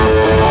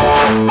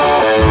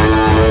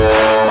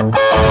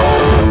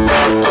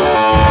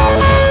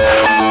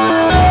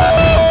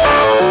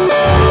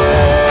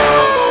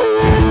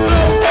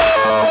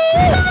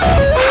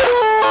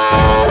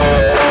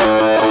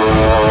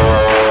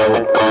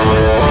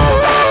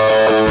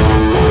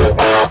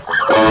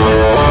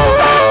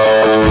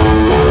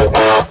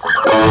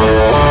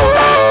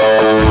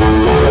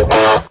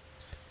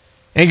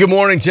And good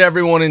morning to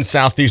everyone in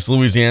Southeast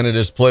Louisiana.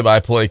 This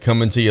play-by-play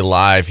coming to you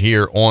live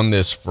here on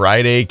this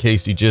Friday.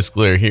 Casey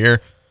Gisclair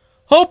here.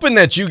 Hoping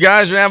that you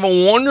guys are have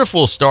a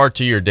wonderful start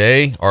to your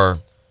day or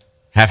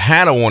have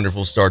had a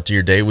wonderful start to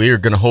your day. We are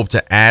going to hope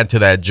to add to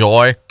that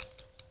joy.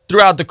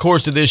 Throughout the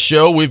course of this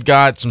show, we've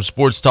got some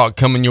sports talk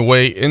coming your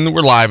way, and we're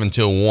live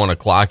until 1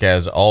 o'clock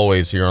as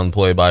always here on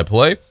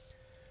Play-by-Play.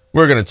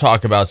 We're going to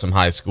talk about some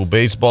high school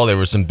baseball. There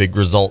were some big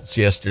results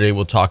yesterday.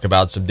 We'll talk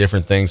about some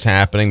different things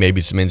happening,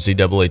 maybe some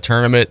NCAA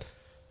Tournament.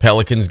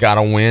 Pelicans got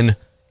a win,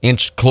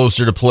 inch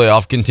closer to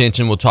playoff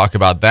contention. We'll talk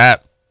about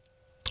that.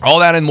 All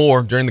that and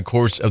more during the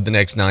course of the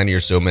next 90 or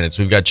so minutes.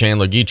 We've got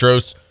Chandler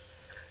Guidroz.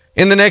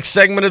 In the next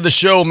segment of the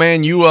show,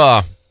 man,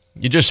 you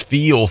just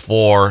feel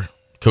for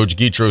Coach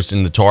Guidroz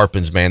and the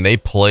Tarpons, man. They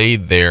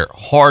played their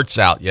hearts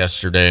out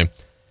yesterday.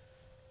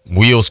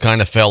 Wheels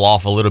kind of fell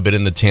off a little bit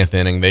in the 10th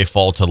inning. They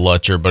fall to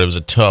Lutcher, but it was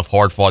a tough,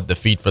 hard-fought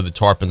defeat for the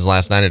Tarpons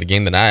last night at a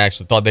game that I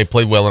actually thought they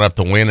played well enough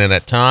to win, and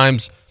at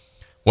times,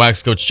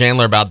 wax Coach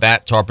Chandler about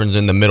that. Tarpons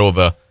in the middle of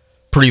a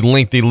pretty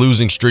lengthy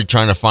losing streak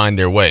trying to find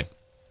their way.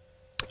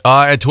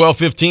 At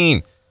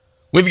 12:15,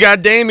 we've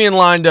got Damien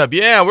lined up.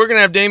 Yeah, we're going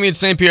to have Damien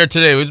St. Pierre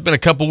today. It's been a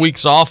couple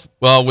weeks off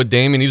with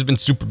Damien. He's been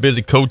super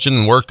busy coaching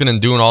and working and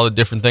doing all the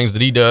different things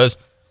that he does.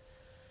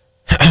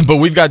 But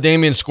we've got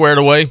Damien squared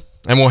away.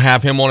 And we'll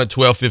have him on at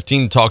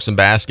 12:15 to talk some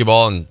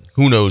basketball and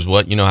who knows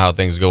what. You know how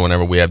things go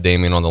whenever we have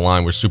Damien on the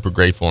line. We're super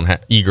grateful and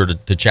eager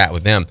to chat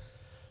with him.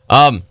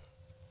 Bottom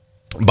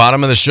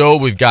of the show,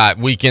 we've got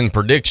weekend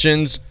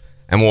predictions.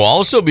 And we'll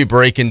also be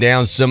breaking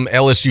down some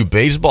LSU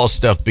baseball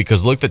stuff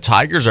because, look, the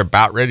Tigers are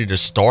about ready to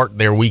start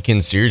their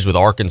weekend series with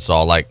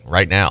Arkansas, like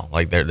right now.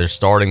 Like they're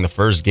starting the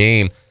first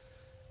game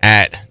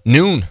at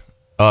noon.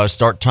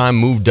 Start time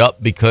moved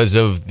up because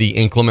of the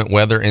inclement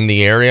weather in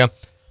the area.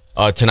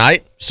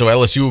 Tonight, so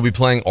LSU will be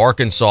playing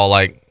Arkansas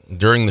like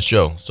during the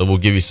show. So we'll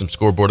give you some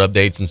scoreboard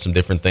updates and some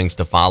different things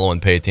to follow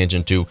and pay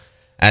attention to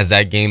as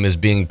that game is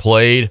being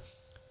played.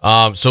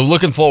 So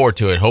looking forward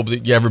to it. Hope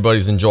that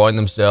everybody's enjoying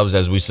themselves,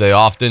 as we say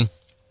often.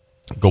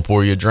 Go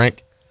pour you a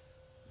drink,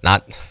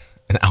 not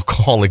an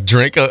alcoholic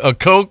drink, a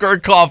Coke or a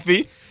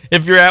coffee.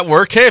 If you're at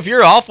work, hey, if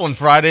you're off on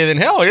Friday, then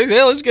hell,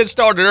 let's get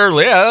started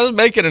early. Yeah, let's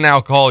make it an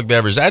alcoholic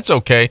beverage. That's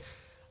okay.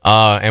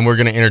 And we're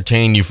going to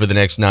entertain you for the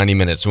next 90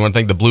 minutes. We want to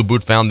thank the Blue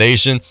Boot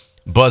Foundation,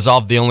 Buzz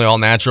Off, the only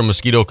all-natural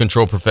mosquito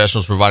control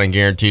professionals providing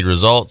guaranteed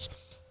results,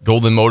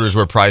 Golden Motors,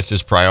 where price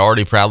is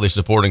priority, proudly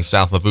supporting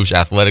South Lafourche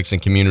athletics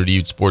and community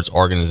youth sports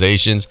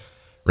organizations,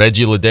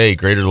 Reggie Leday,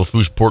 Greater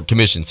Lafourche Port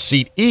Commission,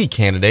 Seat E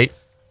candidate.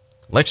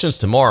 Elections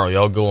tomorrow.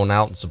 Y'all going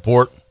out and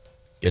support,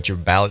 get your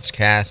ballots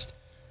cast,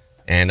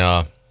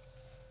 and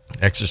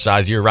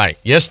exercise your right.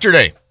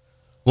 Yesterday,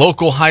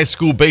 local high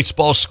school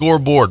baseball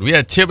scoreboard. We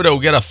had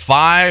Thibodaux get a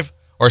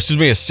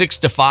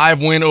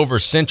 6-5 win over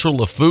Central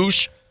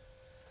Lafourche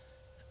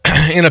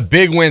in a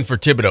big win for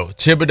Thibodaux.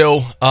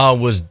 Thibodaux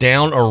was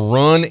down a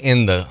run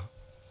in the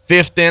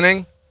 5th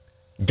inning,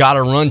 got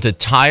a run to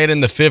tie it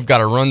in the 5th,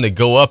 got a run to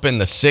go up in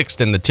the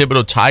 6th, and the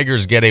Thibodaux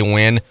Tigers get a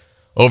win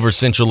over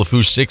Central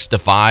Lafourche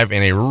 6-5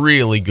 in a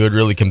really good,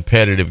 really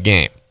competitive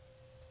game.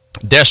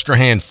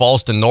 Destrehan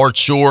falls to North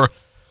Shore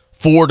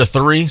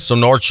 4-3, so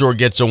North Shore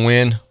gets a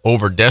win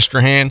over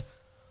Destrehan.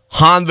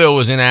 Hahnville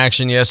was in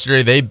action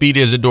yesterday. They beat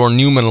Isidore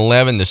Newman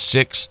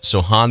 11-6,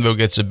 so Hahnville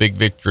gets a big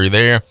victory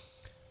there,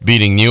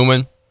 beating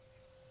Newman.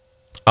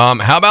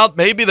 How about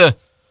maybe the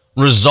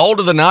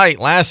result of the night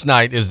last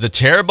night is the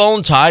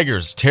Terrebonne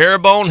Tigers.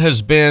 Terrebonne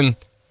has been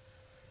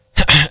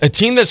a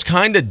team that's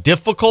kind of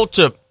difficult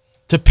to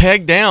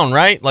peg down,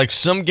 right? Like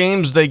some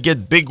games they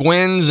get big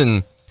wins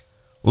and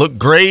look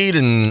great,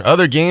 and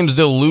other games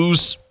they'll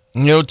lose,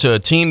 to a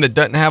team that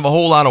doesn't have a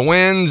whole lot of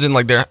wins, and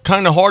like they're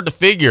kind of hard to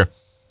figure.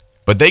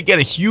 But they get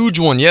a huge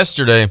one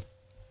yesterday.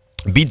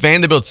 Beat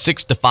Vanderbilt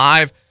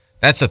 6-5.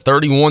 That's a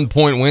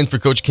 31-point win for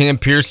Coach Cam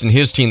Pierce and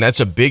his team. That's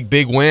a big,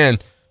 big win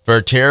for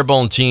a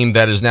Terrebonne team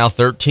that is now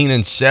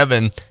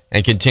 13-7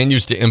 and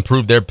continues to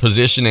improve their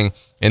positioning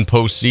in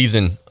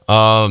postseason,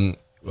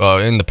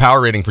 in the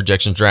power rating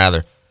projections,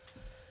 rather.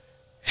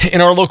 In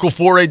our local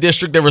 4A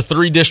district, there were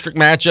 3 district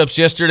matchups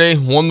yesterday.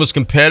 1 was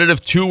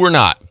competitive, 2 were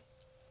not.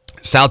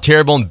 South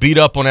Terrebonne beat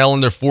up on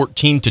Ellender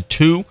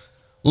 14-2.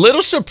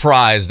 Little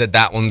surprised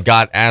that one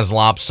got as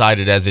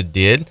lopsided as it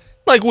did.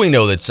 Like, we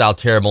know that South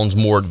Terrebonne's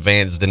more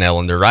advanced than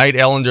Ellender, right?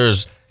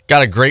 Ellender's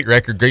got a great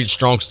record, great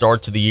strong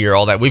start to the year,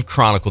 all that. We've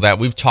chronicled that.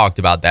 We've talked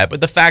about that.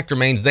 But the fact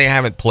remains they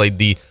haven't played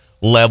the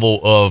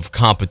level of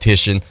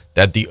competition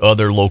that the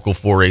other local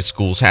 4A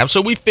schools have.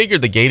 So we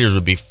figured the Gators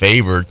would be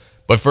favored.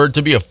 But for it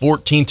to be a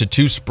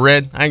 14-2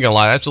 spread, I ain't going to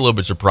lie, that's a little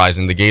bit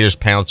surprising. The Gators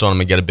pounce on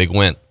them and get a big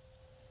win.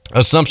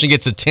 Assumption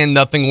gets a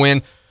 10-0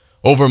 win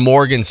over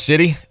Morgan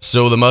City,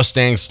 so the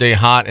Mustangs stay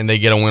hot and they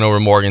get a win over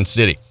Morgan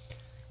City.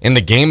 In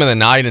the game of the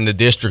night in the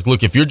district,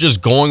 look, if you're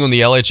just going on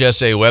the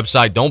LHSA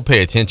website, don't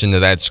pay attention to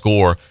that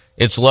score.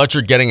 It's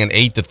Lutcher getting an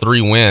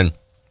 8-3 win.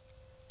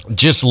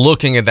 Just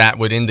looking at that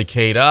would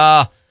indicate,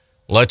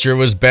 Lutcher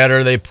was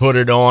better. They put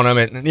it on him.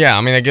 And yeah,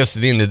 I mean, I guess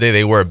at the end of the day,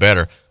 they were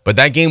better. But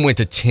that game went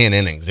to 10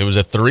 innings. It was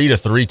a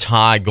 3-3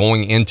 tie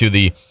going into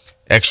the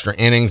extra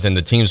innings, and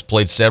the teams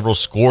played several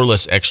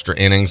scoreless extra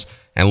innings,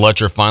 and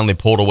Lutcher finally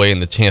pulled away in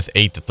the 10th,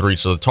 8-3.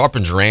 So the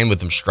Tarpons ran with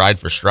them stride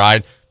for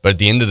stride, but at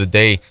the end of the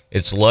day,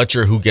 it's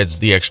Lutcher who gets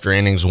the extra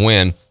innings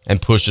win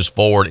and pushes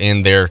forward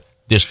in their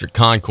district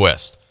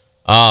conquest.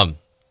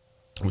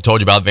 We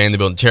told you about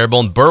Vanderbilt and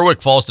Terrebonne.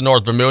 Berwick falls to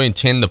North Vermilion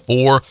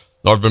 10-4.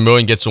 North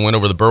Vermilion gets a win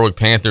over the Berwick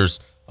Panthers.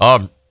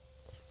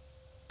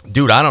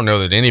 Dude, I don't know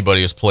that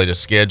anybody has played a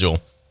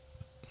schedule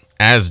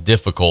as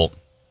difficult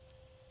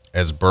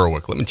as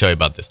Berwick. Let me tell you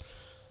about this.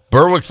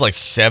 Berwick's like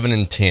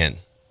 7-10.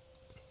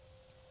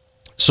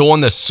 So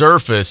on the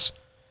surface,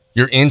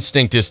 your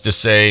instinct is to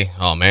say,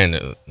 oh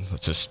man,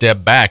 it's a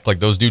step back. Like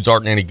those dudes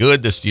aren't any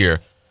good this year.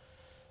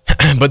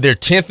 But they're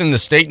 10th in the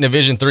state in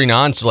Division III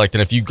non-select.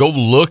 And if you go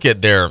look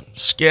at their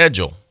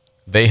schedule,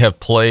 they have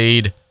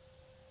played,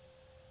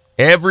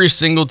 every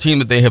single team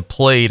that they have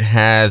played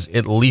has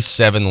at least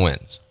 7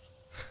 wins.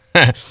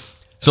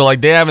 So,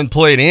 like, they haven't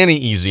played any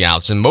easy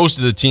outs, and most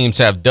of the teams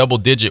have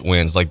double-digit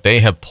wins. Like,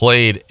 they have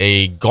played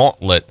a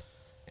gauntlet,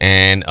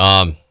 and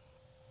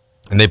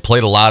they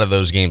played a lot of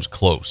those games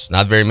close.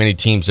 Not very many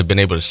teams have been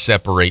able to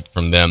separate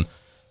from them.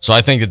 So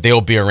I think that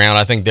they'll be around.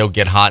 I think they'll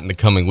get hot in the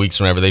coming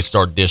weeks whenever they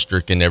start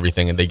district and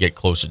everything, and they get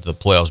closer to the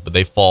playoffs. But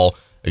they fall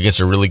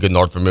against a really good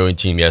North Vermilion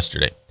team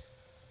yesterday.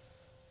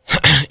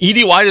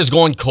 E.D. White is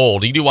going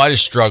cold. E.D. White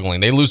is struggling.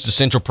 They lose to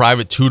Central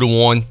Private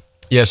 2-1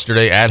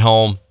 yesterday at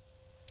home.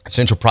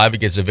 Central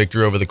Private gets a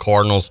victory over the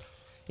Cardinals.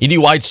 E.D.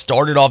 White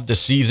started off the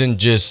season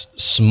just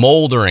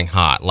smoldering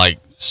hot, like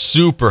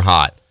super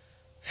hot,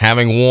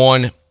 having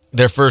won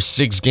their first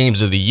 6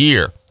 games of the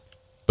year.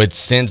 But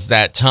since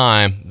that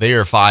time, they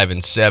are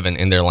 5-7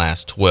 in their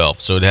last 12.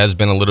 So it has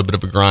been a little bit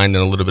of a grind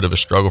and a little bit of a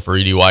struggle for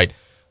E.D. White,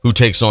 who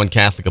takes on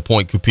Catholic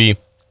Point Coupee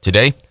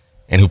today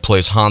and who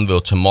plays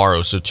Hanville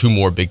tomorrow. So 2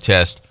 more big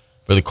tests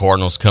for the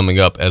Cardinals coming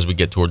up as we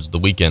get towards the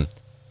weekend.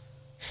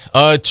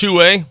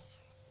 2A,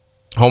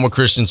 Homer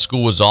Christian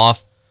School is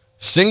off.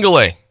 Single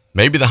A,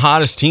 maybe the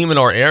hottest team in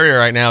our area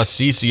right now is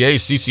CCA.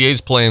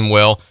 CCA's playing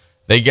well.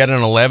 They get an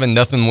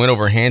 11-0 win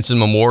over Hanson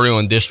Memorial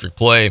in district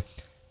play.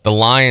 The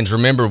Lions,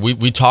 remember,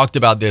 we talked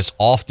about this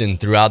often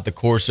throughout the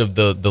course of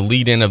the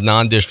lead-in of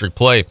non-district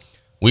play.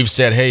 We've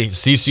said, hey,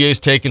 CCA's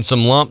taking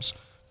some lumps,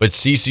 but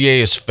CCA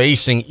is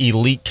facing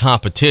elite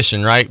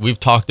competition, right? We've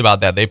talked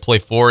about that. They play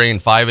 4A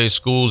and 5A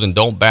schools and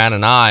don't bat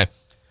an eye.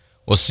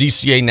 Well,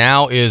 CCA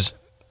now is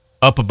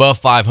up above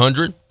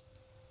 500,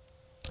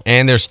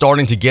 and they're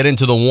starting to get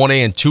into the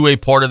 1A and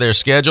 2A part of their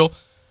schedule.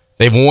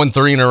 They've won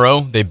 3 in a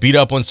row. They beat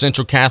up on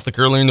Central Catholic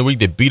earlier in the week.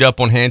 They beat up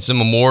on Hanson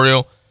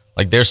Memorial.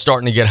 Like, they're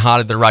starting to get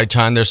hot at the right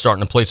time. They're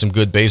starting to play some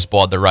good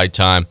baseball at the right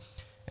time.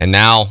 And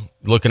now,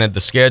 looking at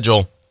the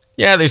schedule,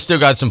 yeah, they still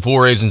got some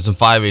 4As and some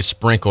 5As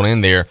sprinkled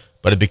in there,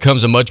 but it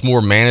becomes a much more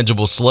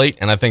manageable slate,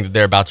 and I think that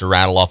they're about to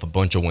rattle off a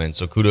bunch of wins.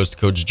 So kudos to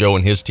Coach Joe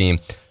and his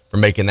team for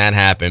making that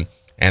happen.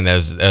 And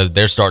as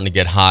they're starting to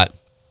get hot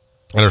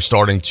and are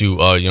starting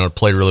to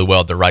play really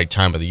well at the right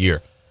time of the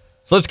year.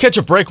 So let's catch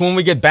a break. When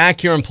we get back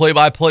here on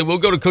Play-by-Play, we'll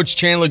go to Coach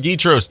Chandler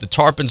Guidroz. The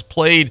Tarpons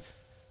played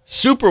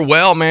super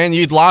well, man.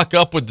 You'd lock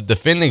up with the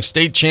defending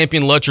state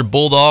champion Lutcher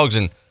Bulldogs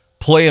and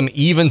play them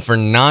even for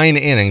 9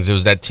 innings. It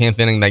was that 10th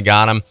inning they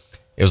got them.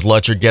 It was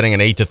Lutcher getting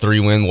an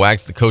 8-3 win. We'll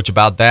ask the coach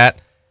about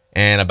that.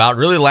 And about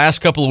really the last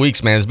couple of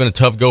weeks, man, it's been a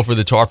tough go for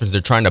the Tarpons.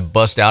 They're trying to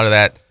bust out of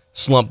that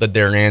slump that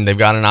they're in. They've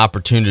got an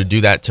opportunity to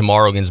do that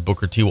tomorrow against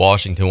Booker T.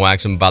 Washington. We'll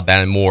ask them about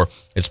that and more.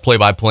 It's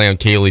Play-by-Play on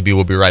KLEB.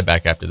 We'll be right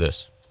back after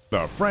this.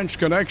 The French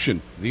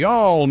Connection, the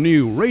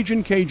all-new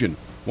Ragin' Cajun,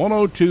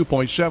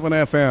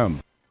 102.7 FM.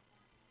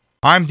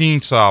 I'm Dean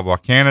Saba,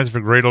 candidate for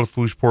Greater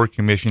Lafourche Port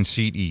Commission,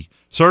 Seat E.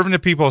 Serving the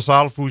people of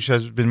South Lafourche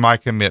has been my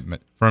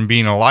commitment, from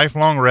being a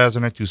lifelong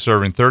resident to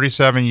serving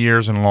 37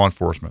 years in law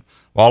enforcement,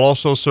 while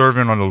also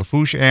serving on the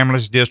Lafourche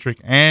Ambulance District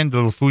and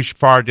the Lafourche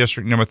Fire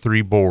District No.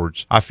 3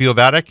 boards. I feel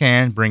that I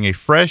can bring a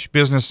fresh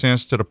business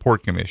sense to the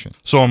Port Commission.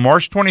 So on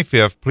March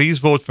 25th, please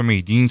vote for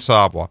me, Dean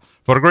Saba,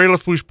 for the Greater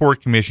Lafourche Port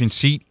Commission,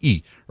 Seat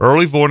E.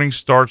 Early voting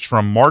starts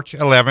from March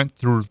 11th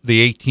through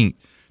the 18th.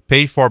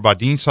 Paid for by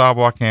Dean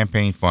Saba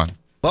Campaign Fund.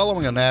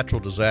 Following a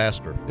natural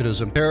disaster, it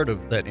is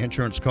imperative that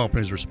insurance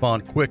companies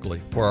respond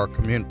quickly for our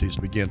communities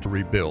to begin to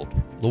rebuild.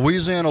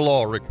 Louisiana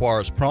law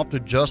requires prompt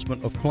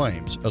adjustment of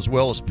claims as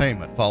well as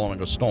payment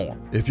following a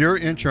storm. If your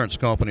insurance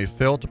company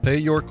failed to pay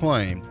your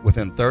claim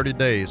within 30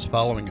 days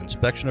following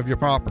inspection of your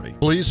property,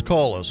 please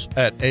call us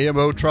at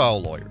AMO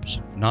Trial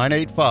Lawyers,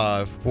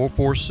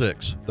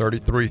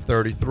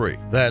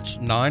 985-446-3333. That's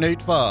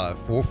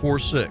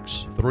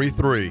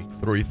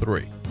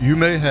 985-446-3333. You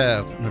may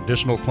have an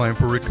additional claim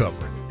for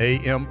recovery.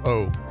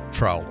 AMO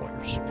Trial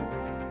Lawyers.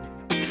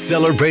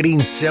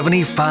 Celebrating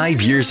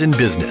 75 years in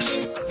business.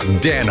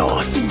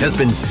 Danos has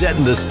been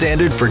setting the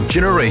standard for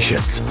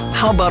generations.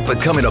 How about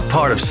becoming a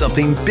part of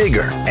something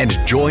bigger and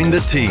join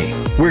the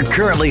team? We're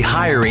currently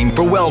hiring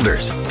for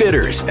welders,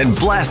 fitters, and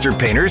blaster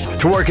painters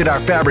to work at our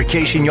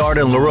fabrication yard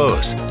in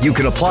LaRose. You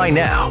can apply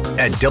now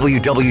at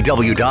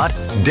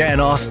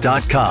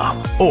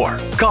www.danos.com or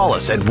call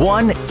us at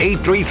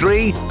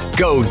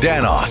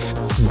 1-833-GO-DANOS.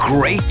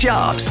 Great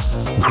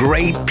jobs,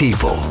 great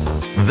people.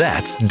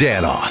 That's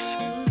Danos.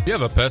 You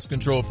have a pest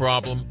control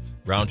problem?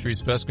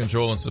 Roundtree's Pest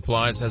Control and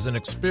Supplies has an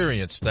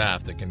experienced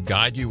staff that can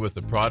guide you with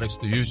the products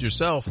to use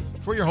yourself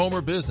for your home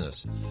or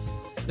business.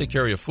 They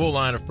carry a full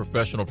line of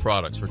professional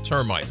products for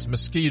termites,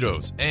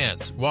 mosquitoes,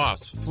 ants,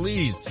 wasps,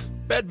 fleas,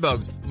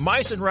 bedbugs,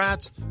 mice and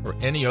rats, or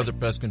any other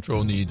pest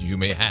control needs you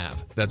may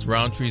have. That's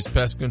Roundtree's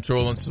Pest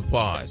Control and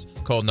Supplies.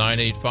 Call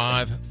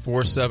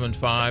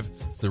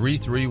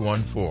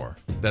 985-475-3314.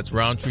 That's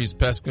Roundtree's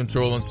Pest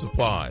Control and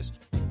Supplies.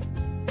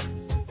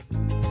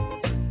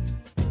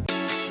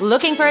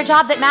 Looking for a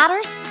job that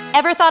matters?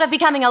 Ever thought of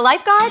becoming a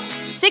lifeguard?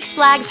 Six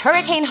Flags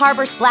Hurricane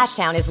Harbor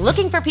Splashdown is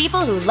looking for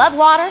people who love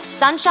water,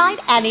 sunshine,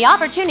 and the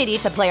opportunity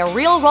to play a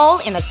real role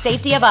in the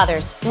safety of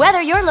others.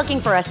 Whether you're looking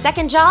for a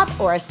second job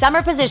or a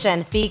summer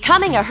position,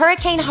 becoming a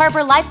Hurricane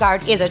Harbor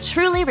lifeguard is a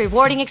truly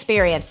rewarding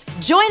experience.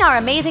 Join our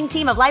amazing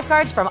team of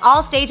lifeguards from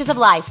all stages of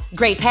life.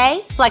 Great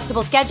pay,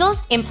 flexible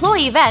schedules,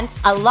 employee events,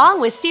 along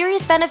with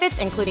serious benefits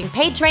including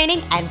paid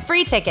training and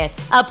free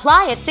tickets.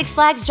 Apply at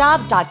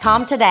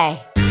sixflagsjobs.com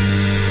today.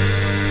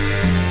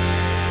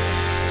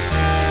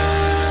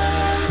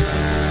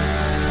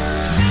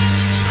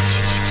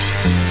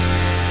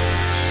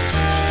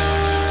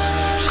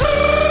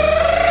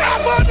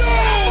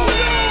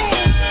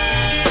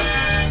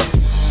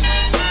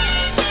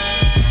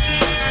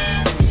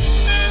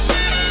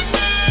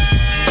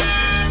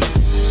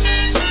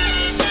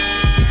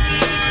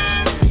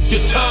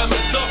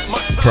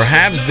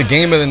 Perhaps the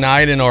game of the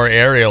night in our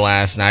area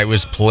last night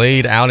was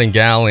played out in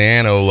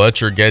Galliano.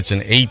 Lutcher gets an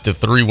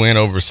 8-3 win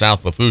over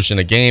South Lafourche in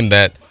a game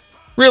that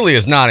really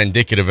is not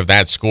indicative of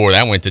that score.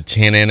 That went to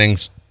 10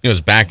 innings. It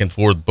was back and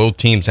forth. Both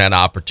teams had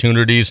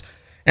opportunities,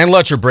 and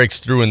Lutcher breaks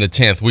through in the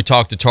 10th. We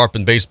talked to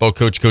Tarpon baseball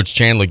coach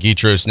Chandler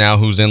Guidroz now,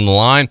 who's in the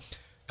line.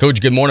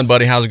 Coach, good morning,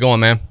 buddy. How's it going,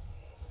 man?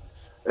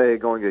 Hey,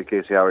 going good,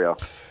 Casey. How are y'all?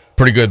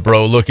 Pretty good,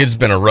 bro. Look, it's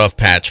been a rough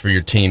patch for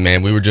your team,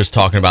 man. We were just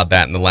talking about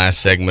that in the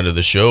last segment of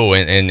the show,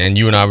 and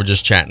you and I were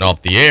just chatting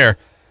off the air.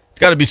 It's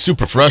got to be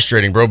super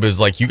frustrating, bro, because,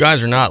 like, you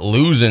guys are not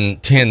losing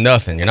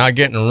 10-0. You're not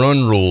getting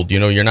run ruled. You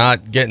know, you're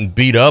not getting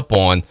beat up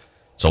on.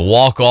 It's a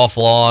walk-off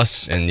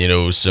loss, and, you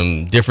know,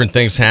 some different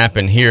things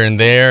happen here and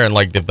there. And,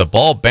 like, if the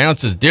ball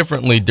bounces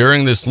differently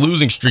during this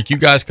losing streak, you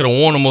guys could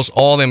have won almost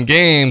all them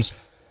games.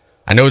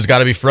 I know it's got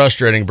to be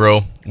frustrating,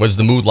 bro. What's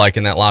the mood like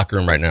in that locker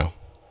room right now?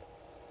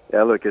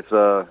 Yeah, look, it's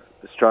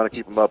trying to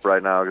keep them up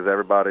right now because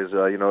everybody's,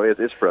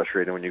 it's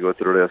frustrating when you go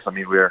through this. I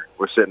mean, we're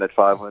sitting at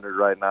 500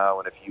 right now,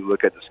 and if you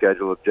look at the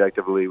schedule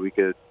objectively, we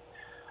could,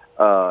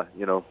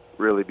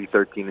 really be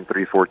 13-3,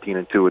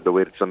 14-2 with the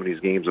way that some of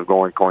these games are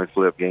going, coin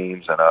flip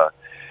games, and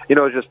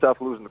it's just tough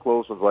losing the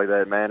close ones like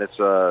that, man. It's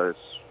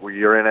where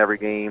you're in every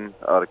game.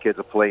 The kids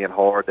are playing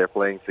hard; they're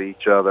playing for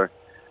each other,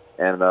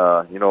 and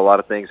a lot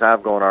of things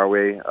have gone our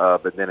way.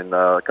 But then in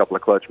a couple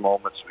of clutch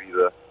moments, we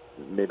either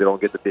maybe don't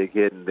get the big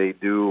hit, and they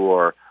do,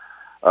 or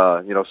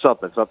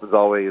something's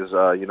always,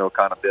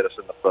 kind of bit us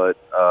in the butt.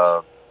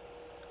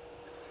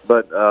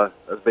 But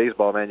as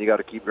baseball, man, you got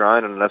to keep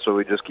grinding, and that's what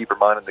we just keep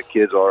reminding the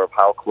kids of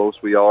how close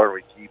we are. And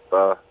we keep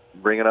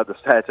bringing up the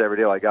stats every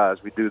day, like,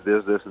 guys, we do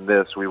this, this, and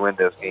this, we win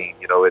this game.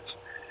 You know,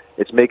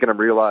 it's making them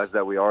realize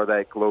that we are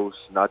that close,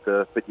 not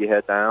to put your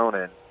head down,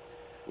 and,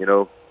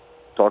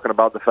 talking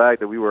about the fact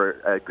that we were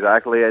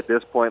exactly at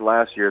this point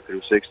last year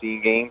through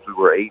 16 games, we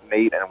were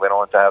 8-8 and went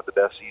on to have the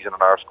best season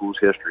in our school's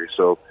history.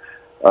 So,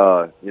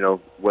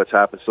 what's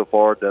happened so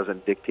far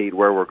doesn't dictate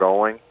where we're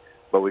going,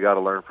 but we got to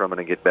learn from it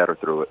and get better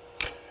through it.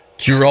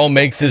 Guidroz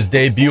makes his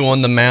debut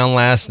on the mound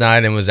last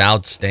night and was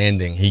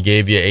outstanding. He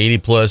gave you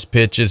 80-plus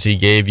pitches. He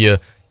gave you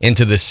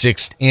into the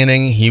sixth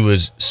inning. He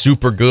was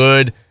super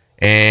good.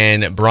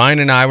 And Brian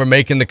and I were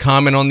making the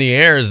comment on the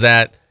air is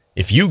that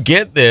if you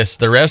get this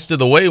the rest of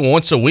the way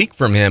once a week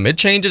from him, it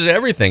changes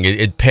everything.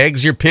 It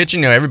pegs your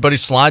pitching. Everybody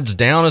slides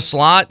down a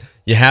slot.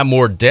 You have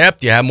more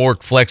depth. You have more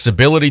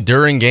flexibility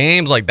during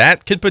games. Like,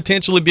 that could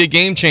potentially be a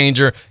game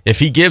changer if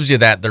he gives you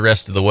that the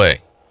rest of the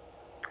way.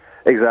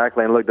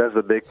 Exactly, and look, that's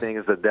the big thing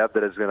is the depth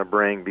that it's going to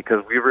bring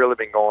because we've really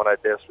been going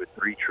at this with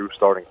three true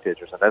starting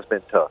pitchers, and that's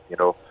been tough,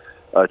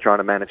 trying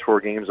to manage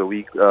 4 games a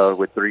week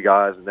with 3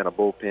 guys and then a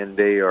bullpen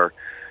day or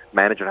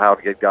managing how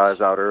to get guys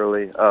out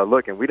early.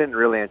 Look, and we didn't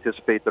really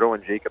anticipate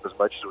throwing Jacob as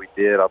much as we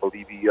did. I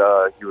believe he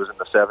was in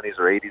the 70s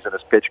or 80s in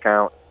his pitch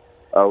count.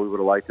 We would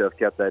have liked to have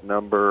kept that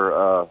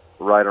number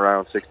right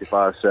around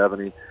 65,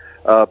 70.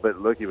 But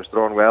look, he was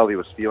throwing well. He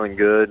was feeling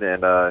good,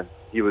 and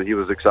he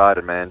was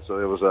excited, man. So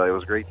it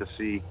was great to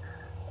see.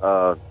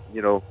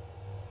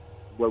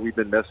 What we've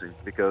been missing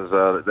because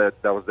that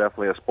was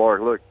definitely a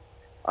spark. Look,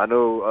 I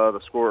know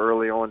the score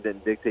early on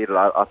didn't dictate it.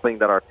 I think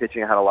that our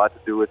pitching had a lot to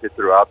do with it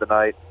throughout the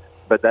night,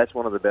 but that's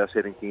one of the best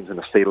hitting teams in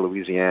the state of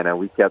Louisiana.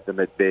 We kept them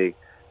at bay,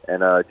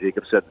 and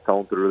Jacob set the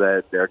tone through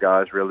that. Their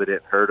guys really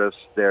didn't hurt us.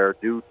 Their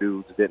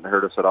dudes didn't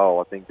hurt us at all.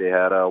 I think they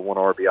had one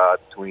RBI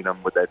between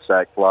them with that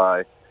sac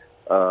fly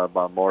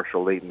by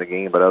Marshall late in the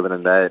game. But other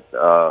than that,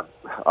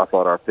 I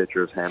thought our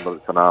pitchers handled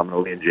it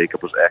phenomenally, and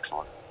Jacob was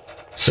excellent.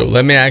 So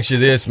let me ask you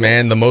this,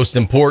 man, the most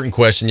important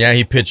question. Yeah,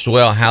 he pitched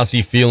well. How's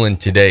he feeling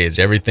today? Is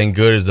everything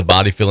good? Is the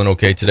body feeling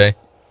okay today?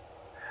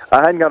 I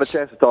hadn't got a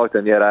chance to talk to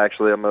him yet,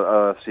 actually. I'm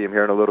going to see him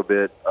here in a little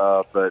bit.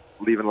 But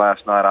leaving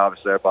last night,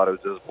 obviously, everybody was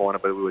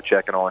disappointed, but we were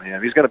checking on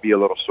him. He's going to be a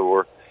little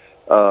sore.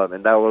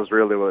 And that was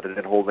really what had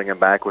been holding him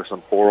back with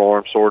some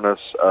forearm soreness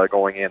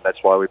going in. That's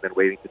why we've been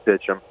waiting to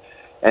pitch him.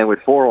 And with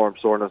forearm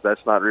soreness,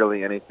 that's not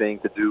really anything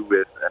to do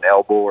with an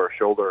elbow or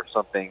shoulder or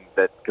something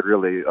that could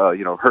really,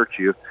 hurt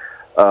you.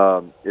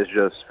 It's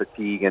just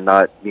fatigue and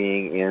not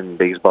being in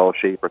baseball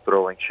shape or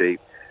throwing shape.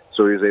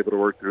 So he was able to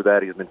work through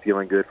that. He's been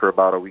feeling good for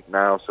about a week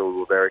now, so we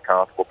were very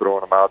comfortable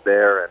throwing him out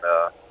there and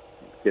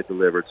get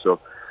delivered. So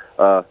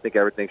I think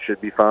everything should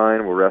be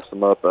fine. We'll rest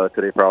him up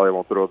today. Probably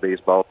won't throw a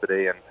baseball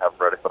today and have him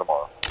ready for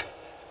tomorrow.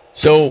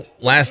 So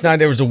last night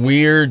there was a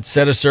weird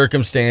set of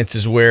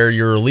circumstances where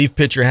your relief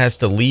pitcher has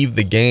to leave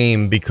the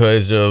game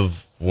because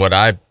of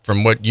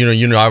from what you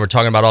and I were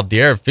talking about off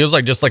the air. It feels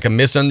like just like a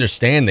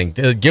misunderstanding.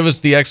 Give us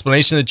the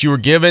explanation that you were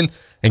given,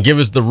 and give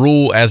us the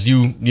rule as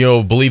you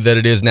believe that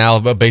it is now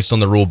based on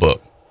the rule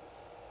book.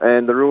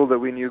 And the rule that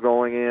we knew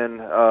going in,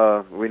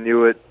 we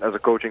knew it as a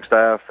coaching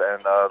staff,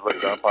 and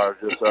the umpires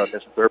just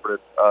misinterpreted.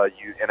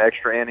 In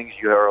extra innings,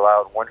 you are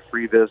allowed one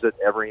free visit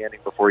every inning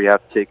before you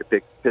have to take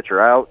a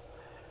pitcher out.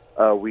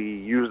 We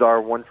used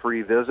our one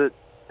free visit,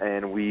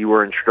 and we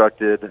were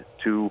instructed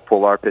to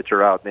pull our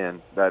pitcher out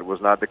then. That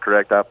was not the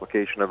correct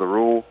application of the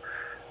rule.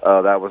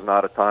 That was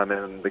not a time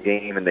in the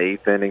game in the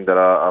eighth inning that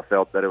I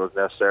felt that it was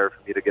necessary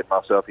for me to get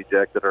myself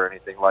ejected or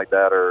anything like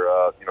that,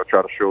 or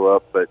try to show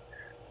up. But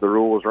the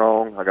rule was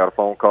wrong. I got a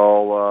phone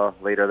call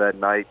later that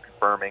night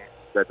confirming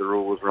that the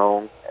rule was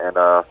wrong.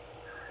 And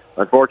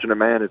unfortunate,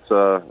 man, it's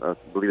I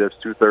believe it's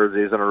 2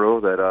 Thursdays in a row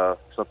that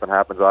something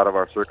happens out of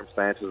our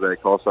circumstances that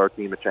it costs our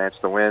team a chance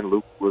to win.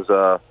 Luke was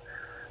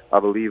I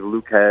believe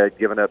Luke had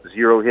given up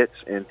 0 hits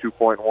in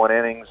 2.1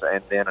 innings,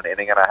 and then an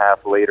inning and a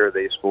half later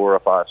they score a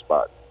 5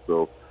 spot.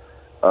 So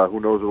who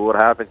knows what would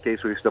happen?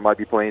 Case we still might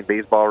be playing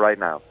baseball right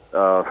now.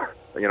 I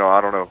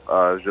don't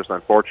know. It's just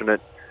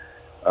unfortunate,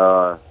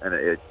 and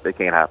it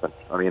can't happen.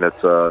 I mean,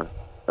 it's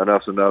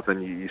enough's enough,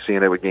 and you're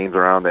seeing it with games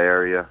around the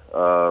area.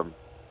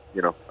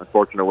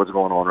 Unfortunate what's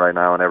going on right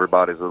now, and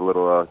everybody's a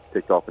little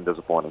ticked off and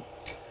disappointed.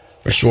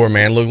 For sure,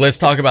 man. Look, let's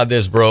talk about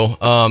this, bro.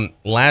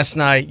 Last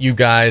night, you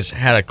guys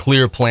had a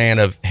clear plan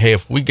of, hey,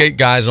 if we get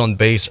guys on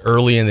base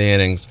early in the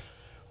innings,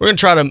 we're going to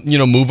try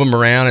to, move them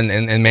around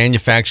and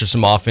manufacture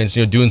some offense,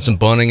 doing some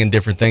bunting and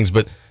different things.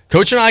 But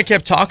Coach and I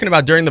kept talking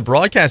about during the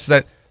broadcast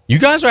that you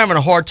guys are having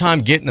a hard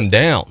time getting them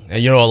down.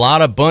 A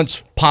lot of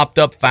bunts popped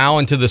up foul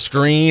into the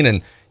screen,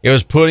 and it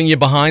was putting you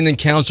behind in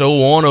counts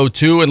 0-1,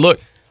 0-2. And look,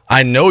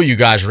 I know you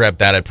guys rep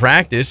that at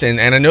practice, and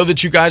I know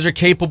that you guys are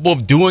capable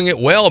of doing it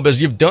well because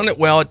you've done it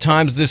well at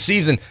times this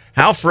season.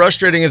 How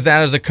frustrating is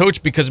that as a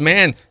coach? Because,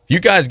 man, if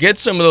you guys get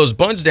some of those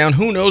bunts down,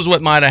 who knows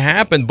what might have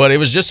happened, but it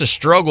was just a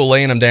struggle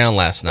laying them down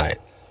last night.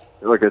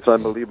 Look, it's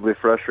unbelievably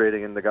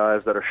frustrating, and the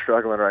guys that are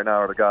struggling right now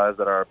are the guys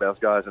that are our best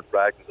guys in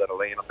practice that are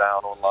laying them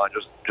down online,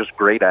 just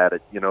great at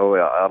it.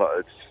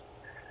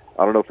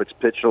 I don't know if it's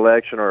pitch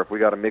selection or if we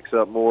got to mix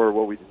up more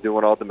what we do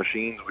on all the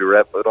machines. We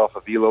rep it off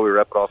of velo, we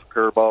rep it off of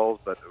curveballs,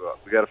 but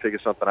we got to figure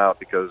something out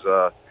because,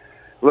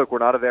 look, we're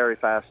not a very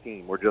fast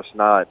team. We're just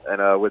not.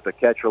 And with a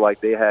catcher like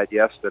they had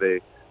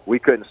yesterday, we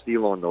couldn't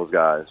steal on those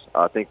guys.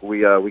 I think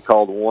we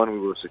called one, we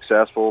were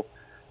successful,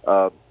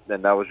 and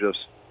that was just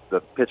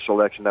the pitch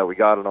selection that we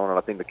got it on, and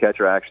I think the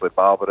catcher actually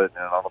bobbled it,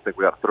 and I don't think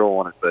we got to throw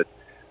on it, but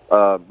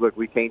look,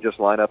 we can't just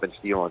line up and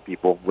steal on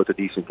people with a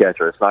decent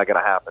catcher. It's not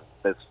going to happen.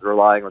 It's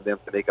relying on them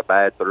to make a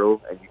bad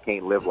throw, and you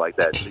can't live like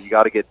that. So you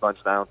got to get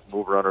bunts down to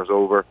move runners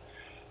over.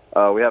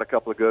 We had a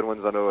couple of good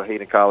ones. I know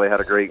Hayden Colley had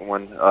a great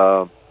one.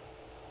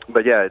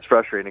 But, yeah, it's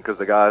frustrating because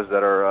the guys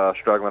that are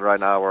struggling right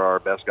now are our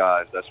best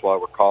guys. That's why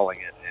we're calling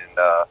it.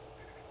 And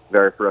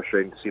very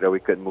frustrating to see that we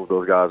couldn't move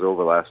those guys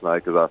over last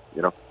night because,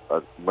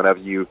 whenever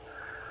you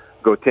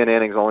go 10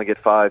 innings, only get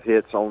 5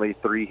 hits, only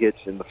 3 hits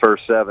in the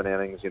first 7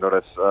 innings.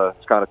 That's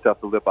it's kind of tough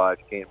to live by if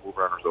you can't move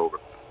runners over.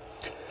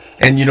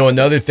 And,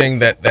 another thing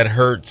that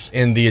hurts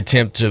in the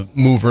attempt to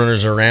move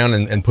runners around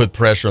and put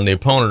pressure on the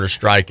opponent are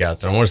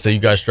strikeouts. And I want to say you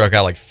guys struck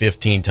out like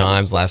 15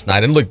 times last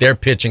night. And, look, their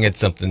pitching had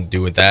something to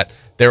do with that.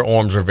 Their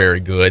arms are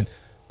very good.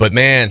 But,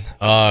 man,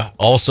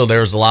 also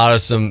there's a lot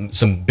of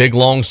some big,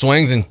 long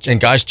swings and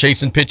guys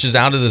chasing pitches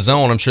out of the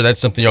zone. I'm sure that's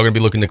something y'all going to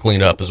be looking to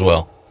clean up as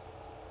well.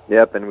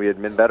 Yep, and we had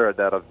been better at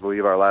that. I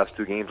believe our last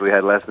 2 games we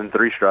had less than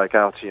 3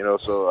 strikeouts,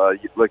 so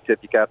you look tip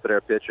you cap to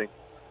their pitching.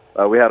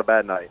 We had a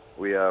bad night.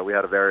 We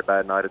had a very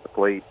bad night at the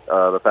plate.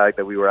 The fact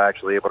that we were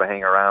actually able to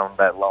hang around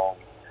that long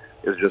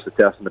is just a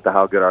testament to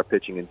how good our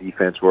pitching and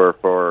defense were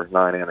for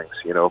 9 innings,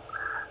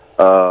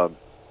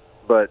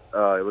 But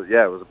it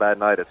was a bad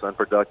night. It's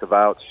unproductive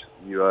outs.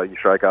 You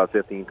strike out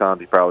 15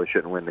 times, you probably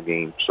shouldn't win the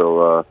game.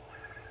 So,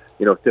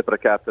 tip of the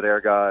cap to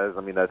their guys.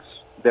 I mean, that's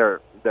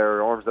their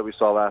arms that we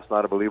saw last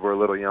night. I believe were a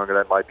little younger.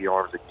 That might be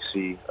arms that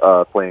you see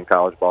playing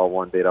college ball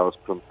one day. That was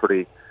some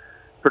pretty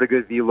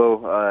good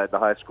velo at the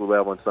high school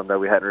level, and something that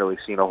we hadn't really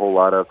seen a whole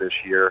lot of this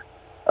year.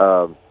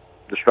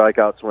 The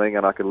strikeout swing,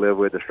 and I could live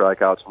with the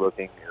strikeouts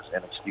looking is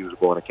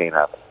inexcusable, and it can't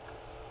happen.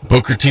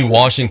 Booker T.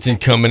 Washington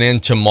coming in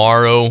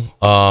tomorrow.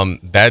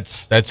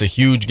 That's a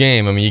huge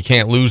game. I mean, you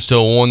can't lose to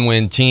a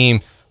one-win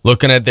team.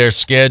 Looking at their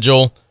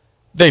schedule,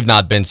 they've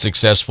not been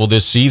successful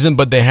this season,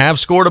 but they have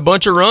scored a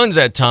bunch of runs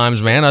at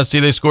times, man. I see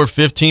they scored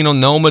 15 on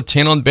Noma,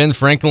 10 on Ben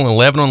Franklin,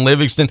 11 on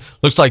Livingston.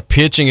 Looks like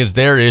pitching is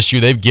their issue.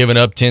 They've given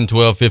up 10,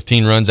 12,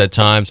 15 runs at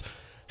times.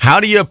 How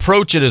do you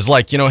approach it as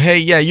like, hey,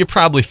 yeah, you're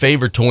probably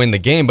favored to win the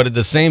game, but at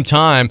the same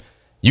time,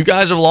 you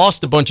guys have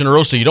lost a bunch in a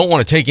row, so you don't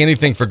want to take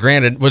anything for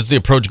granted. What's the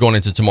approach going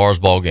into tomorrow's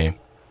ball game?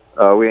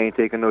 We ain't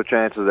taking no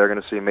chances. They're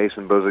going to see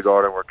Mason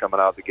Buzigard, and we're coming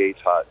out the gates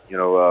hot.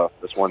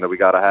 That's one that we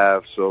got to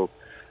have. So,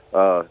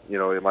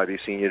 it might be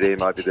senior day, it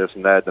might be this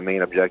and that. The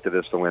main objective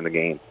is to win the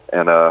game.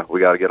 And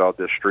we got to get off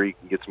this streak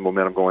and get some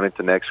momentum going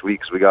into next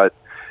week. So we got,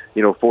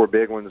 4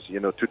 big ones,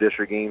 2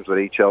 district games with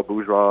HL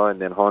Bourgeois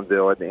and then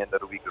Hahnville at the end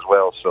of the week as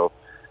well. So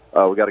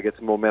we got to get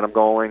some momentum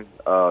going.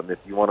 If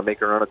you want to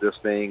make a run of this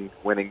thing,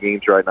 winning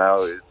games right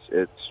now,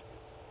 it's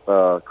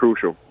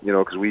crucial,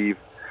 because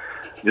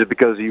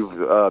because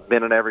you've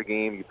been in every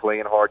game, you're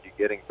playing hard, you're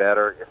getting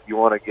better. If you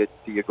want to get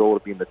to your goal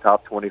to be in the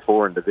top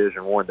 24 in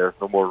Division I, there's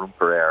no more room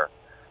for error.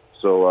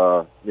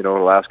 So, the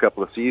last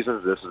couple of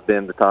seasons, this has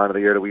been the time of the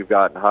year that we've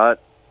gotten hot,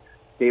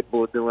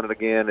 capable of doing it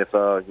again. If,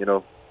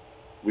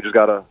 we just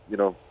got to,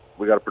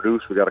 we got to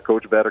produce, we got to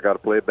coach better, got to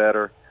play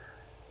better,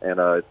 and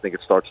I think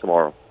it starts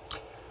tomorrow.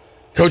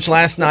 Coach,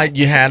 last night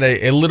you had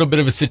a little bit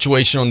of a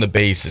situation on the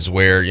bases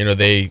where, you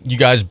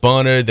guys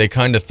bunted, they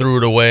kind of threw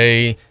it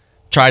away,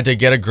 tried to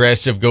get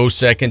aggressive, go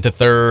second to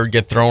third,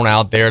 get thrown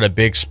out there at a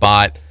big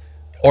spot.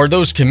 Are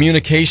those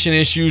communication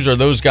issues? Are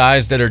those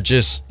guys that are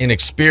just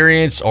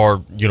inexperienced?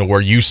 Or,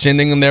 were you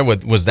sending them there?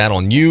 Was that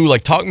on you?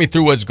 Like, talk me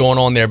through what's going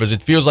on there, because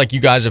it feels like you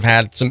guys have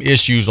had some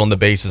issues on the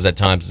bases at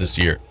times this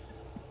year.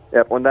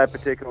 Yep, on that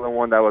particular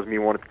one, that was me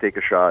wanting to take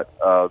a shot.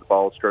 The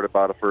ball was skirted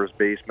by the first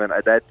baseman.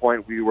 At that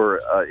point, we were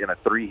in a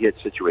 3-hit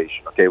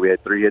situation. Okay, we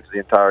had 3 hits the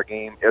entire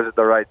game. Is it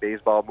the right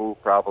baseball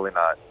move? Probably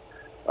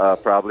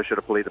not. Probably should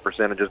have played the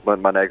percentages,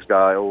 bunt my next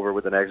guy over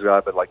with the next guy,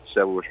 but like you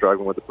said, we were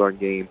struggling with the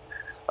bunt game.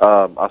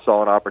 I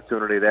saw an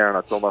opportunity there, and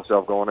I told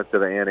myself going into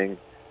the inning,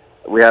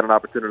 we had an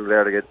opportunity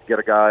there to get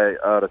a guy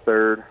to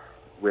third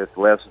with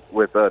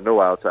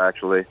no outs,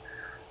 actually.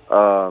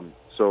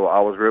 So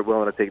I was real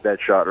willing to take that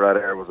shot right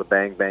there. It was a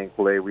bang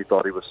play. We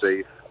thought he was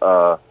safe.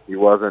 He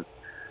wasn't.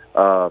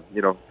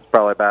 It's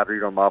probably a bad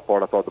read on my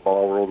part. I thought the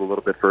ball rolled a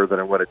little bit further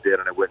than what it did,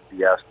 and it wouldn't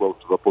be as close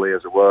to the play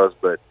as it was.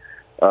 But,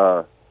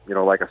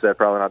 like I said,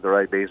 probably not the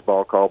right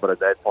baseball call. But at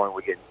that point,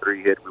 we're getting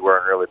 3 hit. We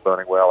weren't really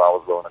bunting well. I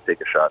was willing to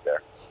take a shot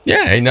there.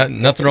 Yeah, hey,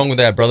 nothing wrong with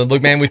that, brother.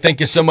 Look, man, we thank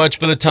you so much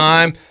for the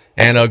time,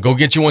 and go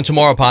get you one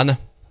tomorrow, partner.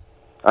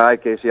 All right,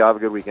 Casey, have a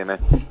good weekend,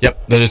 man.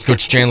 Yep, that is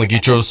Coach Chandler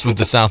Guidroz with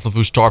the South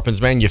Lafourche Tarpons.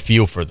 Man, you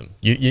feel for them.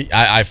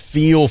 I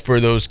feel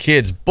for those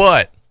kids,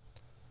 but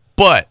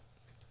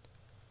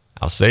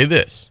I'll say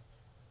this.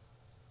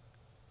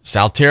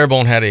 South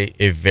Terrebonne had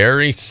a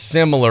very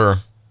similar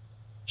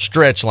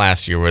stretch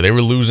last year where they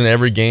were losing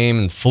every game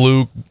and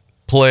fluke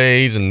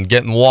plays and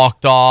getting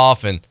walked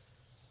off, and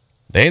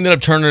they ended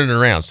up turning it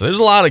around. So there's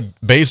a lot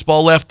of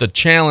baseball left. The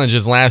challenge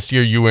is last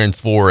year you were in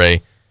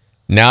 4A.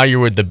 Now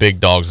you're with the big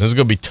dogs. This is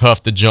going to be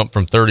tough to jump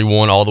from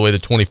 31 all the way to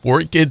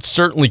 24. It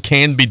certainly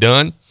can be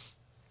done,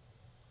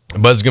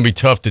 but it's going to be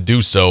tough to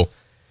do so.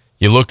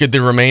 You look at the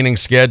remaining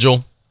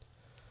schedule,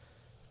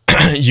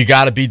 you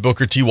got to beat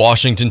Booker T.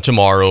 Washington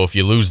tomorrow. If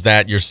you lose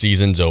that, your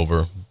season's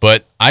over.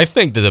 But I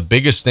think that the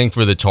biggest thing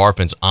for the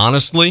Tarpons,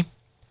 honestly,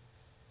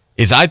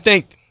 is I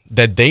think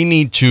that they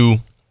need to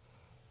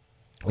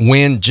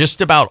win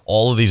just about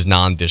all of these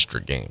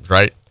non-district games,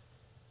 right?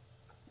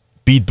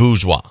 Beat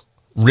Bourgeois,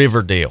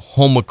 Riverdale,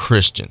 Houma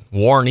Christian,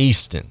 Warren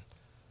Easton,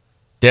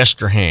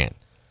 Destrehan.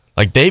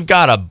 Like, they've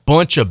got a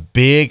bunch of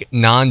big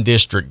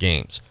non-district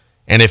games.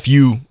 And if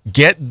you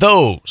get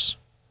those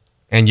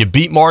and you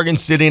beat Morgan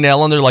City and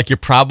Ellender like you're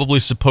probably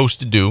supposed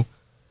to do,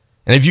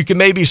 and if you can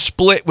maybe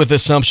split with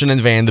Assumption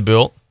and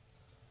Vanderbilt,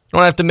 you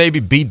don't have to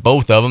maybe beat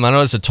both of them. I know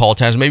it's a tall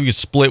task. Maybe you can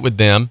split with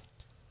them.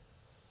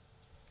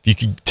 If you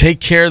could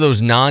take care of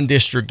those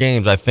non-district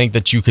games, I think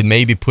that you could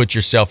maybe put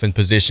yourself in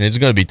position. It's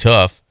going to be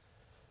tough,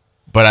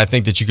 but I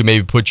think that you could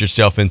maybe put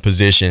yourself in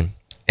position.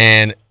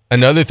 And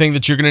another thing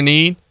that you're going to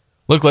need,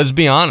 look, let's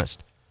be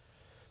honest.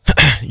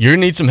 You're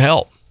going to need some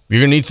help.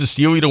 You're going to need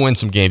Cecilia to win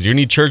some games. You're going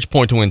to need Church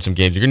Point to win some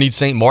games. You're going to need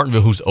St.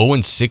 Martinville, who's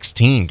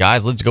 0-16.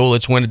 Guys, let's go.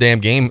 Let's win a damn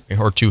game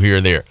or two here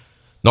or there.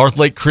 North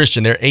Lake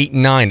Christian, they're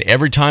 8-9.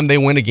 Every time they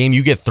win a game,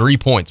 you get 3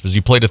 points because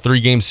you played a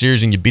 3-game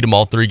series and you beat them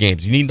all 3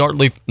 games. You need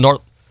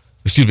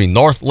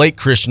North Lake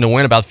Christian to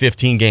win about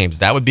 15 games.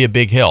 That would be a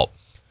big help.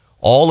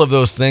 All of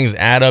those things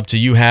add up to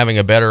you having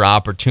a better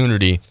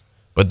opportunity,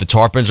 but the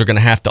Tarpons are going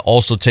to have to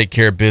also take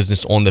care of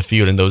business on the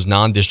field, and those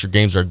non-district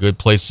games are a good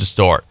place to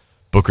start.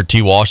 Booker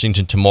T.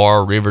 Washington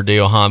tomorrow,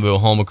 Riverdale,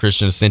 Hahnville, Houma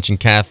Christian, Ascension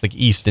Catholic,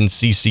 Easton,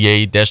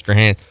 CCA,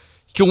 Destrehan.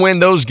 You can win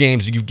those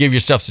games. You give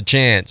yourself a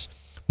chance,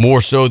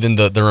 more so than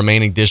the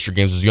remaining district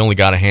games, because you only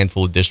got a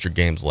handful of district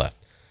games left.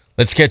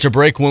 Let's catch a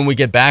break. When we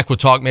get back, we'll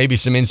talk maybe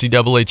some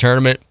NCAA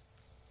tournament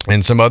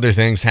and some other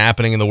things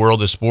happening in the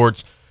world of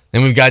sports.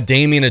 Then we've got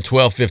Damien at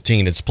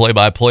 12:15. It's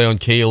play-by-play on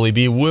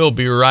KLEB. We'll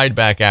be right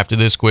back after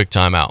this quick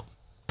timeout.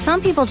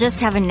 Some people just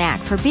have a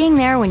knack for being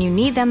there when you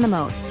need them the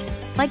most.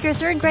 Like your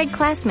third-grade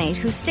classmate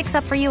who sticks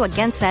up for you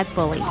against that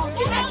bully.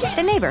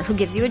 The neighbor who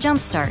gives you a jump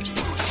start.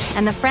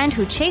 And the friend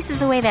who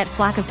chases away that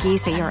flock of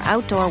geese at your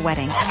outdoor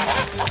wedding.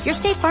 Your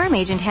State Farm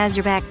agent has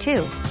your back,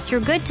 too,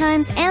 through good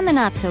times and the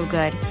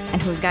not-so-good.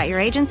 And who's got your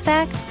agent's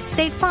back?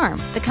 State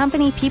Farm, the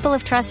company people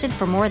have trusted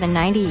for more than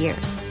 90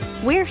 years.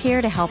 We're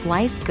here to help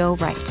life go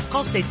right.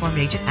 Call State Farm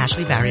agent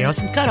Ashley Barrios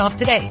and cut off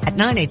today at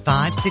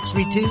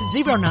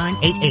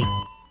 985-632-0988.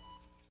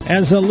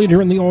 As a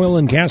leader in the oil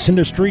and gas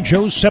industry,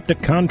 Joe's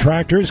Septic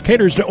Contractors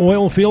caters to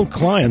oil field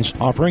clients,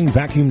 offering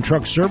vacuum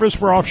truck service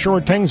for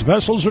offshore tanks,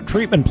 vessels, or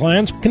treatment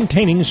plants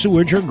containing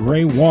sewage or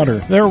gray water.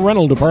 Their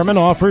rental department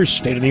offers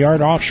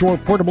state-of-the-art offshore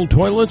portable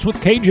toilets with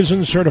cages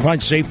and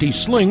certified safety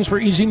slings for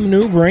easy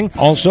maneuvering,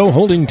 also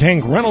holding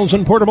tank rentals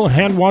and portable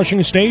hand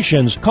washing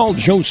stations. Call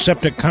Joe's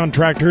Septic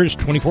Contractors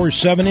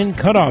 24/7 in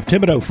Cutoff,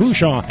 Thibodaux,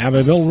 Fouchon,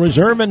 Abbeville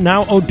Reserve, and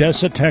now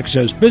Odessa,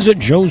 Texas. Visit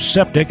Joe's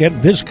Septic at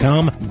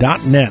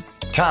viscom.net.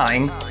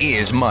 Time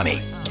is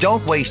money.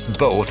 Don't waste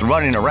both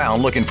running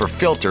around looking for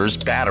filters,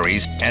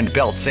 batteries, and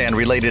belt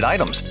sand-related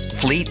items.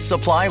 Fleet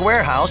Supply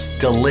Warehouse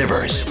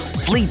delivers.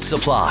 Fleet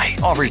Supply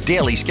offers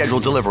daily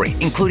scheduled delivery,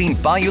 including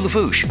Bayou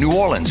Lafourche, New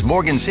Orleans,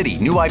 Morgan City,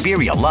 New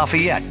Iberia,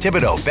 Lafayette,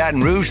 Thibodaux,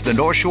 Baton Rouge, the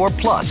North Shore,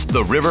 plus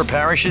the river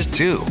parishes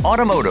too.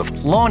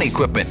 Automotive, lawn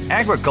equipment,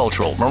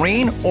 agricultural,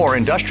 marine, or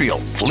industrial.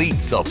 Fleet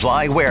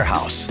Supply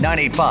Warehouse,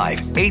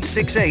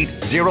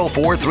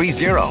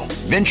 985-868-0430.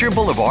 Venture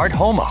Boulevard,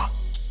 Houma.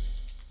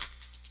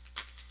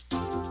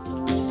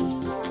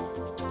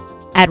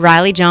 At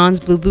Riley Johns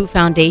Blue Boot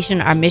Foundation,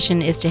 our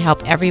mission is to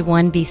help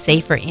everyone be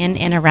safer in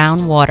and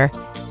around water.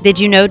 Did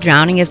you know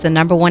drowning is the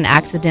 #1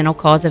 accidental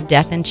cause of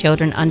death in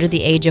children under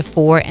the age of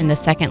 4 and the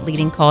second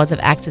leading cause of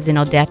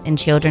accidental death in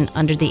children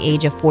under the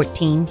age of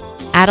 14?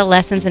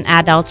 Adolescents and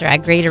adults are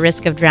at greater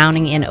risk of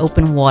drowning in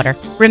open water.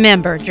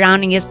 Remember,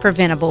 drowning is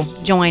preventable.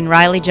 Join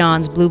Riley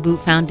Johns Blue Boot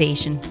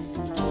Foundation.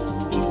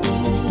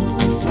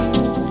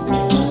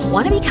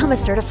 Want to become a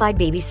certified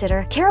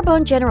babysitter?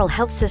 Terrebonne General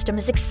Health System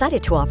is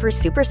excited to offer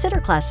Super Sitter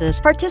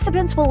classes.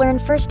 Participants will learn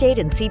first aid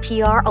and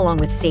CPR along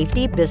with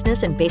safety,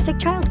 business, and basic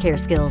childcare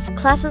skills.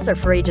 Classes are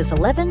for ages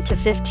 11 to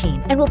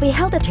 15 and will be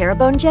held at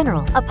Terrebonne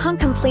General. Upon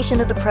completion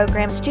of the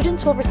program,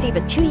 students will receive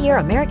a 2-year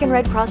American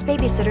Red Cross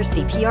Babysitter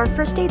CPR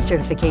first aid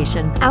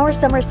certification. Our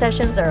summer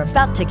sessions are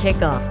about to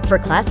kick off. For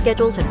class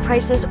schedules and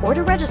prices or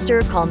to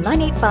register, call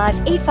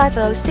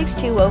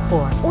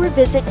 985-850-6204 or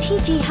visit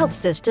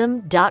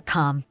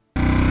tghealthsystem.com.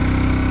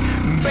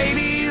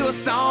 Baby, you a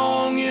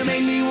song, you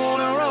make me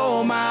wanna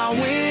roll my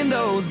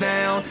windows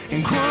down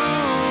and cruise.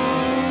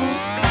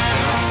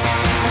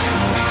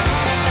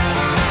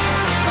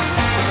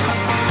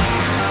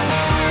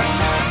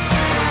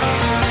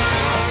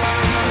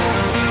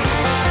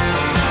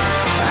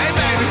 Hey,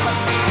 baby.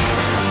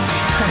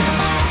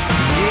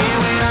 Yeah,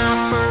 when I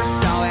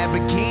first saw that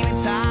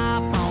bikini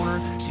top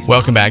on her.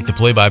 Welcome back to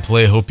Play by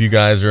Play. Hope you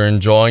guys are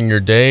enjoying your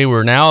day.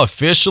 We're now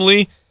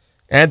officially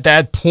at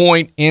that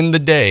point in the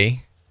day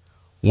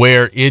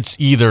where it's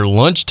either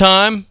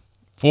lunchtime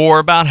for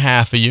about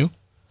half of you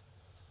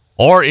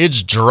or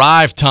it's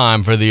drive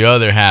time for the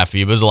other half of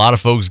you, because a lot of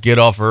folks get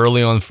off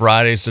early on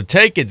Friday. So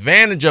take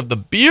advantage of the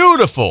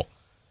beautiful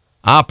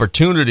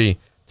opportunity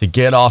to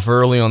get off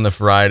early on the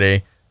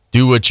Friday.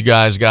 Do what you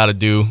guys got to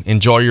do.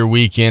 Enjoy your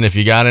weekend. If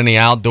you got any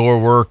outdoor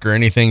work or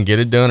anything, get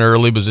it done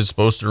early because it's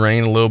supposed to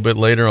rain a little bit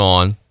later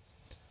on.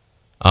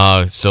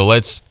 So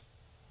let's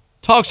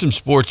talk some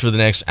sports for the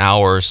next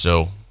hour or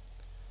so.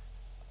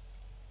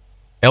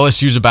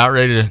 LSU's about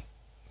ready to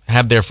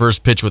have their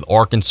first pitch with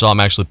Arkansas. I'm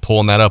actually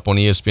pulling that up on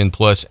ESPN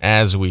Plus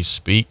as we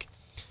speak.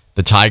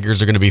 The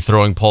Tigers are going to be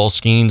throwing Paul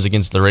Skeens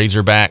against the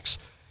Razorbacks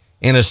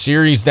in a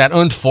series that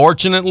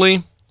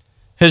unfortunately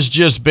has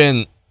just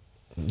been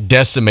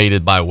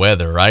decimated by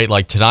weather, right?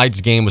 Like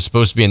tonight's game was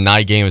supposed to be a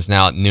night game. It's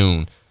now at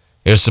noon.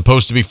 It was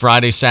supposed to be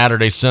Friday,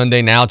 Saturday,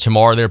 Sunday. Now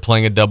tomorrow they're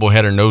playing a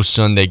doubleheader, no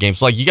Sunday games.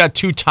 So like you got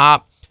 2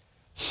 top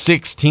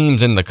 6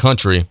 teams in the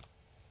country,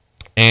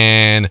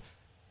 and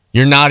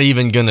you're not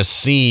even going to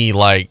see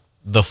like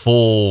the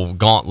full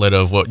gauntlet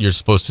of what you're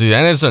supposed to see.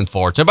 And it's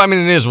unfortunate. But I mean,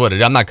 it is what it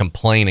is. I'm not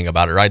complaining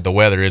about it, right? The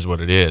weather is what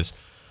it is.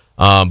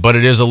 But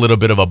it is a little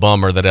bit of a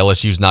bummer that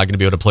LSU's not going to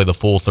be able to play the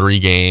full 3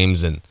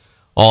 games and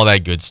all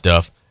that good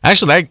stuff.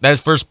 Actually, that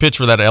first pitch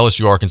for that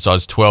LSU Arkansas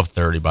is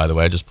 12:30, by the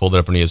way. I just pulled it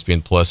up on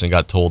ESPN Plus and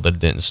got told that it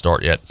didn't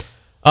start yet.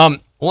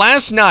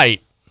 Last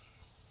night,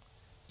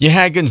 you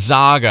had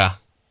Gonzaga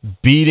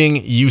beating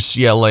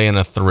UCLA in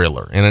a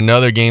thriller, and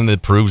another game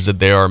that proves that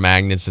there are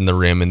magnets in the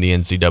rim in the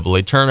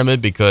NCAA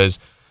tournament because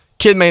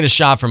kid made a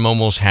shot from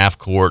almost half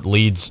court,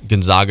 leads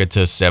Gonzaga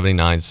to a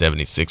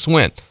 79-76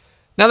 win.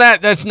 Now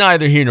that's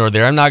neither here nor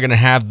there. I'm not going to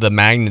have the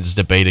magnets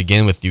debate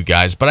again with you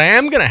guys, but I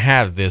am going to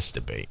have this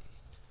debate.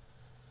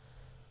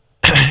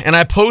 And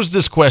I posed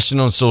this question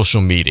on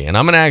social media, and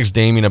I'm going to ask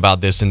Damien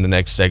about this in the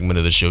next segment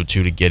of the show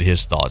too to get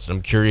his thoughts. And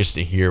I'm curious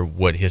to hear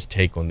what his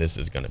take on this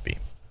is going to be.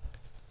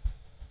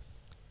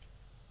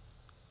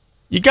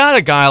 You got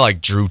a guy like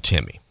Drew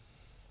Timme,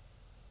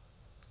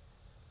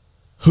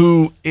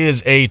 who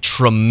is a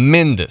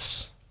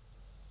tremendous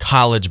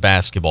college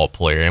basketball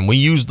player. And we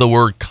use the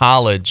word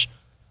college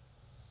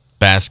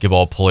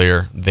basketball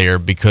player there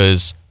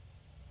because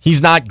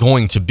he's not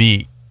going to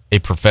be a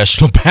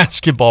professional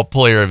basketball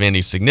player of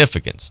any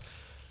significance.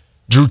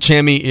 Drew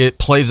Timme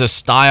plays a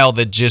style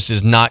that just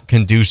is not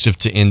conducive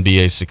to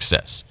NBA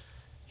success.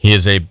 He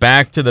is a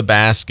back to the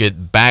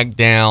basket, back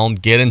down,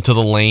 get into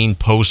the lane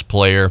post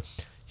player.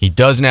 He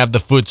doesn't have the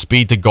foot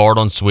speed to guard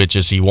on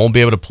switches. He won't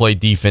be able to play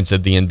defense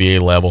at the NBA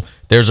level.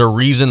 There's a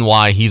reason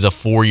why he's a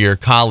 4-year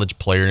college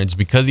player, and it's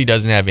because he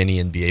doesn't have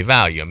any NBA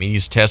value. I mean,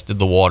 he's tested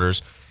the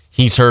waters.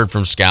 He's heard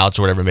from scouts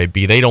or whatever it may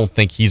be. They don't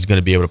think he's going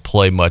to be able to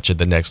play much at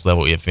the next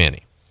level, if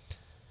any.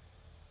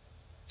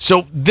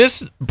 So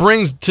this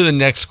brings to the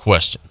next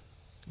question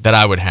that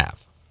I would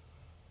have.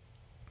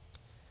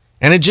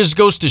 And it just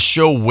goes to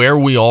show where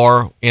we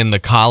are in the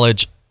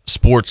college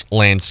sports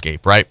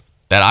landscape, right?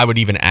 That I would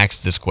even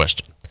ask this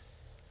question.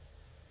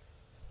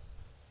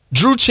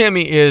 Drew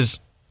Timme is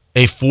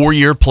a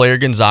 4-year player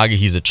at Gonzaga.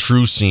 He's a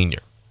true senior.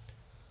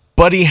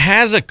 But he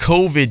has a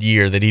COVID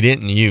year that he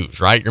didn't use,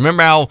 right?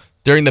 Remember how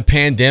during the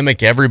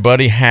pandemic,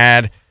 everybody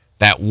had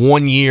that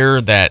 1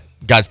 year that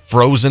got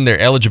frozen, their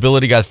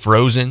eligibility got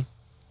frozen?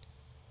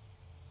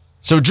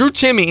 So Drew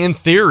Timme, in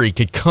theory,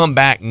 could come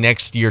back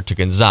next year to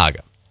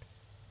Gonzaga.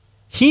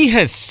 He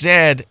has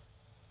said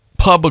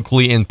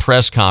publicly in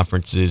press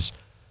conferences,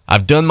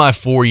 I've done my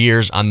 4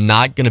 years. I'm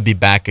not going to be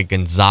back at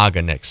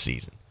Gonzaga next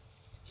season.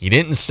 He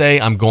didn't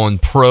say I'm going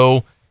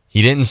pro.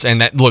 He didn't say,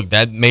 and that, look,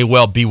 that may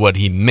well be what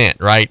he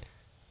meant, right?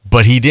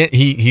 But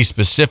he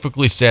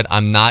specifically said,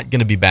 I'm not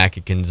going to be back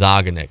at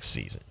Gonzaga next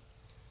season.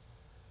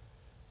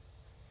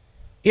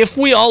 If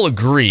we all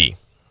agree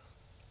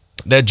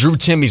that Drew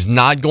Timme's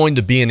not going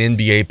to be an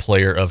NBA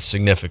player of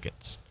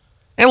significance,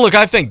 and look,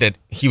 I think that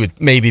he would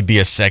maybe be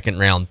a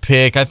second-round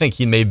pick. I think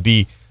he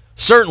may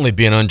certainly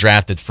be an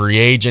undrafted free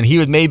agent. He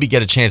would maybe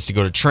get a chance to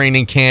go to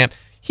training camp.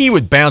 He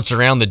would bounce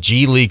around the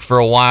G League for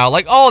a while.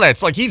 Like, all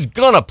that's like he's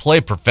going to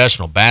play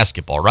professional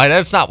basketball, right?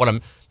 That's not what I'm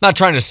not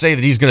trying to say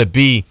that he's going to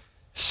be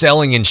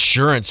selling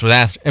insurance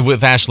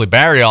with Ashley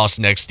Barrios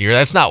next year.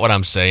 That's not what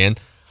I'm saying.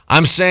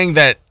 I'm saying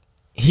that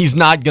he's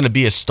not going to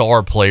be a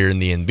star player in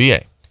the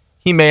NBA.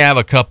 He may have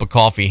a cup of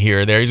coffee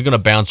here or there. He's going to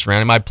bounce around.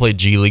 He might play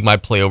G League,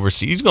 might play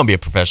overseas. He's going to be a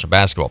professional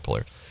basketball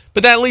player.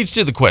 But that leads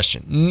to the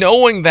question.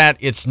 Knowing that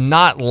it's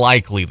not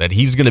likely that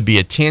he's going to be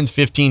a 10,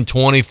 15,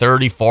 20,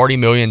 30, $40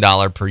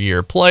 million per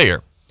year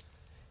player,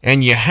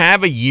 and you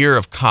have a year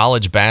of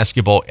college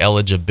basketball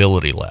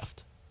eligibility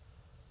left,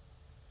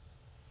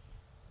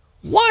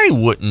 why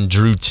wouldn't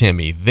Drew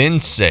Timme then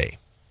say,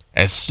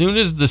 as soon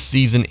as the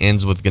season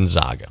ends with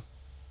Gonzaga,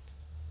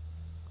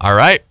 all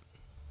right,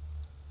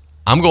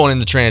 I'm going in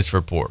the transfer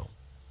portal.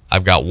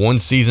 I've got 1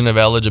 season of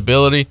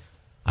eligibility.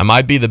 I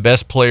might be the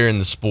best player in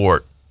the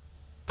sport.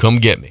 Come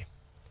get me.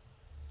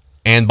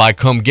 And by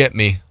come get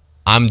me,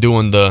 I'm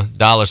doing the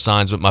dollar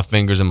signs with my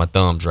fingers and my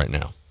thumbs right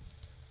now.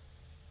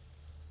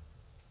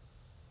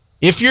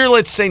 If you're,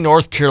 let's say,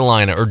 North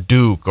Carolina or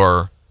Duke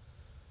or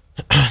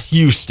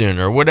Houston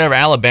or whatever,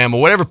 Alabama,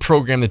 whatever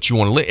program that you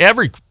want to,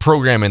 every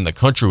program in the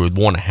country would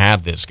want to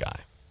have this guy.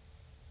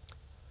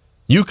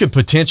 You could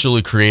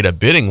potentially create a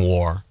bidding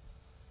war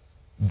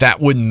that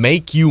would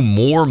make you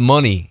more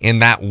money in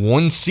that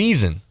 1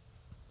 season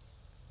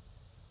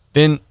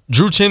than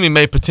Drew Timme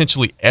may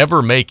potentially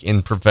ever make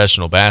in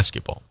professional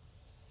basketball.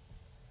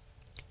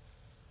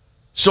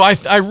 So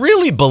I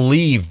really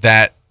believe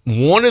that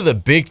one of the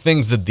big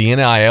things that the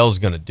NIL is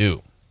going to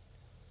do,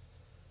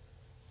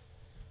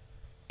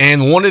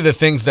 and one of the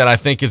things that I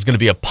think is going to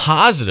be a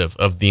positive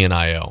of the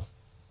NIL,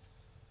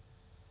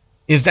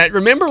 is that,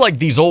 remember like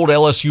these old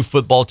LSU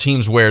football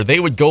teams where they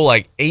would go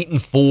like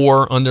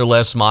 8-4 under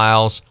Les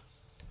Miles,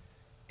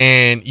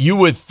 and you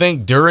would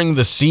think during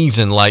the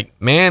season, like,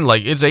 man,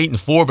 like it's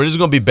 8-4, but it's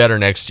going to be better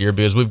next year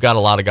because we've got a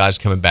lot of guys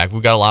coming back.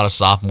 We've got a lot of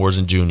sophomores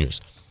and juniors.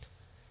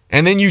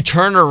 And then you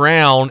turn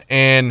around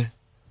and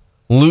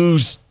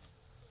lose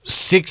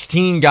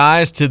 16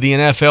 guys to the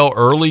NFL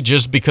early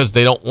just because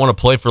they don't want to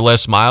play for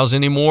Les Miles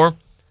anymore.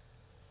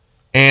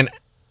 And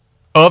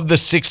of the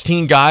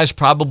 16 guys,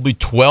 probably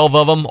 12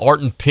 of them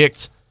aren't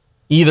picked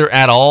either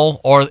at all,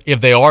 or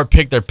if they are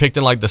picked, they're picked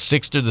in like the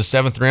 6th or the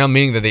 7th round,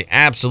 meaning that they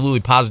absolutely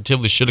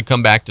positively should have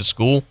come back to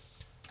school.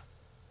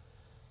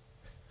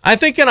 I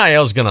think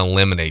NIL is going to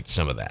eliminate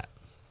some of that.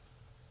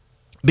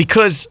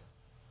 Because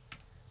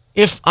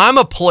if I'm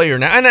a player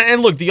now,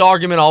 and look, the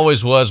argument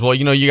always was, well,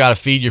 you got to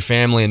feed your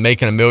family, and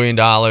making $1 million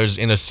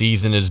in a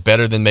season is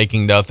better than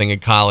making nothing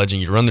at college,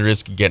 and you run the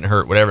risk of getting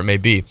hurt, whatever it may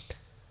be.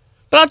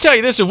 But I'll tell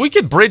you this, if we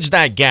could bridge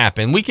that gap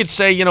and we could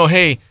say,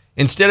 hey,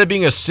 instead of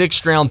being a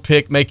 6th-round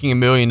pick making $1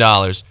 million,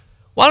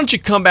 why don't you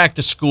come back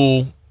to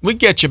school? We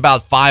get you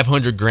about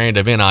 $500,000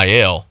 of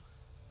NIL,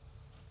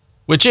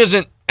 which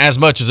isn't as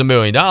much as $1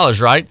 million,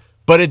 right?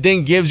 But it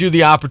then gives you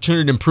the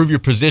opportunity to improve your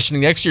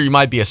positioning. Next year, you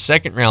might be a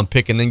 2nd-round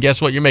pick, and then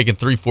guess what? You're making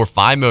 $3, $4,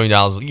 $5 million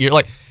a year.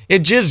 Like, it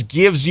just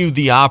gives you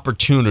the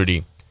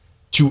opportunity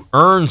to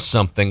earn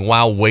something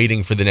while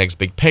waiting for the next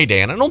big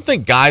payday. And I don't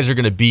think guys are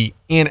going to be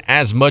in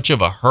as much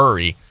of a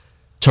hurry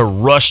to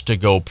rush to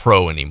go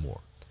pro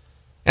anymore.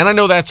 And I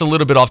know that's a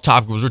little bit off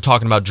topic because we're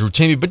talking about Drew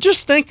Timme, but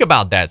just think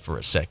about that for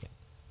a second.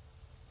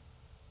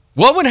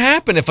 What would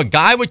happen if a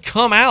guy would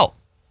come out?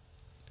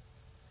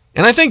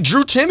 And I think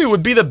Drew Timme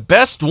would be the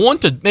best one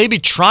to maybe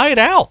try it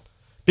out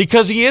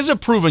because he is a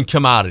proven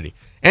commodity.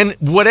 And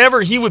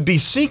whatever he would be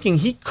seeking,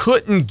 he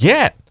couldn't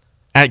get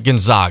at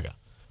Gonzaga.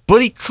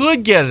 But he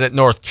could get it at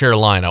North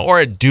Carolina or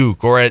at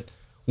Duke or at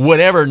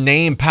whatever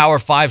name Power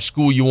 5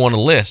 school you want to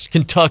list.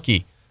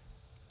 Kentucky,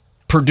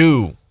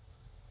 Purdue.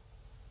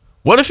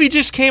 What if he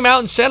just came out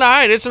and said, all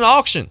right, it's an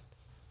auction.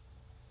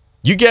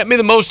 You get me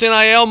the most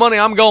NIL money,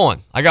 I'm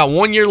going. I got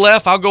 1 year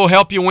left. I'll go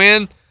help you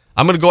win.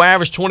 I'm going to go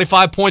average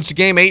 25 points a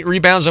game, 8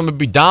 rebounds. I'm going to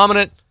be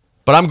dominant,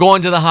 but I'm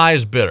going to the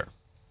highest bidder.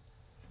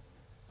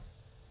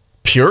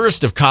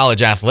 Purist of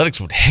college athletics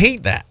would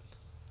hate that.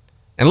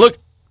 And look,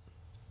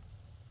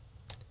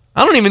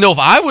 I don't even know if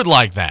I would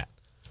like that.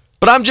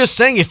 But I'm just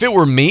saying, if it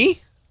were me,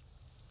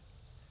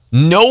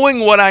 knowing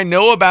what I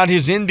know about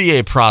his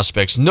NBA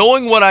prospects,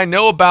 knowing what I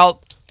know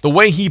about the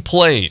way he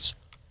plays,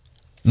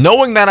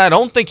 knowing that I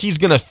don't think he's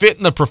going to fit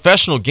in the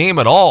professional game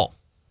at all,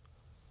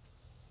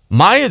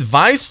 my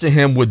advice to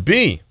him would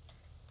be,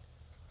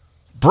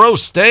 bro,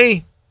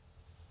 stay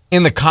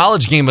in the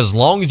college game as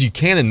long as you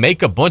can and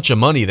make a bunch of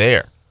money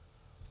there.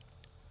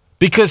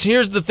 Because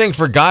here's the thing,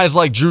 for guys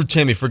like Drew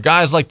Timme, for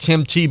guys like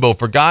Tim Tebow,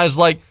 for guys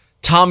like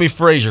Tommy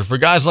Frazier, for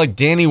guys like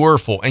Danny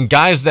Werfel, and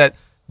guys that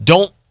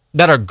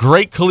are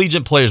great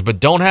collegiate players but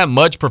don't have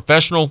much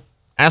professional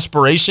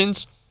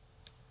aspirations,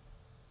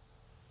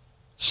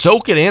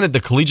 soak it in at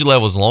the collegiate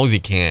level as long as you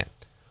can.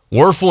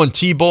 Werfel and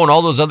Tebow and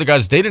all those other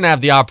guys, they didn't have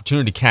the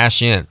opportunity to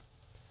cash in.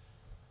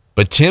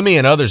 But Timme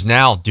and others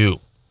now do.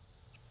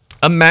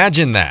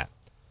 Imagine that.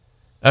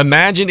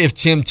 Imagine if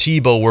Tim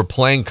Tebow were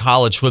playing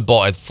college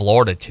football at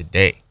Florida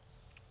today.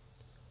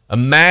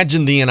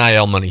 Imagine the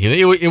NIL money.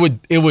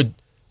 It would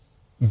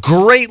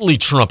greatly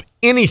trump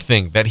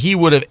anything that he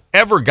would have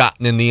ever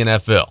gotten in the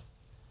NFL.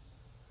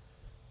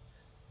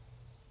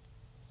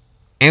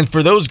 And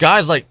for those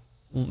guys, like,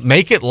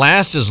 make it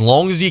last as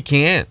long as you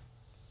can.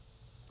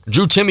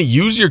 Drew Timme,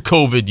 use your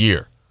COVID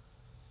year.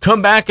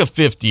 Come back a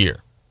 5th year.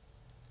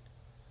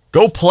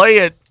 Go play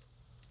at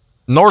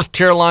North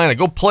Carolina.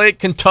 Go play at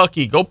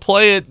Kentucky. Go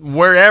play at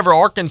wherever,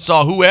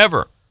 Arkansas,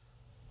 whoever.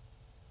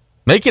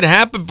 Make it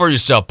happen for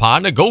yourself,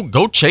 partner.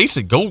 Go chase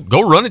it. Go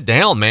run it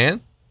down,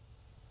 man.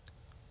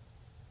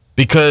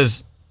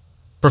 Because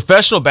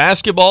professional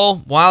basketball,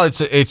 while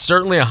it's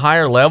certainly a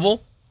higher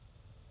level,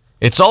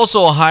 it's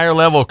also a higher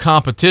level of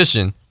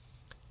competition.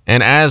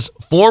 And as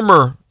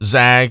former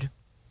Zag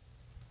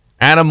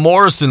Adam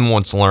Morrison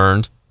once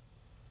learned,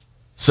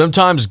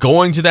 sometimes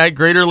going to that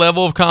greater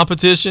level of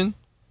competition,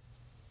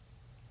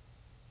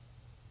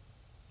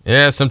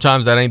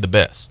 sometimes that ain't the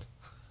best.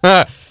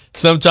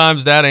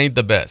 Sometimes that ain't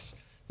the best.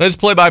 Let's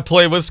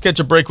play-by-play. Let's catch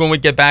a break. When we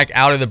get back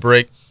out of the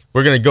break,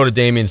 we're going to go to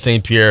Damien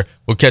St. Pierre.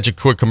 We'll catch a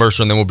quick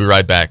commercial, and then we'll be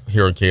right back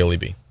here on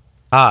KLEB.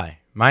 Hi,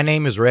 my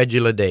name is Reggie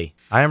Leday.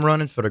 I am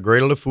running for the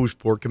Greater Lafourche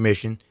Port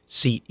Commission,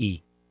 Seat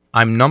E.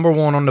 I'm number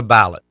 1 on the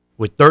ballot.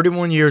 With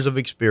 31 years of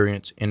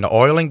experience in the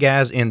oil and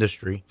gas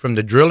industry, from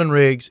the drilling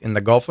rigs in the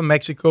Gulf of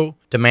Mexico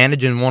to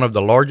managing one of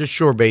the largest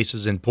shore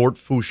bases in Port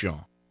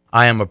Fourchon,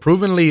 I am a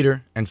proven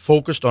leader and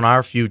focused on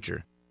our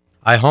future.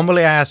 I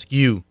humbly ask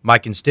you, my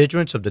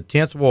constituents of the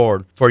 10th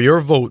Ward, for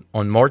your vote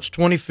on March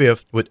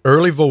 25th with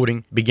early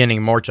voting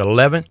beginning March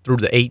 11th through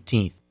the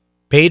 18th,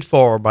 paid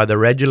for by the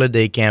Regular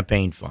Day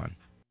Campaign Fund.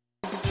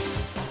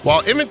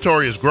 While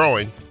inventory is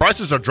growing,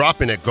 prices are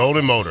dropping at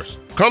Golden Motors.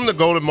 Come to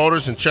Golden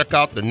Motors and check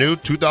out the new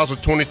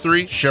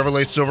 2023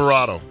 Chevrolet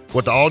Silverado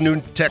with the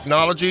all-new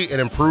technology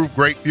and improved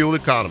great fuel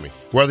economy.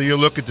 Whether you're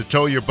looking to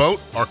tow your boat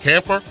or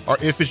camper, or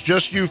if it's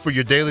just you for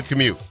your daily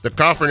commute, the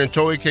comfort and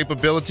towing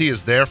capability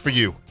is there for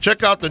you.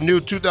 Check out the new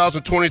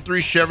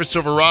 2023 Chevy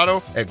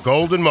Silverado at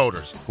Golden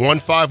Motors,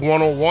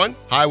 15101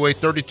 Highway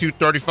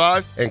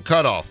 3235 and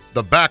Cutoff,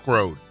 the back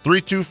road,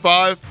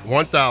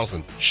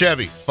 325-1000.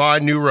 Chevy,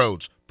 find new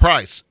roads.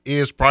 Price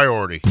is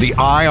priority. The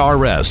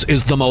IRS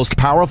is the most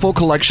powerful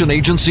collection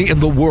agency in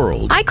the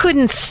world. I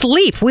couldn't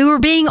sleep. We were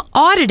being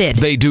audited.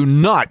 They do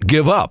not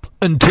give up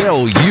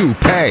until you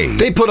pay.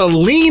 They put a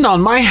lien on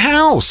my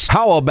house.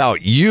 How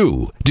about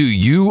you Do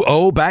you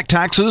owe back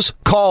taxes?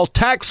 Call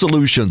Tax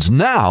Solutions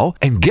now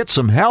and get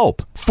some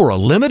help. For a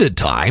limited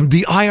time,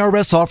 the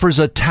IRS offers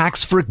a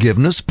tax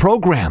forgiveness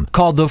program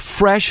called the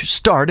Fresh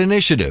Start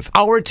Initiative.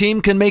 Our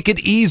team can make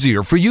it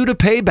easier for you to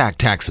pay back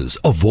taxes,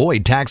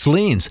 avoid tax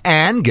liens,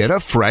 and get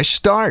a fresh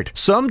start.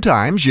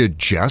 Sometimes you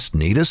just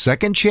need a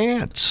second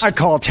chance. I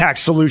call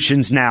Tax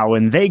Solutions now,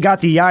 and they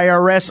got the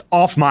IRS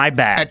off my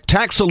back. At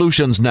Tax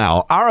Solutions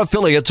Now, our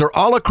affiliates are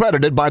all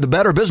accredited by the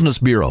Better Business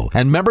Bureau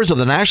and members of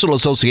the National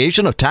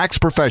Association of Tax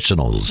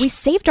Professionals. We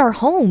saved our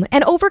home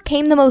and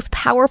overcame the most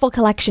powerful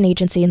collection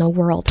agency in the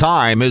world.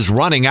 Time is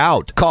running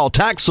out. Call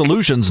Tax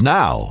Solutions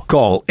now.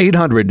 Call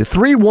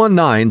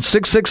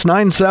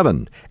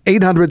 800-319-6697.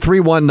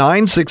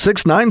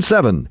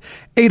 800-319-6697.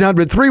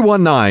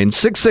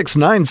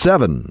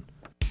 800-319-6697.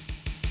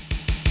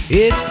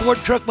 It's Ford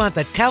Truck Month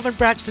at Calvin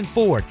Braxton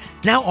Ford,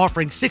 now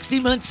offering 60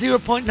 months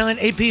 0.9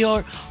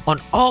 APR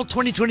on all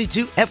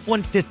 2022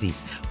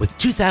 F-150s with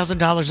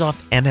 $2,000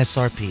 off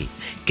MSRP.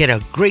 Get a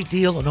great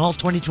deal on all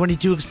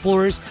 2022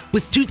 Explorers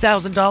with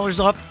 $2,000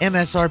 off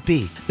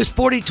MSRP. The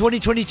sporty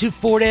 2022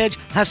 Ford Edge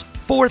has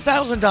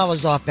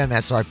 $4,000 off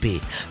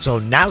MSRP. So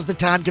now's the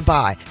time to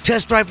buy.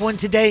 Test drive one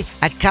today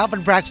at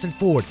Calvin Braxton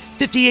Ford,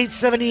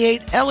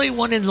 5878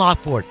 LA1 in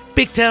Lockport.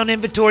 Big town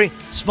inventory,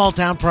 small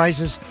town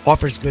prices.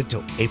 Offers good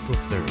till April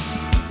 3rd.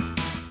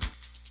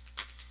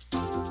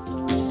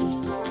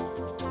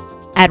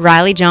 At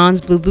Riley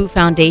John's Blue Boot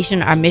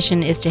Foundation, our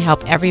mission is to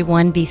help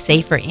everyone be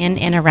safer in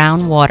and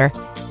around water.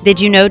 Did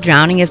you know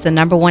drowning is the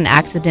 #1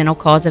 accidental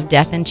cause of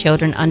death in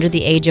children under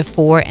the age of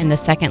 4 and the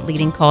second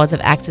leading cause of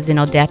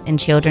accidental death in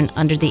children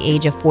under the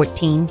age of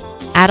 14?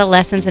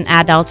 Adolescents and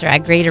adults are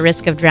at greater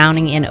risk of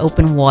drowning in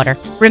open water.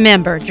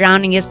 Remember,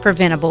 drowning is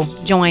preventable.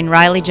 Join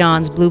Riley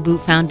John's Blue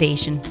Boot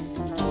Foundation.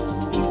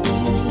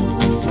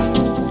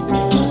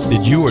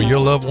 Did you or your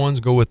loved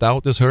ones go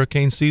without this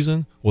hurricane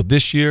season? Well,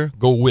 this year,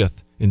 go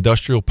with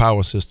Industrial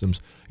Power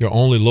Systems, your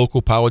only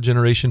local power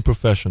generation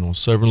professional,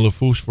 serving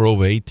Lafourche for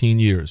over 18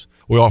 years.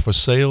 We offer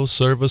sales,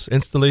 service,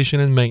 installation,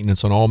 and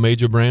maintenance on all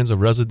major brands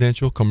of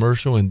residential,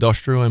 commercial,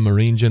 industrial, and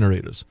marine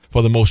generators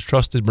for the most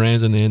trusted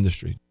brands in the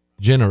industry.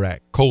 Generac,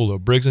 Kohler,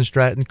 Briggs &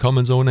 Stratton,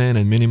 Cummins Onan,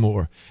 and many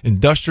more.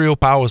 Industrial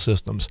Power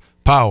Systems.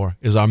 Power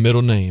is our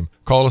middle name.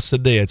 Call us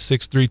today at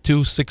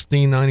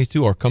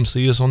 632-1692 or come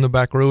see us on the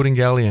back road in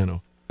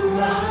Galliano.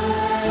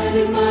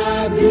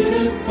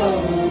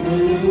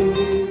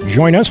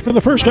 Join us for the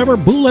first ever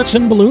Bullets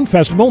and Balloon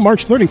Festival,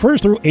 March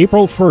 31st through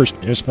April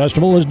 1st. This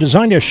festival is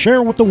designed to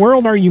share with the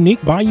world our unique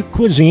Bayou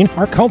cuisine,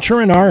 our culture,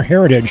 and our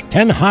heritage.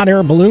 10 hot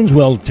air balloons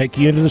will take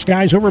you into the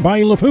skies over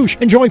Bayou Lafourche.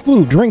 Enjoy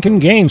food, drink,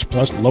 and games,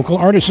 plus local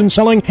artisans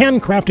selling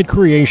handcrafted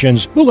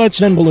creations.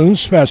 Bullets and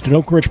Balloons Fest at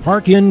Oak Ridge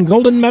Park in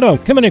Golden Meadow.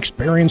 Come and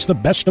experience the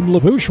best of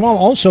Lafourche while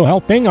also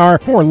helping our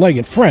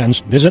four-legged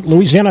friends. Visit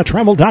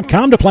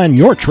LouisianaTravel.com to plan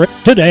your trip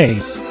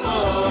today.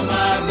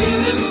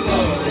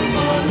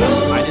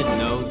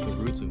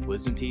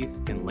 Wisdom teeth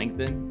can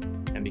lengthen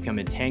and become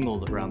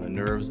entangled around the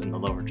nerves in the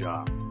lower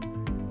jaw.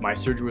 My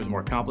surgery was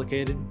more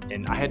complicated,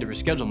 and I had to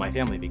reschedule my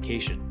family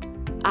vacation.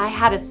 I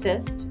had a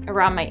cyst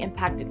around my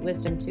impacted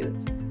wisdom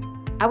tooth.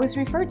 I was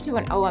referred to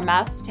an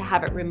OMS to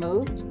have it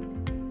removed.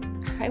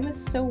 I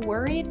was so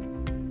worried.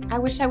 I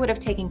wish I would have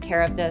taken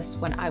care of this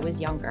when I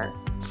was younger.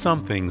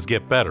 Some things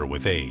get better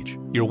with age.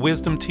 Your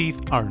wisdom teeth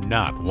are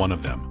not one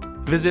of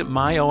them. Visit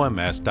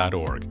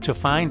myoms.org to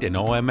find an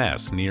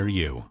OMS near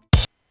you.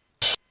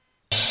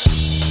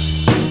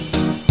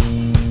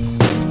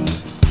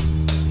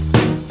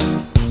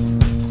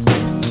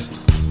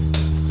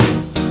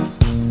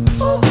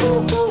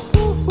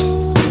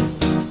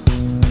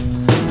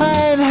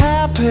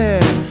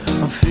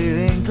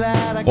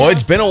 Well,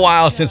 it's been a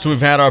while since we've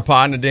had our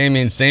partner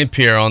Damien St.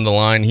 Pierre on the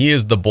line. He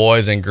is the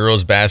boys and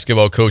girls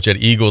basketball coach at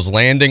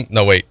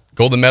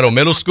Golden Meadow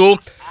Middle School.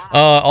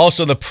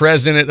 Also the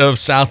president of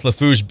South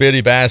Lafourche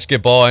Biddy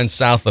Basketball and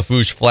South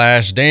Lafourche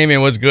Flash.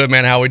 Damien, what's good,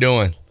 man? How we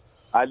doing?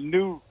 I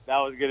knew that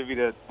was going to be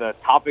the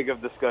topic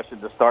of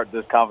discussion to start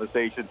this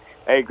conversation.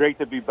 Hey, great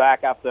to be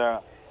back after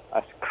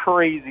a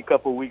crazy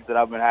couple of weeks that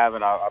I've been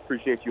having. I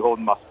appreciate you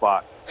holding my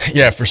spot.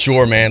 Yeah, for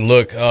sure, man.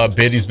 Look,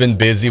 Biddy's been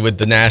busy with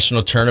the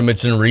national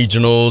tournaments and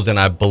regionals, and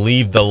I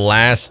believe the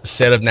last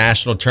set of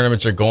national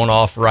tournaments are going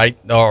off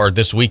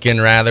this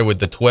weekend rather, with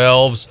the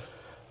 12s.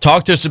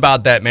 Talk to us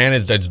about that, man.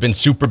 It's been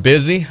super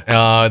busy.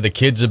 The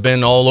kids have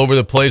been all over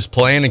the place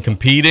playing and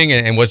competing,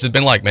 and what's it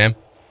been like, man?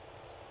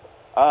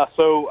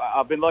 So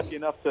I've been lucky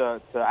enough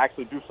to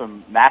actually do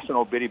some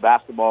national Biddy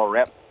basketball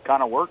rep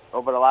kind of work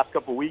over the last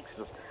couple of weeks.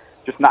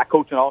 Just not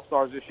coaching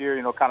All-Stars this year,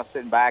 kind of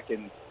sitting back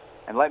and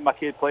letting my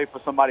kid play for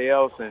somebody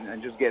else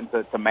and just getting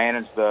to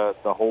manage the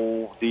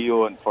whole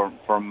deal. And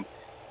from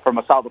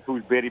a South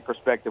Lafourche Biddy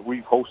perspective,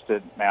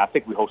 I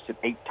think we hosted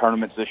 8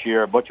 tournaments this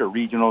year, a bunch of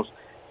regionals.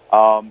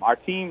 Our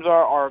teams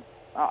are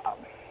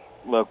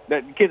look,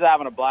 the kids are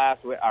having a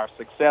blast. Our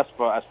success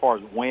as far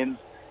as wins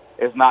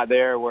is not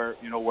there where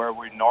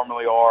we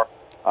normally are.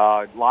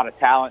 A lot of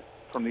talent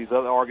from these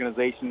other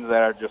organizations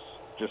that are just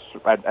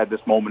at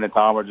this moment in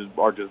time are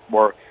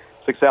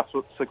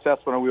successful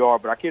than we are.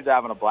 But our kids are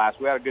having a blast.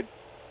 We had a good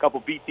couple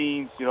B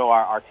teams. You know,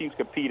 our teams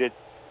competed.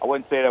 I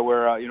wouldn't say that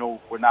we're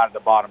we're not at the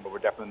bottom, but we're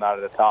definitely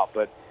not at the top.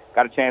 But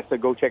got a chance to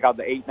go check out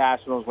the 8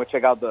 nationals. We'll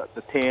check out the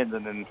 10s,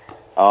 and then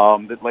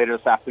later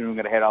this afternoon,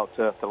 we're going to head out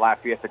to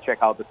Lafayette to check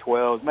out the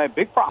 12s. Man,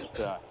 big props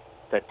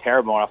to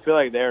Terrebonne. I feel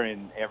like they're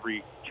in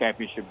every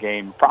championship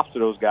game. Props to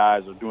those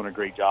guys. They're doing a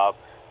great job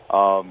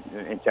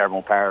in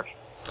Terrebonne Parish.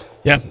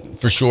 Yeah,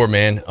 for sure,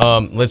 man.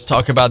 Let's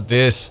talk about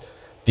this.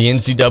 The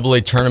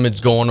NCAA tournament's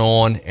going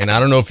on, and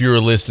I don't know if you were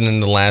listening in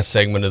the last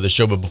segment of the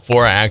show, but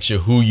before I ask you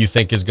who you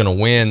think is going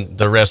to win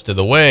the rest of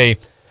the way,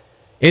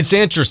 it's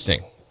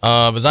interesting.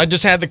 Because I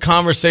just had the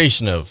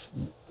conversation of,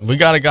 we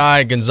got a guy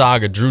at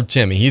Gonzaga, Drew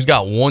Timme. He's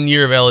got 1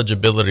 year of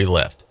eligibility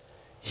left.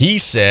 He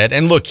said,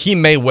 and look, he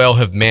may well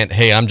have meant,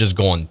 hey, I'm just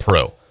going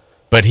pro.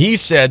 But he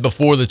said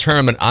before the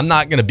tournament, I'm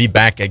not going to be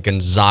back at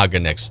Gonzaga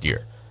next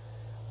year.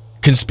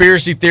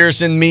 Conspiracy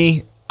theorist in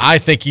me, I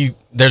think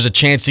there's a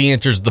chance he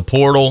enters the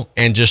portal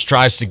and just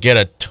tries to get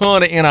a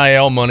ton of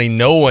NIL money,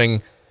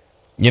 knowing,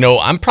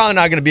 I'm probably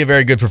not going to be a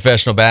very good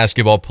professional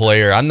basketball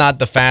player. I'm not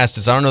the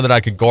fastest. I don't know that I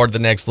could guard the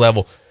next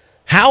level.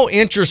 How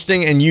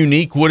interesting and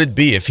unique would it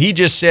be if he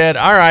just said,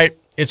 all right,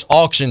 it's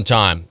auction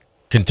time.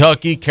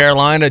 Kentucky,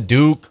 Carolina,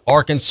 Duke,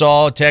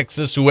 Arkansas,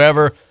 Texas,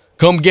 whoever,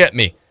 come get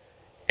me.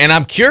 And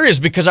I'm curious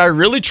because I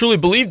really, truly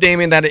believe,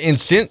 Damien, that in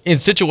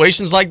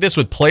situations like this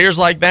with players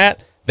like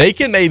that, they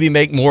can maybe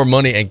make more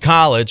money in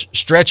college,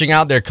 stretching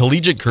out their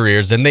collegiate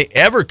careers than they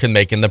ever could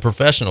make in the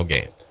professional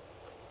game.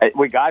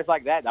 With guys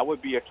like that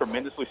would be a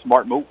tremendously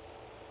smart move.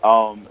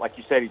 Like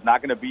you said, he's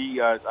not going to be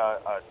a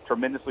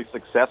tremendously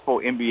successful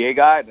NBA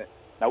guy.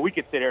 Now, we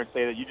could sit here and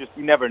say that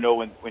you never know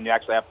when you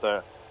actually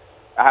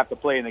have to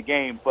play in the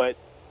game. But,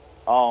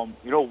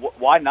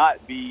 why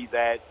not be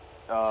that,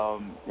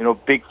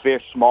 big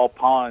fish, small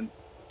pond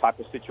type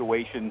of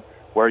situation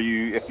where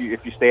if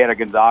you stay at a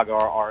Gonzaga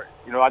or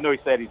I know he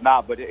said he's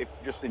not, but if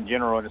just in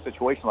general in a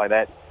situation like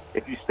that,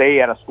 if you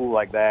stay at a school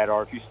like that,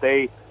 or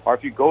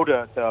if you go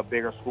to a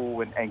bigger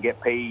school and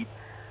get paid,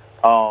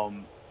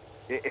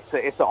 it's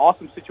an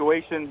awesome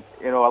situation.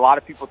 A lot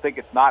of people think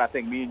it's not. I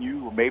think me and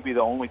you are maybe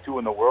the only two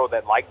in the world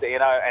that like the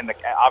NIL, and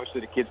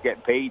obviously the kids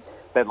getting paid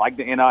that like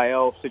the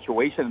NIL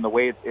situation and the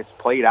way it's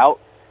played out.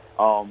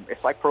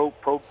 It's like pro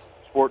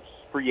sports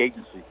free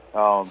agency.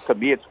 To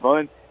me, it's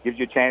fun. Gives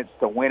you a chance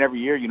to win every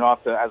year. You don't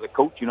have to, as a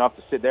coach, you don't have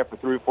to sit there for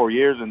 3 or 4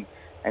 years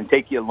and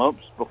take your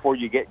lumps before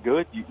you get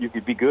good. You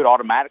could be good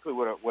automatically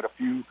with a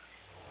few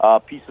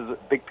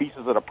big pieces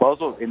of the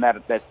puzzle in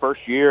that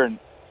first year. And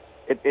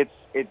it's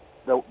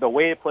the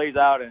way it plays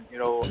out, and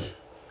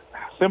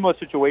similar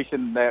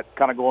situation that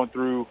kind of going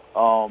through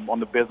on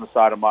the business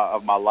side of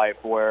my life,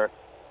 where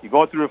you're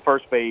going through the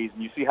first phase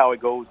and you see how it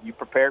goes. You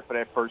prepare for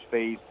that first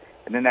phase.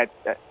 And then that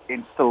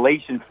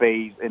installation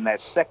phase in that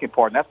second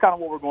part, and that's kind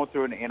of what we're going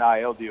through in the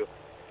NIL deal.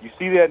 You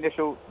see the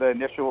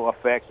initial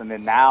effects, and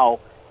then now,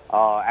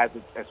 as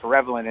it's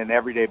prevalent in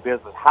everyday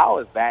business,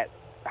 how's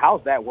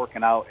that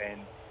working out, and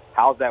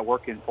how's that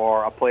working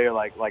for a player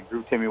like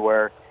Drew Timme,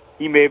 where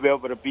he may be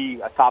able to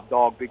be a top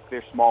dog, big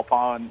fish, small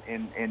pond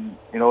in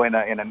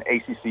an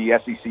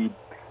ACC, SEC,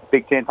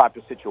 Big Ten type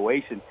of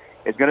situation.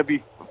 It's going to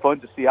be fun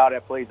to see how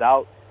that plays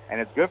out. And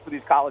it's good for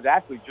these college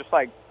athletes. Just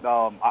like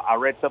I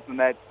read something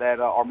that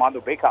Armando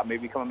Bacot may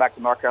be coming back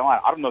to North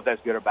Carolina. I don't know if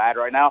that's good or bad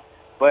right now,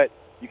 but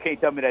you can't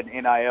tell me that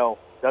NIL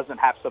doesn't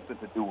have something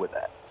to do with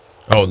that.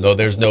 Oh, no,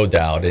 there's no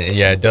doubt. And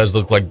yeah, it does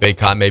look like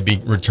Bacot may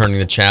be returning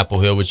to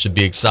Chapel Hill, which should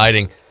be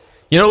exciting.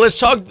 Let's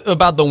talk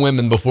about the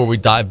women before we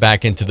dive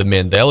back into the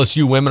men. The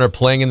LSU women are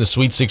playing in the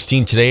Sweet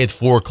 16 today at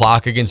 4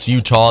 o'clock against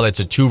Utah. That's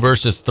a 2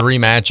 versus 3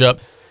 matchup.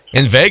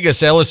 In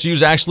Vegas,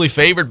 LSU's actually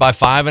favored by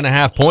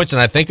 5.5 points,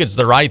 and I think it's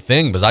the right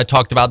thing because I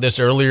talked about this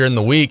earlier in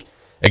the week.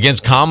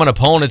 Against common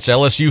opponents,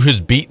 LSU has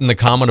beaten the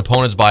common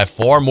opponents by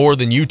far more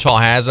than Utah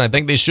has, and I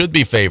think they should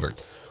be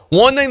favored.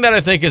 One thing that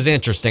I think is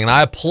interesting, and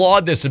I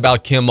applaud this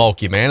about Kim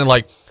Mulkey, man,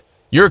 and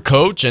you're a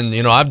coach, and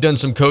I've done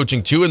some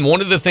coaching too, and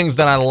one of the things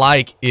that I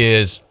like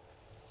is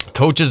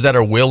coaches that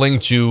are willing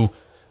to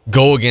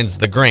go against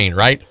the grain,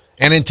 right?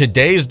 And in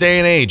today's day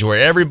and age where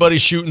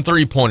everybody's shooting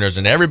three-pointers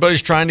and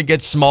everybody's trying to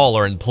get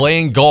smaller and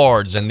playing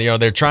guards and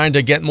they're trying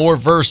to get more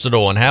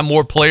versatile and have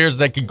more players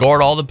that could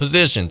guard all the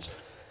positions,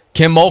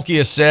 Kim Mulkey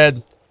has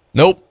said,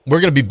 nope, we're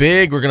going to be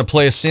big, we're going to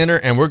play a center,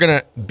 and we're going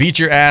to beat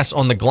your ass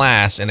on the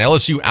glass. And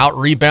LSU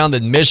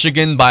out-rebounded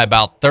Michigan by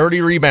about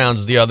 30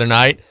 rebounds the other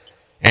night.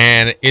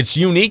 And it's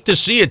unique to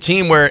see a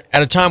team where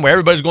at a time where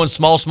everybody's going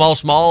small, small,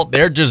 small,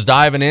 they're just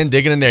diving in,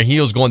 digging in their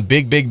heels, going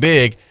big, big,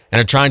 big, and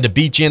are trying to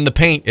beat you in the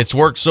paint. It's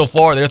worked so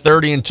far. They're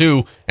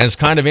 30-2, and it's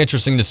kind of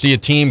interesting to see a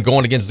team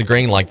going against the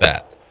grain like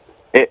that.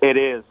 It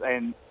is,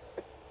 and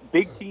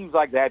big teams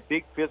like that,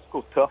 big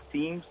physical, tough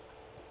teams,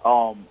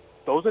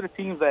 those are the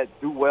teams that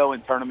do well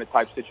in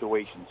tournament-type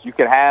situations. You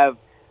could have,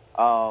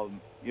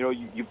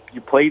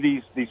 you play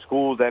these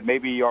schools that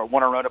maybe want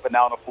to run up and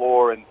down the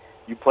floor, and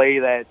you play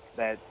that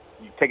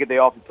you take a day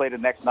off and play the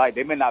next night.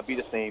 They may not be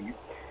the same.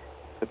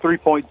 The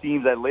three-point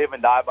teams that live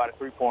and die by the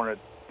three-pointer,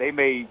 they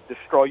may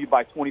destroy you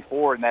by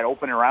 24 in that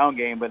opening round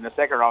game, but in the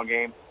second round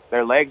game,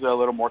 their legs are a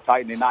little more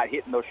tight and they're not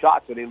hitting those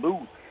shots, so they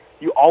lose.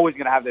 You're always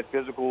going to have that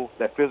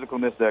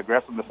physicalness, the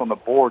aggressiveness on the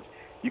boards.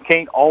 You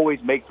can't always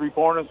make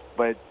three-pointers,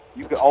 but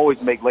you can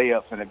always make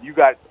layups. And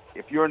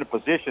if you're in a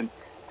position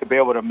to be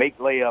able to make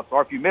layups,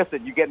 or if you miss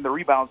it, you're getting the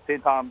rebounds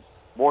 10 times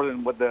more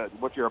than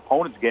what your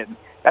opponent's getting.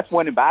 That's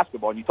winning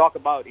basketball. And you talk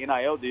about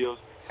NIL deals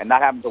and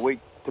not having to wait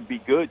to be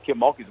good. Kim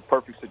Mulkey's a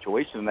perfect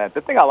situation in that.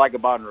 The thing I like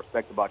about and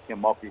respect about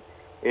Kim Mulkey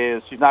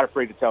is she's not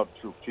afraid to tell the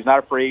truth. She's not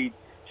afraid.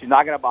 She's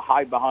not going to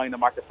hide behind the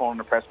microphone in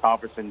the press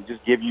conference and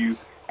just give you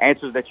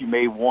answers that you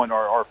may want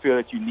or feel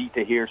that you need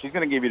to hear. She's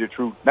going to give you the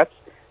truth. That's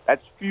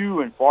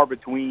few and far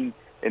between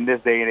in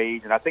this day and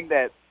age. And I think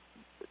that,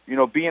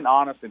 being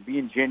honest and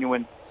being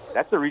genuine,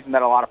 that's the reason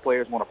that a lot of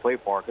players want to play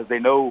for her, because they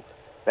know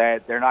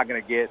that they're not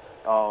going to get,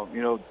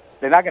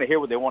 they're not going to hear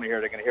what they want to hear.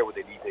 They're going to hear what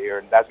they need to hear,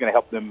 and that's going to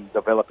help them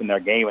develop in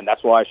their game. And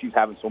that's why she's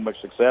having so much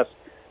success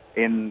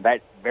in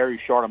that very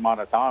short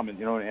amount of time,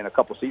 and in a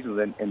couple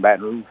seasons in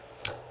Baton Rouge.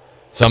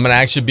 So I'm going to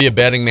actually be a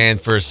betting man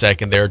for a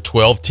second. There are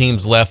 12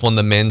 teams left on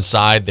the men's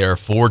side. There are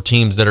 4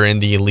 teams that are in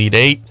the Elite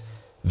Eight.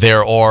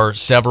 There are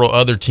several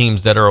other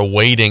teams that are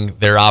awaiting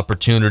their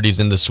opportunities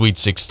in the Sweet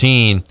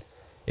 16.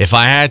 If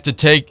I had to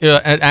take,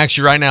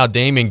 actually right now,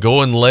 Damien,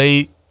 go and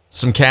lay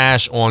some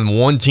cash on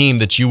one team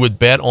that you would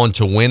bet on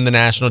to win the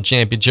national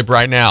championship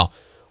right now,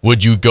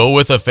 would you go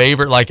with a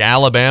favorite like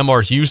Alabama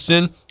or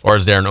Houston? Or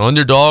is there an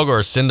underdog or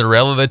a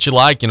Cinderella that you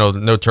like?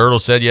 No Turtle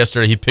said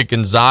yesterday he picked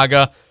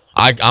Gonzaga.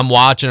 I'm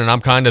watching, and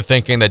I'm kind of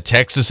thinking that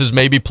Texas is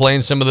maybe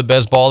playing some of the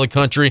best ball in the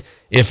country.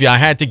 If I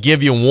had to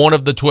give you one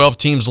of the 12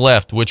 teams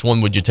left, which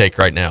one would you take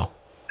right now?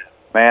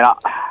 Man,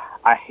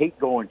 I hate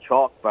going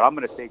chalk, but I'm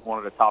going to take one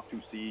of the top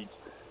 2 seeds.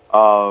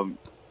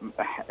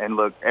 And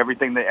look,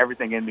 everything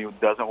in me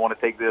doesn't want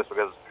to take this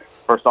because,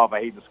 first off, I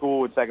hate the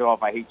school, and second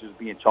off, I hate just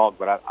being chalk.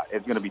 But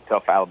it's going to be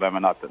tough for Alabama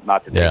not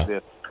to take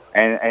this,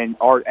 and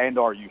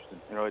our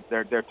Houston.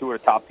 They're 2 of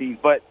the top teams.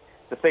 But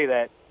to say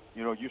that,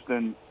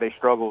 Houston, they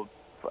struggled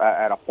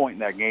at a point in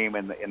that game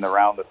in the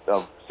round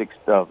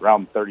of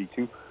round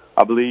 32,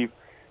 I believe.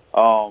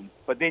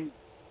 But then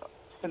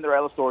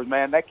Cinderella stories,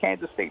 man. That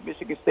Kansas State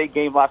Michigan State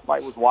game last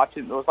night was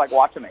like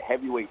watching a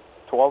heavyweight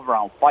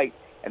 12-round fight,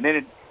 and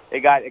then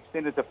it got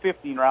extended to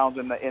 15 rounds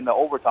in the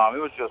overtime. It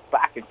was just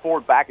back and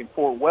forth,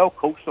 well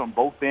coached on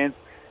both ends.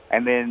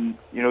 And then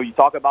you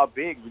talk about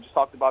bigs. We just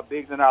talked about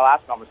bigs in our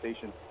last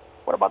conversation.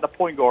 What about the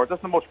point guards?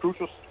 That's the most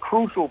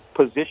crucial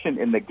position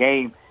in the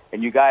game,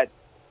 and you got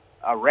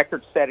a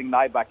record-setting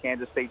night by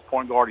Kansas State's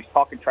point guard. He's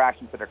talking trash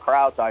into the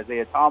crowd to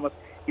Isaiah Thomas.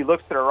 He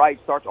looks to the right,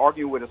 starts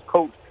arguing with his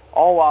coach,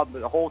 all while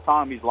the whole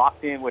time he's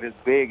locked in with his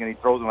big, and he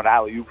throws him an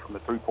alley-oop from the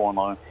three-point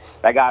line.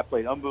 That guy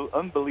played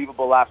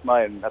unbelievable last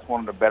night, and that's one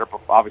of the better,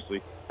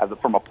 obviously,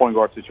 from a point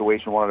guard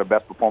situation, one of the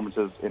best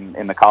performances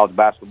in the college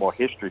basketball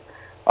history.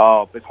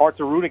 It's hard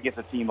to root against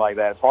a team like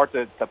that. It's hard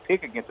to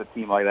pick against a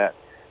team like that.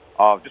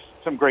 Just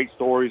some great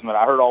stories, man.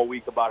 I heard all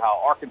week about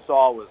how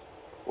Arkansas was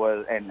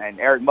and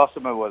Eric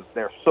Musselman was.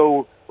 They're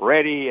so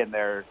ready and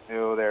they're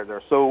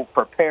so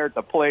prepared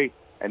to play,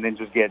 and then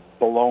just get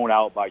blown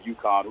out by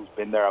UConn, who's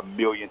been there a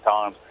million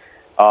times.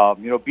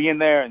 Being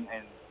there and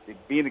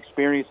being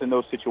experienced in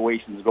those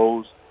situations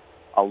goes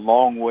a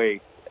long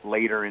way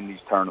later in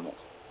these tournaments.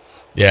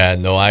 Yeah,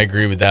 no, I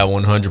agree with that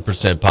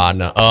 100%,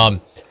 partner.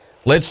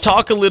 Let's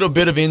talk a little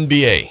bit of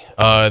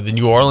NBA. The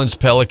New Orleans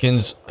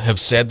Pelicans have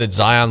said that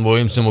Zion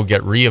Williamson will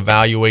get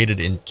reevaluated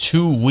in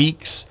 2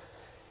 weeks.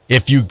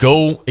 If you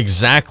go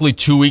exactly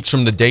 2 weeks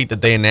from the date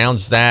that they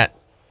announced that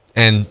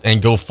and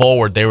go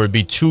forward, there would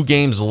be 2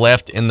 games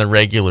left in the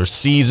regular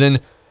season.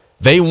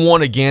 They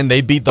won again.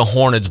 They beat the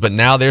Hornets, but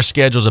now their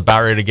schedule's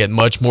about ready to get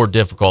much more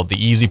difficult.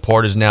 The easy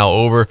part is now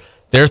over.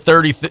 They're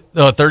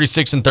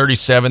 36 and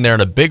 37. They're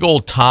in a big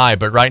old tie,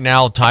 but right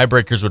now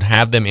tiebreakers would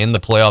have them in the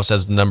playoffs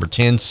as the number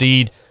 10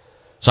 seed.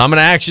 So I'm going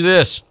to ask you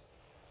this.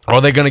 Are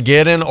they going to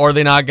get in or are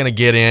they not going to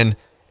get in?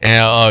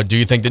 And do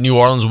you think that New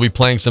Orleans will be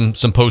playing some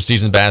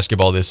postseason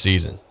basketball this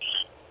season?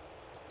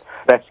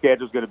 That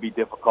schedule's going to be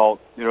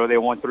difficult. They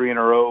won 3 in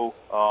a row,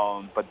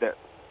 but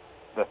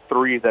the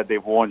 3 that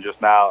they've won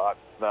just now,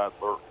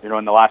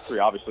 in the last 3,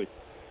 obviously,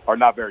 are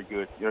not very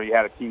good. You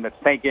had a team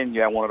that's tanking.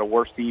 You had one of the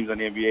worst teams in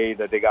the NBA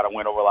that they got to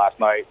win over last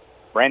night.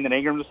 Brandon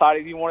Ingram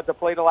decided he wanted to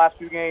play the last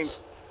few games.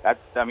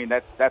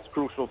 That's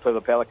crucial to the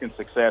Pelicans'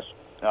 success.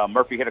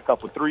 Murphy hit a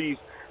couple of threes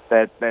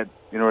that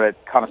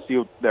kind of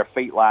sealed their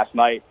fate last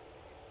night.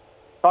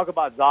 Talk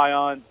about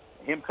Zion,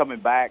 him coming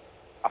back.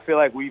 I feel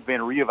like we've been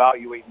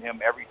reevaluating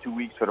him every 2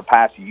 weeks for the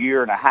past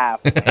year and a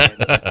half.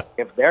 And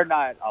if they're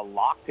not a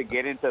lock to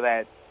get into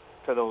that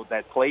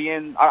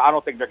play-in, I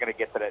don't think they're going to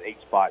get to that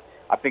 8 spot.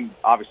 I think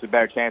obviously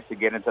better chance to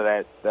get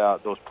into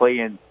those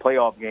play-in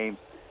playoff games.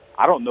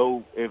 I don't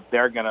know if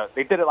they're going to.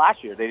 They did it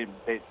last year. They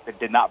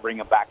did not bring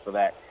him back for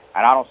that,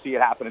 and I don't see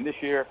it happening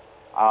this year.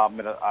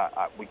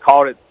 We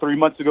called it 3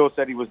 months ago,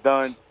 said he was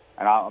done,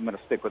 and I'm going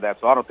to stick with that.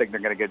 So I don't think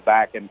they're going to get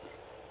back. And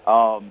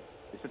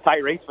it's a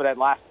tight race for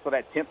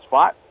that 10th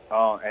spot.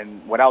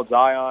 And without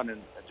Zion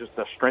and just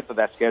the strength of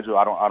that schedule,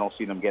 I don't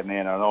see them getting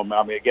in.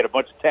 I get a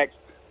bunch of texts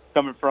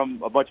coming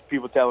from a bunch of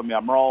people telling me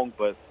I'm wrong,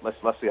 but let's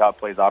see how it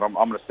plays out. I'm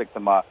going to stick to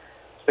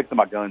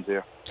my guns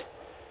here.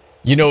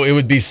 You know, it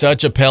would be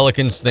such a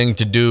Pelicans thing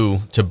to do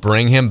to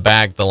bring him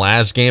back the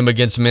last game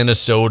against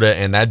Minnesota,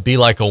 and that'd be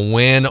like a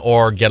win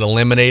or get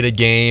eliminated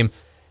game.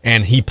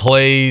 And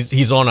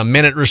he's on a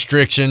minute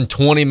restriction,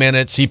 20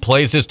 minutes. He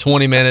plays his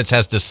 20 minutes,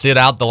 has to sit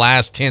out the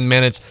last 10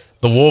 minutes.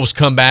 The Wolves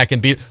come back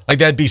and beat. Like,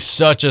 that'd be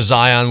such a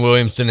Zion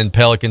Williamson and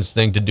Pelicans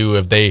thing to do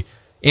if they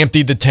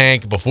emptied the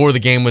tank before the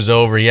game was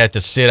over. He had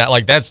to sit out.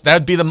 Like,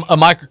 that'd be a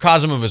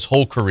microcosm of his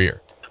whole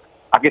career.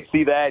 I could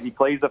see that. He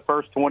plays the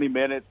first 20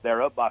 minutes.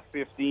 They're up by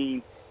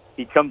 15.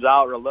 He comes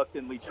out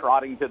reluctantly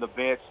trotting to the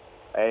bench,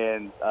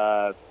 and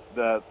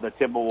the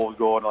Timberwolves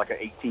go on like an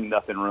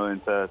 18-0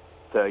 run to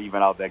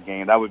even out that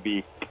game. That would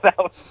be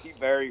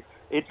very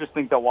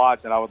interesting to watch,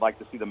 and I would like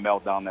to see the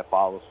meltdown that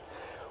follows.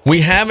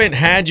 We haven't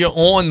had you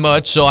on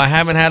much, so I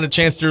haven't had a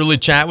chance to really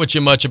chat with you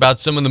much about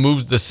some of the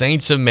moves the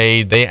Saints have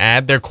made. They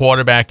add their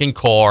quarterback in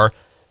Carr.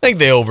 I think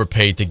they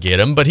overpaid to get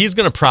him, but he's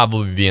going to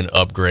probably be an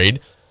upgrade.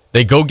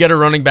 They go get a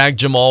running back,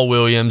 Jamal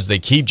Williams. They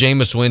keep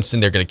Jameis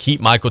Winston. They're going to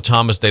keep Michael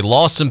Thomas. They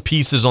lost some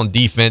pieces on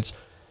defense.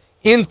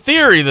 In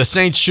theory, the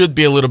Saints should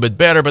be a little bit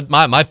better, but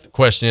my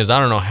question is, I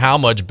don't know how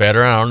much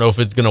better. I don't know if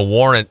it's going to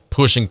warrant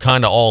pushing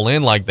kind of all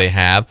in like they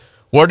have.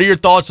 What are your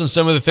thoughts on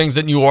some of the things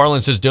that New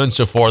Orleans has done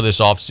so far this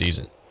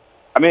offseason?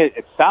 I mean,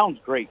 it sounds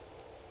great.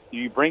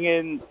 You bring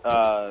in,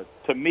 to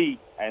me,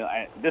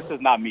 and this is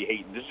not me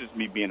hating. This is just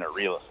me being a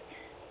realist.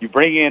 You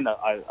bring in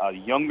a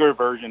younger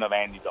version of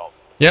Andy Dalton.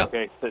 Yeah.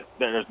 Okay. So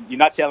you're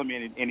not telling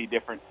me any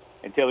different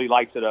until he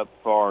lights it up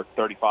for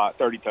 30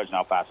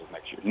 touchdown passes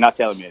next year. You're not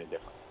telling me any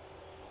different.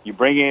 You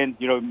bring in,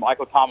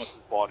 Michael Thomas has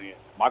bought in.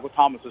 Michael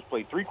Thomas has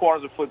played 3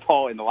 quarters of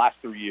football in the last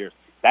 3 years.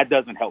 That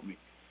doesn't help me.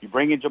 You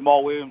bring in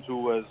Jamal Williams, who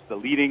was the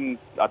leading.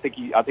 I think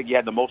he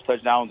had the most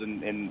touchdowns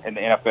in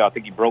the NFL. I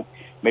think he broke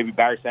maybe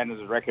Barry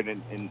Sanders' record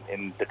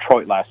in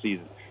Detroit last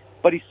season.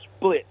 But he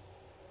split.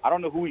 I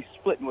don't know who he's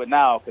splitting with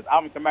now, because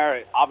Alvin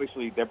Kamara,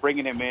 obviously, they're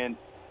bringing him in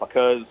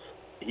because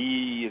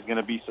he is going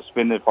to be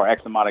suspended for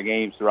X amount of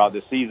games throughout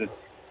this season.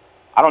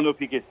 I don't know if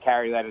he could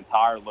carry that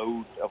entire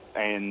load,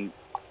 and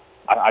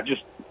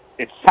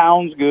it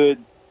sounds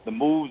good. The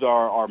moves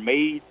are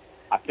made,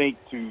 I think,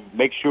 to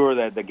make sure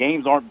that the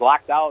games aren't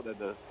blacked out,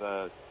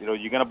 that you're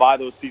going to buy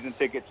those season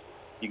tickets,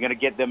 you're going to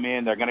get them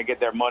in, they're going to get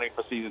their money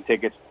for season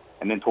tickets,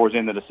 and then towards the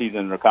end of the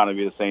season, it'll kind of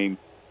be the same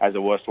as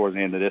it was towards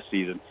the end of this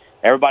season.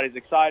 Everybody's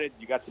excited.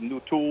 You got some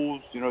new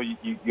tools.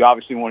 You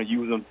obviously want to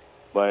use them,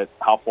 but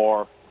how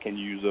far can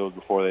you use those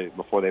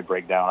before they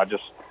break down?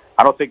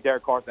 I don't think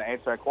Derek Carr's the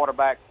answer at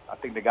quarterback. I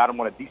think they got him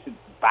on a decent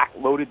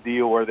backloaded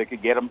deal where they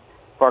could get him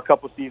for a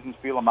couple seasons,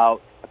 feel him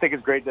out. I think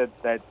it's great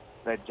that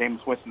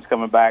Jameis Winston's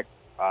coming back.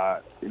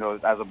 As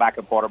a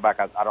backup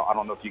quarterback, I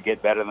don't know if you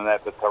get better than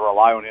that, but to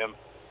rely on him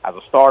as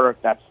a starter,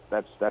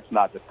 that's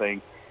not the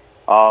thing.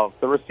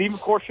 The receiving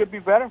corps should be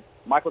better.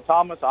 Michael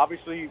Thomas,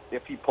 obviously,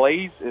 if he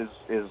plays, is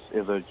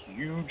a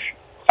huge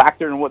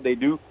factor in what they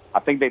do. I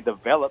think they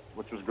developed,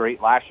 which was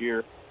great last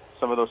year,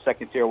 some of those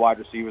second-tier wide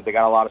receivers. They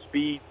got a lot of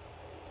speed,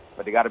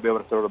 but they got to be able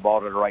to throw the ball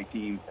to the right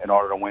team in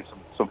order to win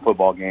some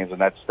football games, and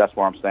that's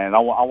where I'm standing. I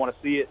want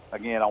to see it.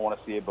 Again, I want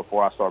to see it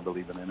before I start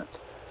believing in it.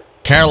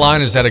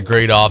 Carolina's had a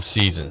great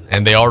offseason,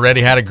 and they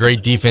already had a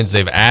great defense.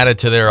 They've added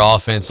to their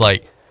offense.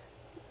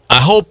 I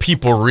hope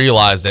people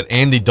realize that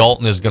Andy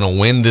Dalton is going to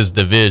win this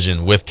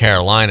division with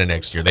Carolina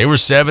next year. They were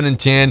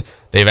 7-10.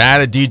 They've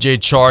added DJ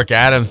Chark,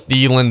 Adam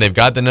Thielen. They've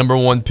got the number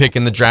 1 pick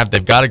in the draft.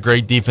 They've got a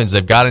great defense.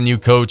 They've got a new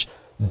coach.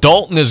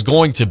 Dalton is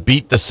going to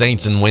beat the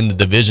Saints and win the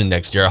division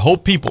next year. I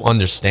hope people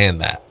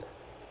understand that.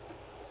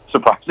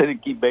 Surprised they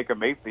didn't keep Baker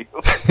Mayfield.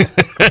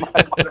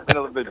 Might have been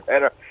a little bit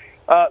better.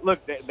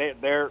 Look,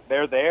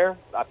 they're there.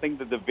 I think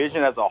the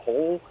division as a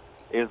whole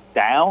is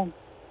down.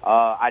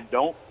 I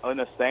don't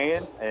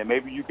understand, and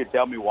maybe you could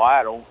tell me why.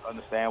 I don't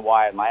understand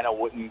why Atlanta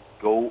wouldn't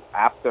go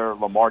after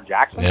Lamar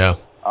Jackson. Yeah.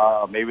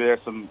 Maybe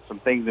there's some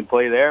things in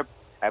play there.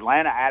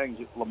 Atlanta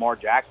adding Lamar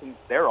Jackson,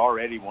 they're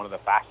already one of the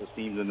fastest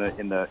teams in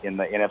the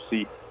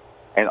NFC,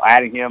 and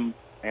adding him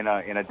in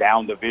a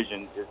down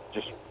division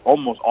just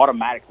almost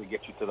automatically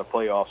gets you to the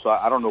playoffs. So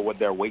I don't know what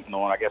they're waiting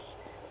on. I guess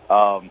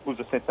who's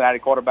the Cincinnati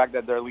quarterback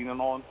that they're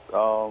leaning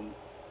on?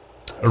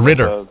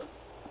 Ritter.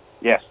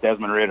 Yes,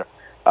 Desmond Ritter.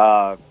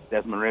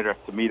 Desmond Ritter,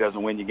 to me,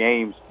 doesn't win you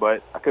games,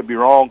 but I could be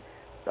wrong.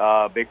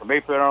 Baker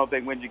Mayfield, I don't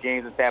think wins you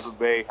games in Tampa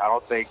Bay. I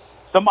don't think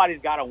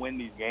somebody's got to win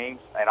these games,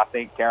 and I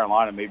think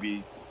Carolina may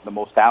be the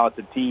most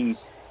talented team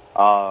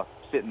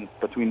sitting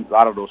between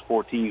out of those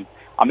 4 teams.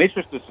 I'm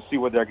interested to see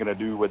what they're going to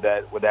do with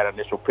that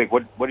initial pick.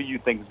 What do you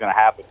think is going to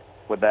happen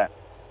with that?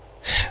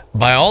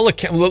 By all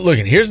accounts, look,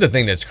 and here's the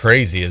thing that's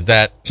crazy is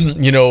that,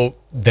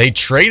 they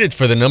traded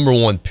for the number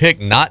 1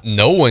 pick not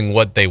knowing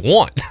what they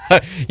want.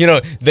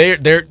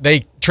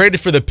 They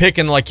traded for the pick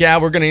and we're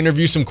going to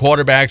interview some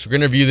quarterbacks. We're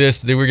going to interview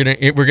this. We're going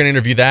to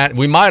interview that.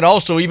 We might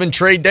also even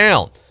trade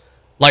down.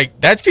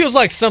 That feels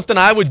like something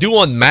I would do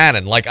on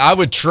Madden. I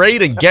would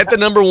trade and get the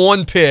number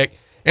 1 pick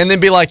and then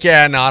be like,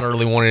 yeah, no, I don't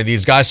really want any of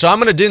these guys. So I'm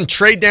going to then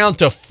trade down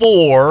to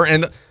 4.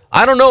 And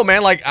I don't know,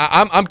 man. Like,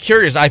 I'm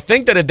curious. I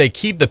think that if they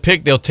keep the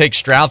pick, they'll take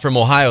Stroud from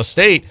Ohio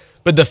State.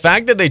 But the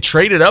fact that they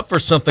traded up for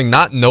something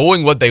not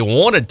knowing what they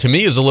wanted, to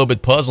me, is a little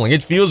bit puzzling.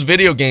 It feels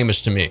video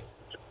game-ish to me.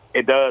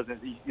 It does. And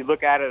you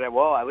look at it,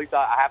 well, at least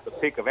I have the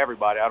pick of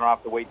everybody. I don't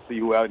have to wait to see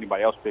who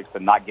anybody else picks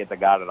to not get the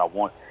guy that I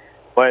want.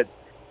 But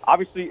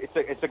obviously,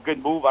 it's a good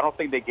move. I don't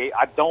think they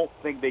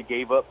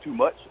gave up too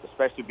much,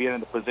 especially being in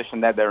the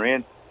position that they're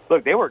in.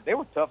 Look, they were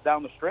tough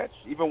down the stretch,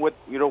 even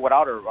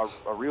without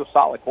a real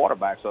solid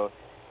quarterback. So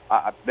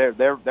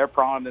they're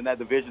primed in that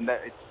division.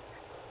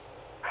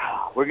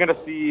 We're gonna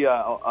see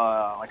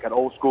like an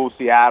old school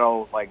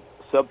Seattle, like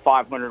sub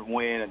 500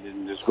 win, and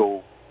then just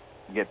go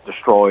get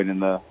destroyed in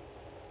the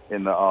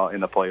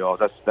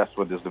playoffs. That's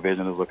what this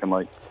division is looking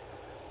like.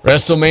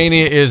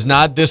 WrestleMania is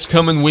not this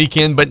coming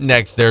weekend, but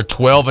next. There are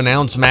 12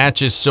 announced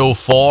matches so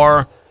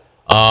far.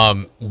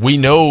 We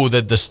know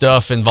that the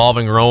stuff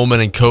involving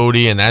Roman and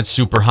Cody, and that's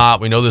super hot.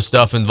 We know the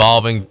stuff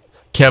involving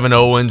Kevin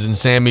Owens and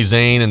Sami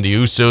Zayn and the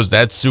Usos,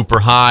 that's super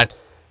hot.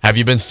 Have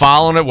you been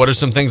following it? What are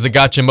some things that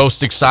got you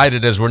most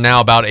excited as we're now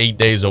about 8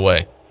 days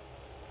away?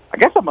 I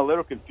guess I'm a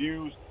little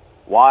confused.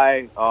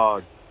 Why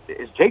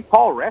is Jake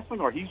Paul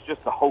wrestling, or he's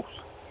just the host?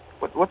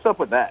 What's up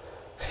with that?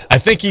 I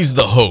think he's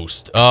the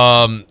host.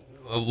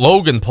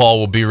 Logan Paul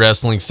will be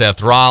wrestling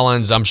Seth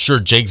Rollins. I'm sure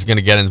Jake's going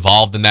to get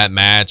involved in that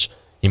match.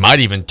 He might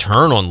even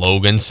turn on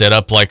Logan, set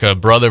up like a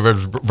brother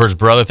versus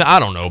brother thing. I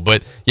don't know.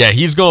 But, yeah,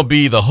 he's going to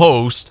be the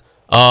host.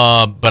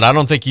 But I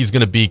don't think he's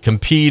going to be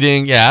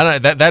competing. Yeah,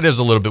 that is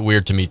a little bit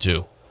weird to me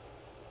too.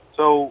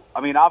 So,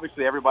 I mean,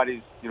 obviously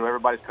everybody's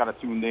kind of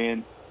tuned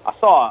in. I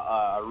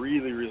saw a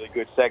really, really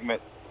good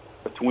segment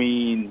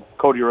between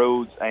Cody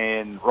Rhodes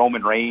and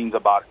Roman Reigns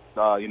about,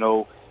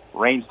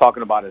 Reigns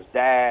talking about his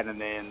dad, and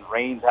then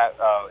Reigns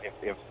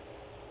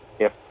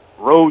if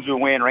Rhodes would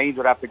win, Reigns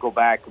would have to go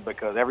back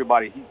because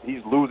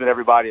he's losing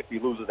everybody if he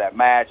loses that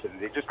match, and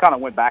they just kind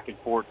of went back and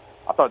forth.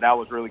 I thought that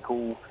was really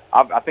cool.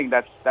 I think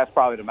that's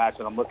probably the match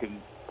that I'm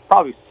looking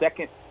probably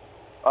second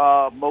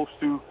most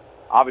to.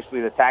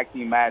 Obviously, the tag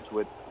team match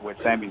with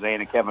Sami Zayn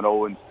and Kevin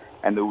Owens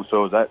and the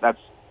Usos.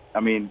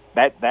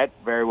 That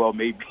very well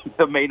may be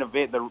the main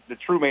event, the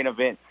true main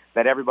event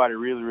that everybody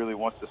really, really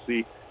wants to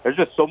see. There's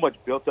just so much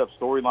built-up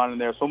storyline in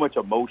there, so much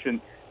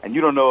emotion, and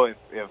you don't know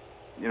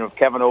if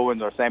Kevin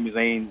Owens or Sami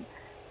Zayn.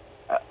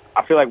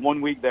 I feel like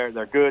 1 week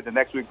they're good, the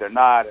next week they're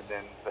not, and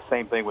then the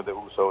same thing with the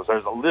Usos.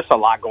 There's just a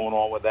lot going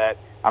on with that.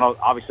 I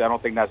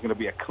don't think that's going to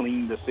be a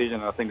clean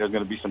decision. I think there's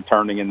going to be some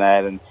turning in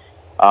that, and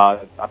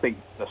I think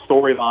the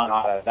storyline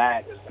out of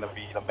that is going to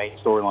be the main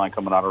storyline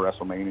coming out of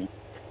WrestleMania.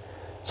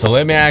 So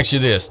let me ask you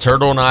this.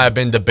 Turtle and I have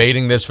been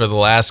debating this for the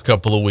last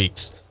couple of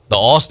weeks. The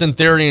Austin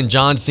Theory and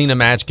John Cena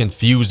match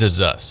confuses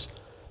us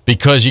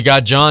because you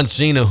got John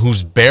Cena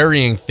who's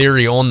burying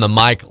Theory on the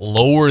mic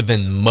lower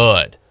than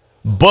mud.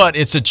 But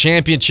it's a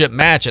championship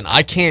match, and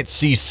I can't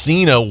see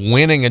Cena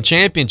winning a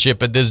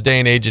championship at this day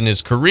and age in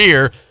his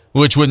career,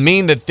 which would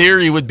mean that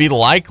Theory would be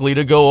likely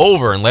to go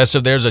over unless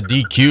if there's a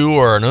DQ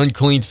or an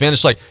unclean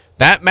finish. Like,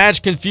 that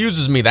match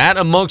confuses me. That,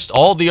 amongst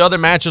all the other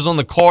matches on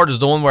the card, is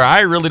the one where I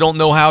really don't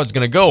know how it's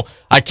going to go.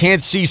 I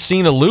can't see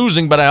Cena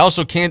losing, but I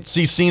also can't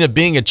see Cena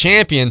being a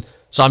champion,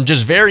 so I'm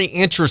just very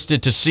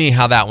interested to see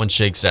how that one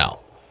shakes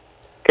out.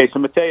 Okay, so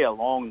I'm going to tell you a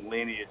long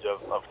lineage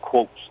of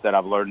quotes that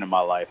I've learned in my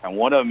life, and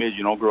one of them is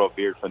you don't grow a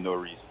beard for no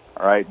reason,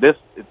 all right? It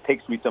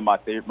takes me to my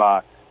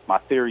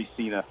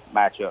Theory-Cena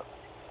matchup.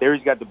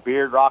 Theory's got the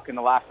beard rocking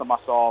the last time I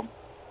saw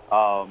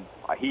him.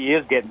 He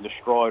is getting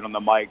destroyed on the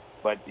mic,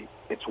 but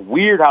it's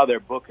weird how they're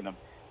booking him.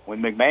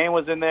 When McMahon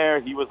was in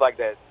there, he was like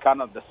that,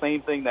 kind of the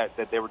same thing that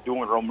they were doing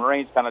with Roman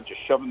Reigns, kind of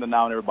just shoving them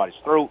down everybody's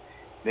throat.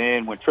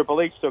 Then when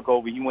Triple H took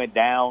over, he went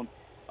down.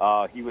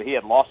 He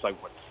had lost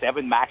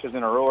 7 matches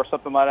in a row or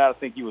something like that. I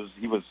think he was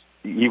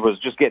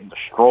just getting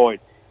destroyed.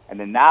 And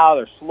then now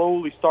they're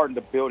slowly starting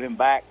to build him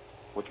back,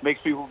 which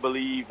makes people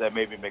believe that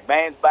maybe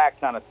McMahon's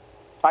back, kind of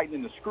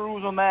tightening the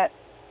screws on that,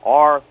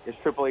 or is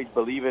Triple H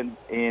believing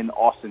in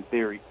Austin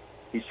Theory?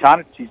 He's got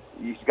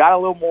a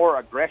little more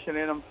aggression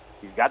in him.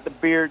 He's got the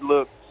beard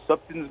look.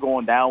 Something's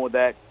going down with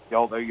that.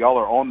 Y'all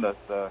are on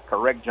the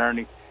correct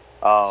journey.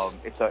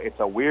 It's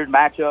a weird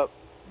matchup,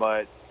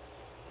 but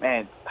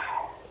man,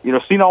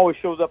 Cena always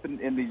shows up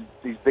in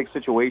these big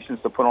situations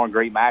to put on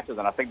great matches,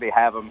 and I think they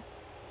have him.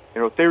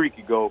 Theory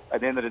could go.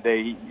 At the end of the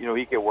day,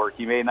 he could work.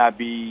 He may not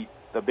be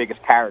the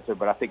biggest character,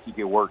 but I think he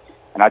could work.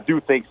 And I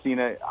do think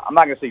Cena, I'm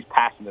not going to say he's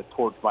passing the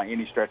torch by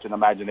any stretch of the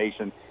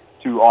imagination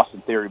to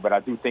Austin Theory, but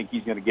I do think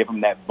he's going to give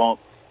him that bump,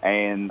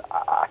 and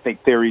I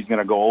think Theory's going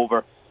to go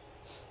over.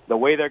 The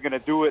way they're going to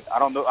do it, I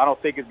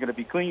don't think it's going to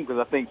be clean, because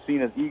I think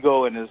Cena's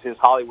ego and his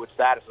Hollywood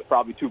status is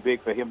probably too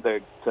big for him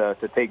to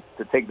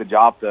take the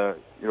job to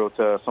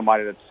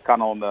somebody that's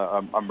kind of on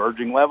the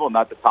emerging level,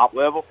 not the top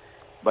level.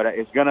 But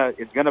it's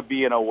gonna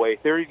be in a way.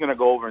 Theory's gonna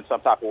go over in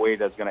some type of way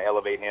that's gonna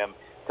elevate him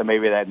to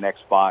maybe that next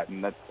spot,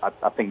 and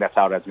I think that's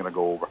how that's gonna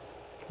go over.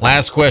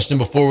 Last question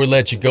before we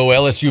let you go.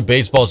 LSU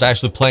baseball is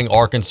actually playing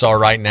Arkansas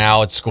right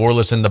now. It's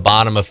scoreless in the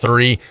bottom of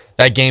 3.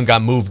 That game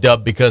got moved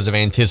up because of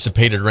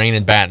anticipated rain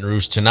in Baton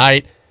Rouge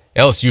tonight.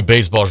 LSU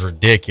baseball is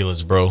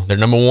ridiculous, bro. They're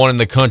number 1 in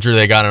the country.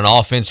 They got an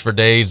offense for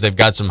days. They've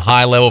got some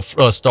high-level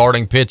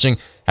starting pitching.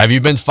 Have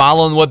you been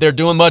following what they're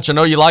doing much? I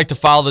know you like to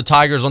follow the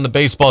Tigers on the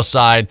baseball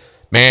side.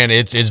 Man,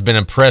 it's been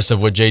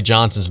impressive what Jay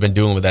Johnson's been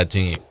doing with that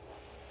team.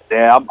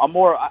 Yeah, I'm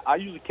more. I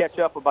usually catch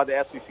up about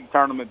the SEC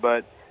tournament,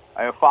 but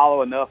I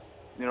follow enough,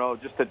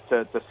 just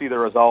to see the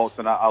results.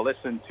 And I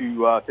listened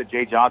to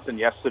Jay Johnson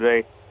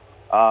yesterday.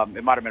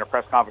 It might have been a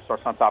press conference or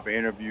some type of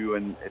interview,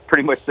 and it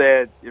pretty much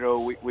said,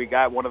 we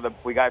got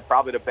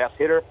probably the best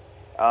hitter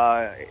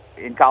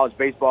in college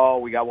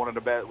baseball. We got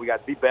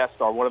the best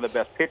or one of the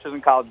best pitchers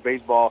in college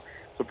baseball.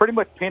 So pretty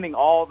much pinning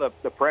all the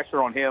pressure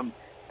on him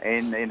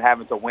and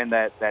having to win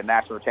that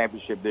national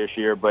championship this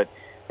year. But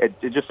it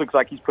just looks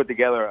like he's put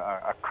together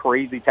a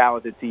crazy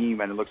talented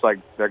team, and it looks like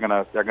they're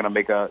gonna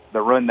make the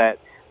run that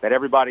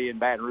everybody in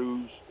Baton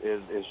Rouge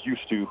is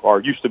used to,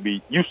 or used to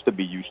be used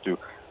to.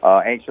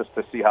 Anxious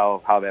to see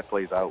how that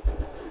plays out.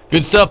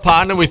 Good stuff,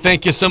 partner. We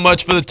thank you so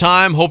much for the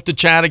time. Hope to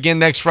chat again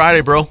next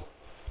Friday, bro.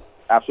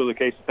 Absolutely,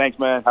 Casey. Thanks,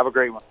 man. Have a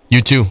great one.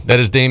 You too. That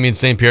is Damien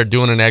St. Pierre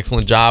doing an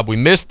excellent job. We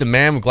missed the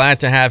man. We're glad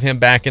to have him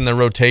back in the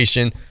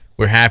rotation.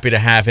 We're happy to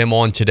have him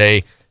on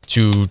today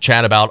to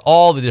chat about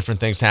all the different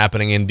things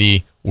happening in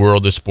the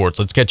world of sports.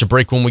 Let's catch a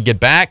break when we get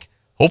back.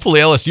 Hopefully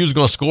LSU is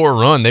going to score a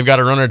run. They've got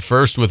a runner at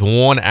first with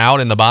 1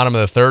 out in the bottom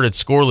of the 3rd.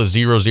 It's scoreless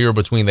 0-0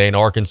 between they and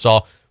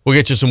Arkansas. We'll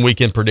get you some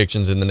weekend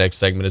predictions in the next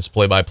segment. It's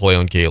play-by-play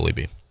on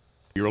KLEB.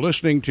 You're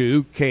listening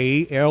to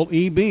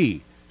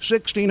KLEB,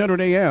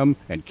 1600 AM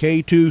and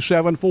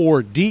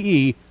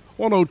K274DE,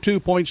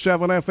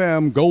 102.7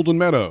 FM, Golden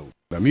Meadow.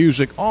 The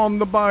music on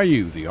the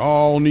Bayou, the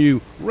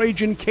all-new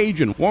Ragin'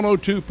 Cajun,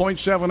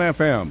 102.7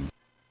 FM.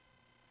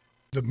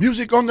 The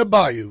music on the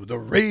Bayou, the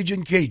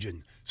Ragin'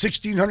 Cajun,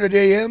 1600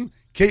 AM,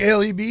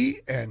 KLEB,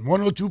 and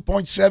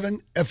 102.7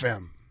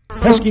 FM.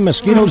 Pesky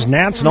mosquitoes,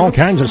 gnats, and all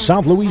kinds of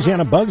South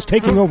Louisiana bugs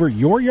taking over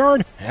your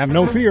yard? Have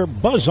no fear.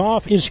 Buzz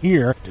Off is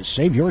here to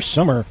save your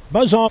summer.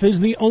 Buzz Off is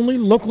the only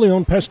locally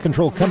owned pest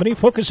control company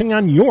focusing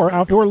on your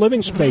outdoor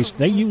living space.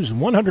 They use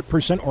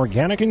 100%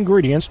 organic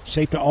ingredients,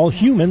 safe to all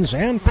humans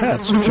and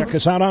pets. Check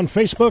us out on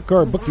Facebook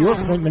or book your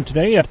appointment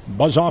today at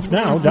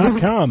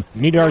buzzoffnow.com.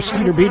 Need our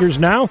skeeter beaters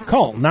now?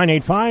 Call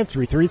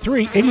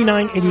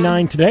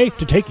 985-333-8989 today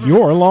to take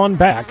your lawn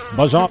back.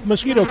 Buzz Off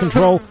Mosquito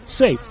Control.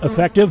 Safe,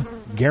 effective,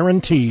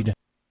 guaranteed.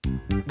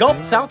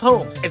 Gulf South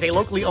Homes is a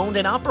locally owned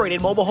and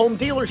operated mobile home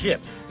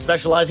dealership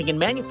specializing in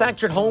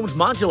manufactured homes,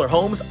 modular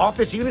homes,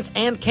 office units,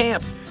 and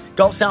camps.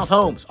 Gulf South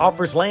Homes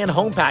offers land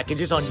home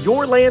packages on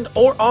your land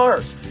or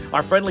ours.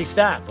 Our friendly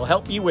staff will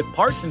help you with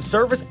parts and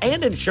service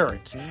and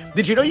insurance.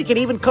 Did you know you can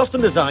even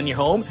custom design your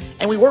home?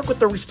 And we work with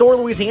the Restore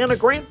Louisiana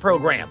grant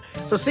program.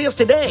 So see us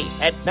today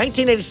at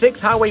 1986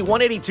 Highway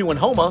 182 in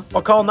Houma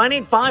or call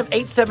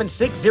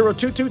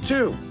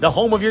 985-876-0222. The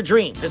home of your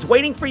dreams is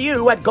waiting for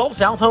you at Gulf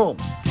South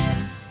Homes.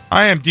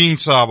 I am Dean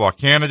Savoy,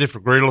 candidate for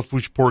Greater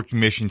Lafourche Port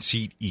Commission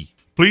Seat E.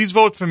 Please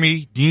vote for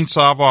me, Dean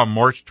Savoy, on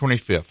March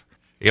 25th.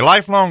 A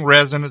lifelong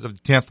resident of the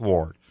 10th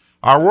Ward.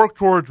 Our work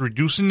towards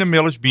reducing the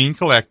millage being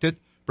collected,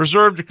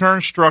 preserve the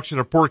current structure of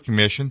the Port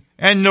Commission,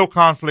 and no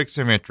conflicts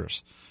of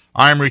interest.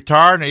 I am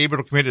retired and able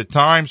to commit to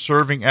time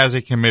serving as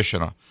a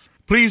commissioner.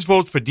 Please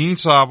vote for Dean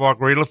Savoy,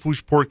 Greater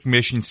Lafourche Port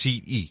Commission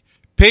Seat E.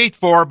 Paid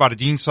for by the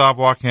Dean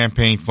Savoy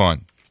Campaign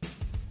Fund.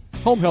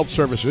 Home health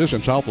services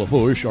in South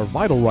Lafourche are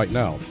vital right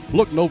now.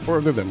 Look no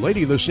further than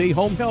Lady of the Sea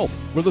Home Health.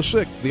 For the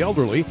sick, the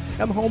elderly,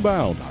 and the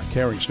homebound, our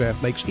caring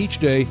staff makes each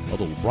day a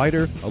little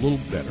brighter, a little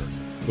better.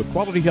 With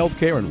quality health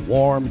care and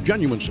warm,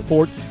 genuine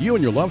support, you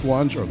and your loved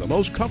ones are the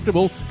most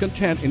comfortable,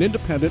 content, and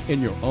independent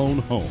in your own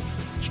home.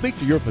 Speak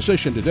to your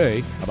physician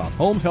today about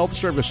home health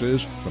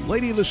services from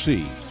Lady of the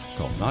Sea.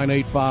 Call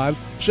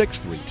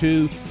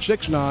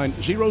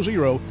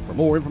 985-632-6900 for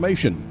more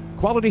information.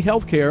 Quality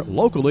health care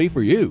locally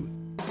for you.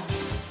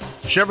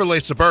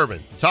 Chevrolet Suburban,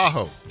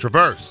 Tahoe,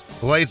 Traverse,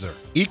 Blazer,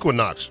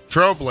 Equinox,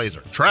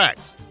 Trailblazer,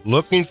 Trax.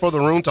 Looking for the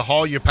room to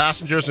haul your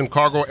passengers and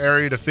cargo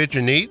area to fit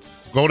your needs?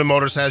 Golden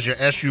Motors has your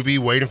SUV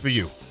waiting for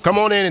you. Come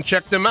on in and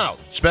check them out.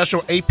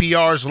 Special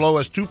APR as low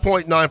as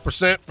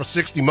 2.9% for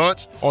 60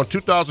 months on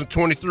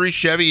 2023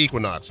 Chevy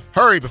Equinox.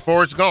 Hurry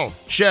before it's gone.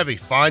 Chevy,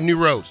 find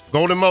new roads.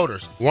 Golden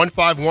Motors,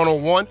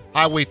 15101,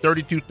 Highway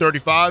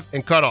 3235,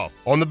 and Cutoff.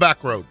 On the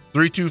back road,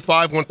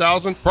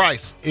 325-1000.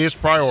 Price is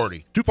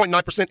priority.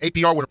 2.9%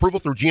 APR with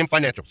approval through GM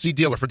Financial. See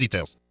dealer for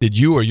details. Did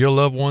you or your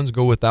loved ones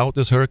go without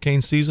this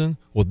hurricane season?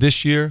 Well,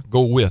 this year,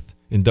 go with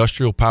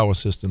Industrial Power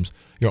Systems,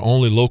 your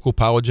only local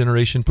power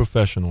generation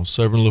professional,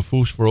 serving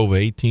Lafourche for over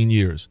 18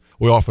 years.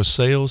 We offer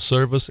sales,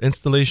 service,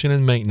 installation,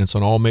 and maintenance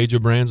on all major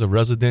brands of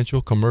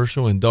residential,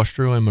 commercial,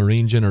 industrial, and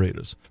marine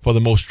generators for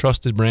the most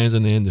trusted brands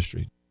in the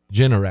industry.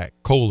 Generac,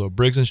 Kohler,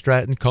 Briggs &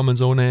 Stratton,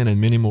 Cummins Onan, and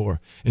many more.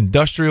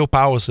 Industrial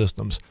Power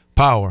Systems.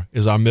 Power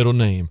is our middle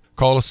name.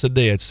 Call us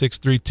today at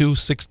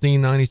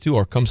 632-1692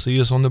 or come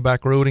see us on the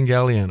back road in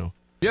Galliano.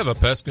 You have a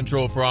pest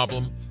control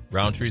problem?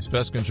 Roundtree's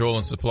Pest Control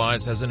and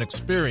Supplies has an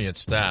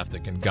experienced staff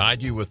that can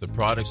guide you with the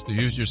products to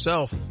use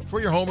yourself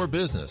for your home or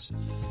business.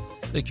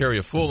 They carry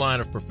a full line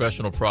of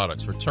professional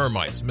products for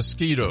termites,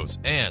 mosquitoes,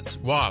 ants,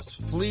 wasps,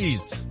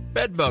 fleas,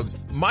 bed bugs,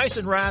 mice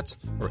and rats,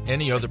 or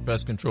any other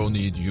pest control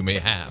needs you may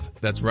have.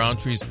 That's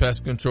Roundtree's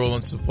Pest Control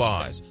and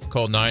Supplies.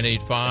 Call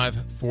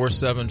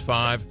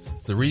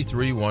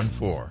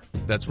 985-475-3314.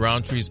 That's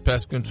Roundtree's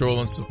Pest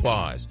Control and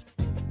Supplies.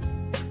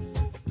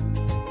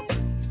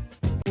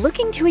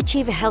 Looking to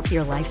achieve a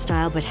healthier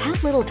lifestyle but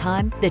have little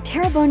time? The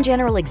Terrebonne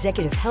General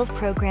Executive Health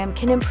Program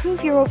can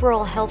improve your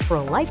overall health for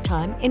a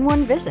lifetime in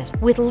one visit.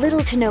 With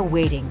little to no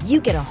waiting, you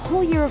get a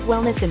whole year of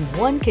wellness in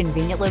one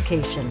convenient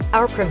location.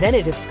 Our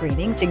preventative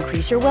screenings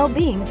increase your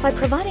well-being by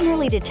providing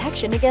early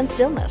detection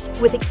against illness.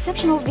 With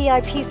exceptional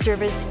VIP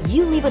service,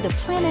 you leave with a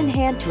plan in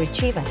hand to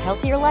achieve a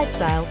healthier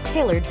lifestyle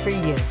tailored for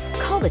you.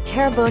 Call the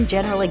Terrebonne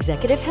General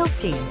Executive Health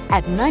Team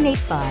at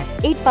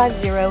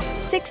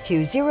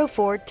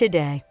 985-850-6204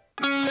 today.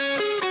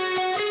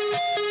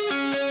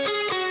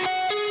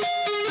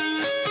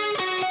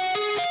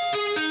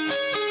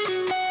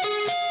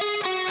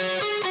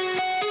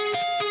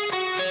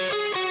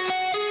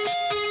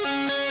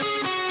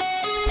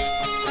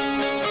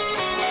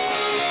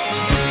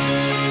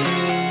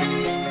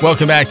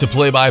 Welcome back to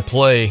Play by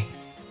Play.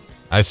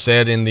 I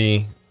said in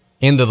the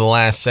end of the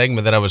last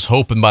segment that I was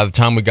hoping by the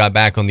time we got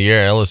back on the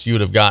air, LSU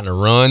would have gotten a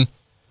run.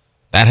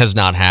 That has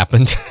not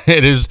happened.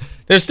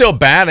 They're still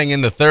batting in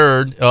the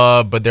third,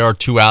 but there are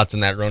 2 outs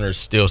and that runner is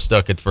still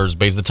stuck at first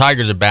base. The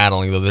Tigers are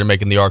battling, though. They're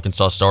making the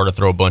Arkansas starter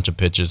throw a bunch of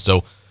pitches.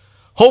 So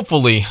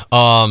hopefully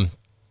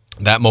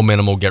that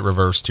momentum will get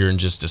reversed here in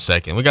just a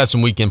second. We got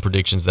some weekend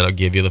predictions that I'll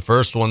give you. The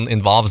first one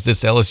involves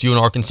this LSU and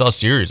Arkansas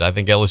series. I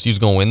think LSU's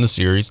going to win the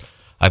series.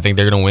 I think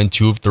they're going to win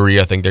 2 of 3.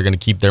 I think they're going to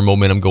keep their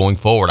momentum going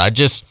forward. I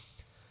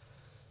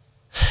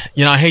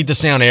hate to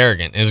sound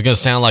arrogant. It's going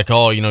to sound like,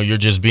 you're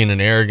just being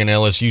an arrogant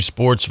LSU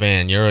sports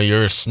fan. You're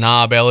a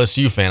snob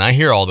LSU fan. I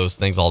hear all those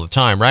things all the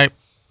time, right?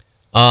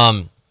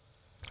 I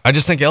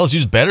just think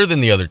LSU's better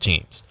than the other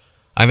teams.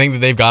 I think that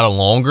they've got a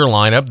longer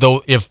lineup,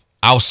 though if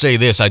I'll say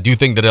this, I do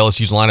think that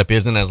LSU's lineup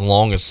isn't as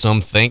long as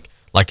some think.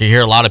 Like I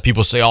hear a lot of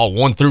people say,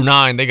 1 through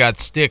 9, they got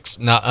sticks.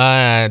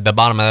 The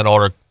bottom of that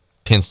order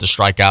tends to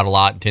strike out a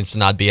lot and tends to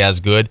not be as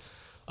good.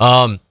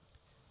 But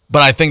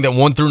I think that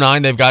 1 through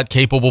 9, they've got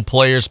capable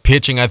players.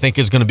 Pitching, I think,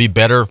 is going to be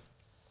better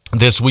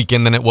this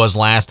weekend than it was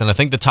last, and I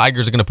think the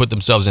Tigers are going to put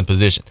themselves in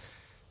position.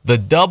 The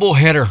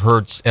doubleheader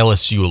hurts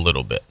LSU a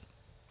little bit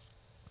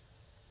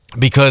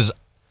because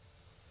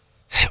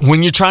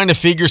when you're trying to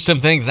figure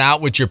some things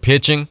out with your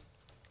pitching,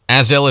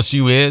 as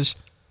LSU is,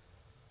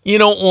 you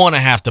don't want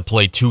to have to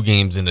play 2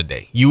 games in a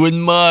day. You would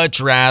much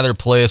rather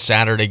play a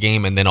Saturday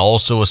game and then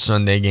also a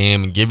Sunday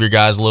game and give your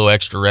guys a little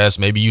extra rest,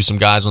 maybe use some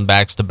guys on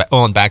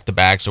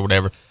back-to-backs or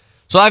whatever.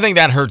 So I think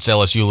that hurts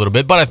LSU a little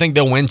bit, but I think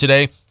they'll win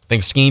today. I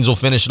think Skeens will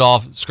finish it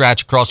off,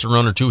 scratch across a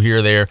run or 2 here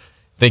or there.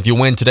 I think you'll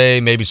win today,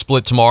 maybe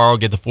split tomorrow,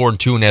 get the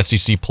 4-2 in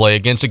SEC play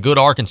against a good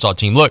Arkansas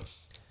team. Look,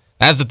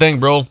 that's the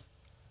thing, bro.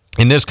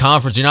 In this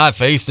conference, you're not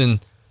facing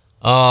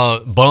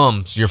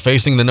bums. You're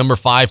facing the number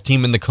 5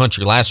 team in the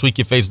country. Last week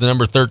you faced the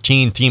number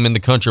 13 team in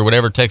the country,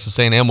 whatever Texas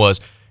A&M was.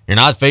 You're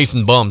not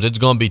facing bums. It's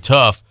going to be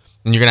tough,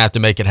 and you're going to have to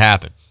make it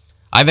happen.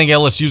 I think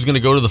LSU is going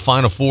to go to the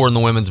Final Four in the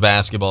women's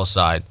basketball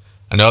side.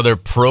 Another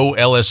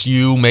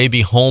pro-LSU,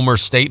 maybe homer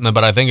statement,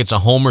 but I think it's a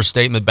homer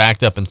statement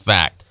backed up in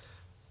fact.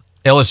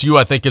 LSU,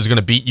 I think, is going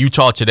to beat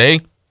Utah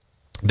today.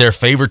 They're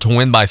favored to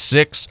win by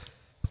 6.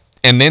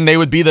 And then they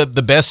would be the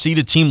best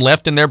seeded team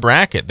left in their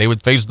bracket. They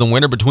would face the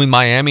winner between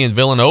Miami and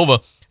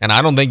Villanova, and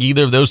I don't think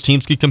either of those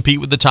teams could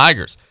compete with the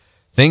Tigers.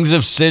 Things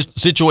have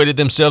situated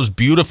themselves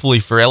beautifully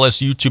for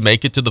LSU to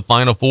make it to the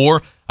Final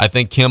Four. I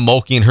think Kim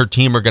Mulkey and her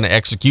team are going to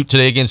execute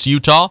today against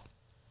Utah.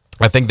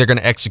 I think they're going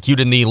to execute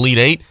in the Elite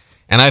Eight,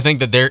 and I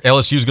think that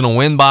LSU is going to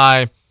win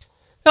by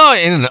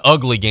in an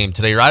ugly game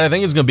today, right? I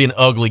think it's going to be an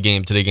ugly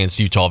game today against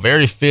Utah.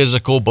 Very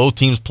physical, both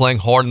teams playing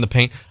hard in the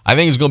paint. I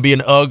think it's going to be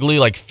an ugly,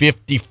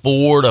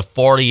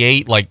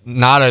 54-48,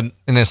 not an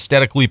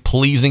aesthetically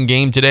pleasing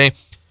game today.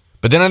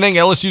 But then I think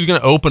LSU is going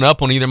to open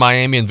up on either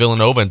Miami and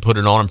Villanova and put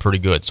it on them pretty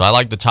good. So I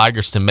like the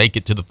Tigers to make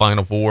it to the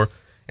Final Four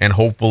and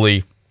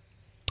hopefully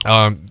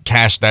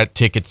cash that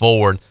ticket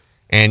forward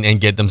and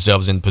get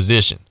themselves in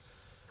position.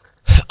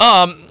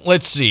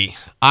 Let's see.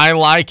 I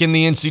like in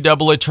the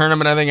NCAA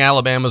tournament, I think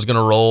Alabama's going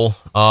to roll.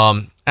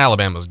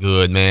 Alabama's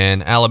good,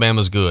 man.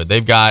 Alabama's good.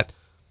 They've got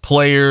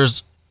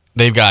players.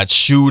 They've got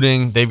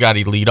shooting. They've got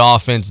elite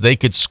offense. They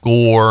could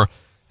score.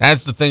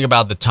 That's the thing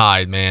about the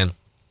Tide, man,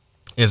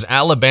 is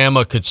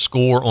Alabama could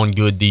score on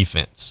good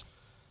defense.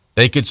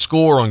 They could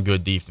score on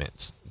good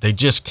defense. They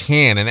just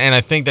can. And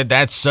I think that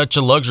that's such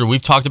a luxury.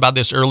 We've talked about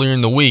this earlier in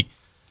the week.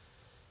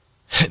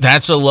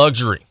 That's a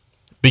luxury.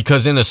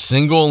 Because in a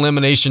single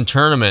elimination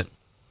tournament,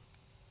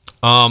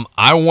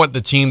 I want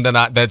the team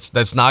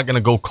that's not going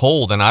to go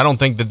cold, and I don't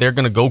think that they're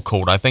going to go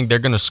cold. I think they're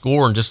going to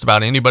score on just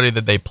about anybody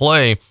that they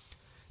play,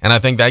 and I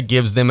think that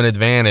gives them an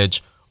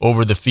advantage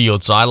over the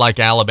field. So I like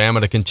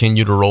Alabama to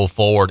continue to roll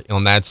forward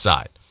on that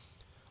side.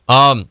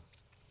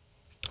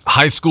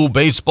 High school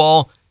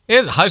baseball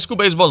is a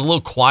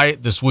little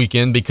quiet this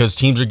weekend because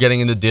teams are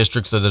getting into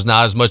districts, so there's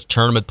not as much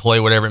tournament play,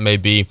 whatever it may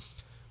be.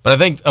 But I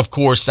think, of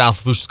course, South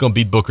Lafourche is going to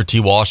beat Booker T.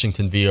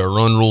 Washington via a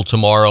run rule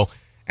tomorrow,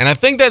 and I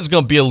think that's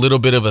going to be a little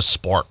bit of a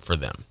spark for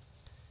them.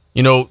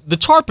 You know, the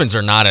Tarpons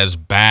are not as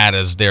bad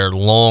as their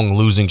long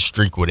losing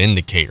streak would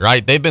indicate,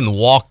 right? They've been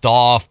walked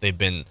off. They've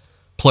been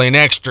playing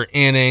extra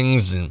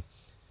innings and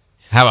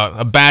have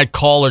a bad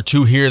call or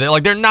two here.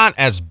 They're not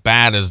as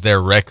bad as their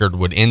record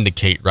would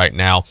indicate right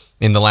now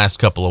in the last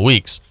couple of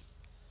weeks.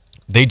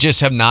 They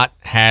just have not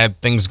had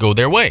things go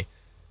their way.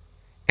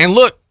 And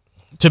look,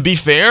 to be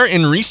fair,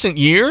 in recent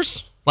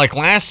years, like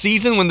last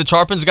season when the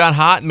Tarpons got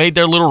hot and made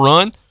their little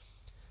run,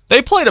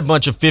 they played a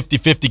bunch of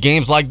 50-50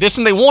 games like this,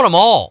 and they won them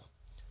all.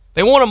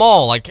 They won them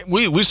all. Like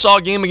we saw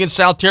a game against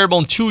South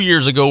Terrebonne 2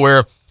 years ago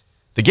where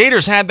the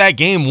Gators had that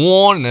game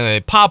won, and then they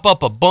pop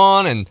up a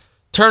bunt and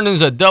turn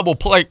into a double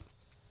play.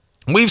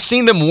 We've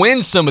seen them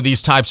win some of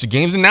these types of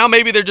games, and now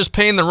maybe they're just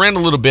paying the rent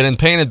a little bit and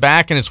paying it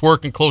back, and it's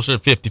working closer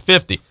to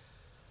 50-50.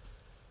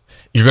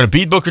 You're going to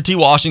beat Booker T.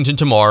 Washington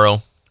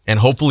tomorrow and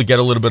hopefully get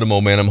a little bit of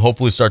momentum,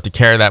 hopefully start to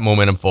carry that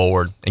momentum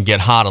forward and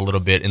get hot a little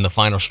bit in the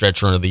final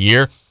stretch run of the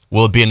year.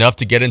 Will it be enough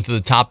to get into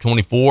the top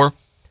 24?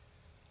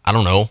 I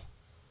don't know.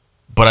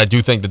 But I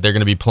do think that they're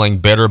going to be playing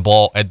better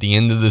ball at the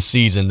end of the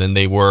season than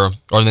they were,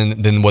 or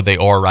than what they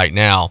are right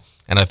now.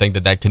 And I think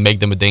that can make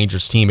them a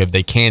dangerous team if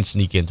they can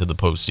sneak into the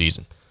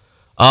postseason.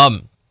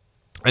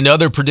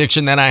 Another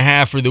prediction that I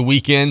have for the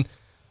weekend,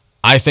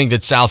 I think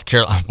that South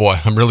Carolina, boy,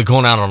 I'm really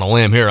going out on a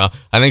limb here.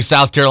 I think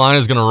South Carolina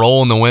is going to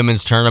roll in the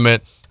women's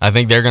tournament. I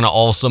think they're going to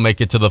also make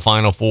it to the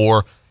Final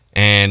Four.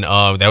 And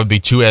that would be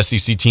two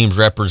SEC teams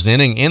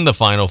representing in the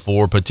Final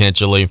Four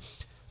potentially.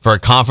 For a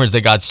conference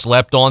that got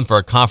slept on, for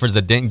a conference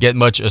that didn't get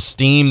much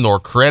esteem nor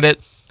credit,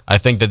 I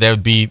think that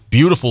would be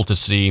beautiful to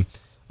see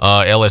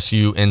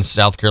LSU and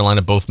South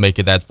Carolina both make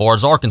it that far.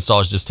 As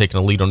Arkansas is just taking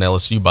a lead on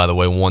LSU, by the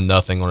way,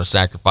 1-0 on a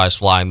sacrifice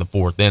fly in the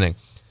fourth inning.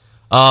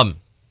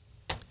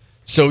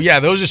 So,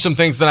 yeah, those are some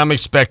things that I'm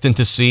expecting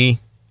to see.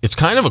 It's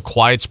kind of a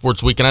quiet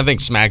sports week, and I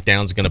think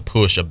SmackDown's going to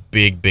push a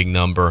big, big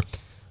number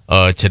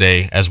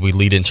today as we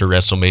lead into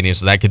WrestleMania.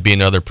 So that could be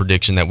another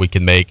prediction that we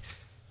can make.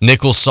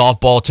 Nichols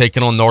softball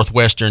taking on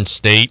Northwestern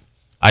State.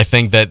 I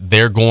think that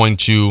they're going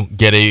to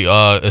get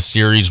a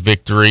series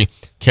victory,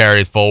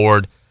 carry it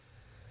forward.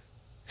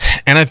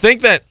 And I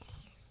think that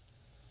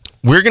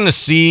we're going to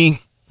see,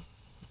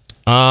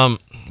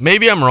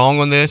 maybe I'm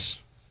wrong on this,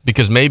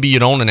 because maybe you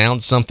don't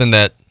announce something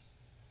that,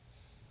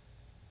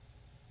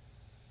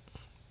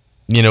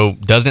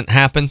 doesn't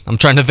happen. I'm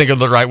trying to think of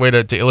the right way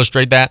to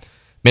illustrate that.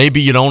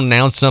 Maybe you don't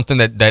announce something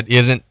that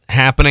isn't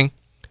happening.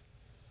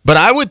 But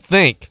I would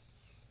think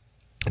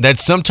that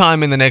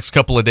sometime in the next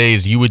couple of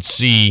days, you would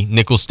see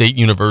Nichols State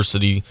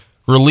University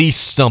release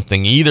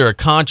something, either a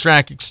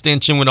contract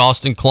extension with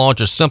Austin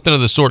Claunch or something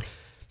of the sort,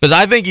 because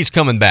I think he's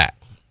coming back.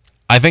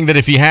 I think that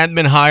if he hadn't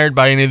been hired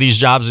by any of these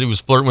jobs that he was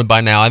flirting with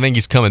by now, I think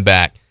he's coming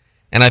back.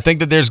 And I think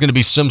that there's going to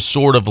be some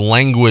sort of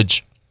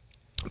language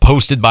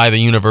posted by the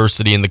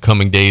university in the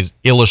coming days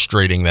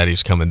illustrating that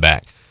he's coming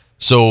back.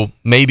 So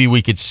maybe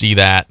we could see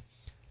that.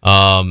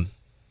 And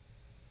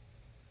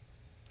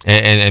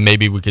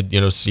maybe we could,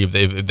 see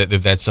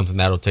if that's something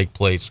that'll take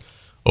place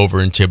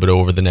over in Thibodaux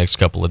over the next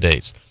couple of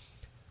days.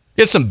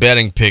 Get some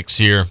betting picks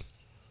here,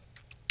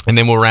 and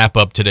then we'll wrap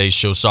up today's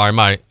show. Sorry,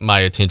 my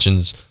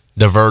attention's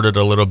diverted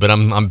a little bit.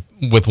 I'm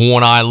with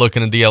one eye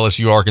looking at the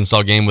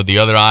LSU-Arkansas game, with the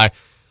other eye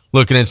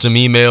looking at some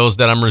emails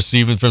that I'm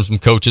receiving from some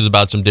coaches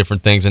about some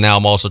different things, and now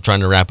I'm also trying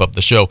to wrap up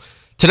the show.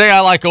 Today, I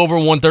like over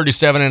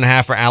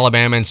 137.5 for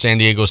Alabama and San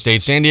Diego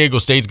State. San Diego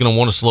State's going to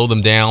want to slow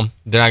them down.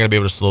 They're not going to be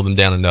able to slow them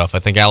down enough. I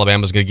think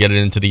Alabama's going to get it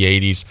into the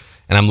 80s,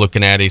 and I'm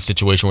looking at a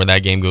situation where that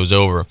game goes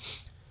over.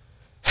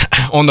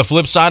 On the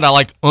flip side, I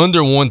like under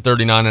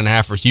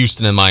 139.5 for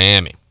Houston and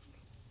Miami.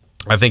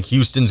 I think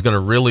Houston's going to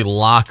really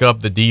lock up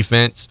the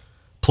defense,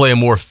 play a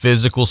more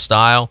physical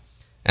style,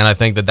 and I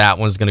think that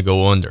one's going to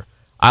go under.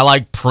 I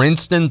like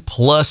Princeton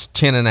plus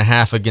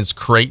 10.5 against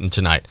Creighton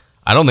tonight.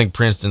 I don't think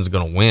Princeton's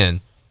going to win,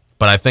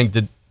 but I think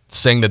that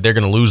saying that they're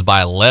going to lose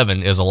by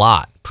 11 is a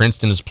lot.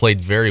 Princeton has played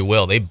very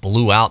well. They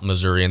blew out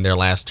Missouri in their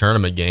last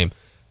tournament game.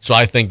 So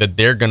I think that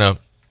they're going to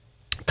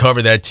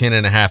cover that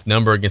 10.5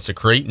 number against a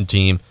Creighton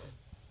team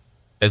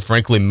that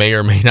frankly may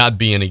or may not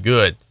be any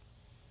good.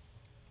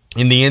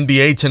 In the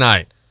NBA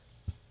tonight,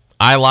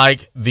 I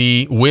like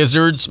the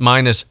Wizards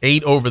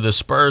 -8 over the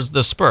Spurs.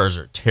 The Spurs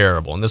are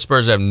terrible, and the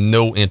Spurs have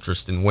no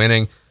interest in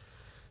winning.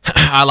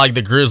 I like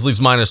the Grizzlies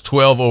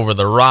 -12 over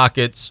the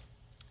Rockets.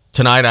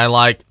 Tonight, I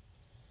like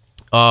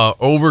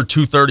over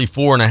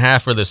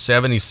 234.5 for the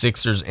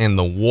 76ers and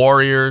the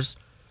Warriors.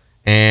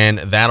 And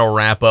that'll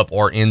wrap up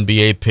our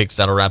NBA picks.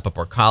 That'll wrap up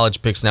our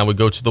college picks. Now we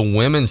go to the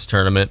women's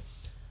tournament.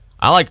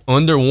 I like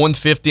under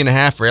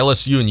 150.5 for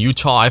LSU and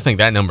Utah. I think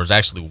that number is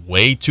actually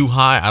way too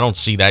high. I don't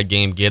see that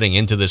game getting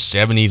into the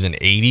 70s and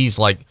 80s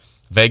like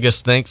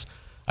Vegas thinks.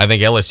 I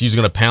think LSU is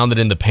going to pound it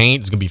in the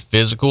paint. It's going to be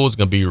physical. It's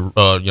going to be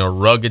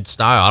rugged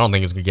style. I don't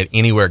think it's going to get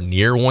anywhere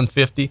near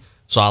 150.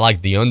 So I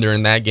like the under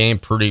in that game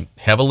pretty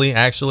heavily,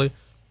 actually.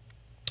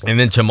 And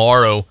then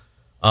tomorrow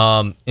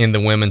in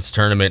the women's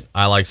tournament,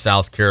 I like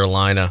South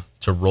Carolina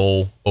to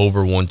roll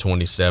over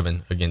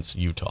 127 against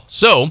Utah.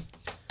 So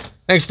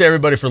thanks to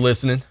everybody for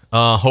listening.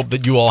 Hope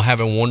that you all have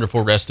a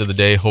wonderful rest of the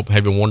day. Hope you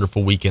have a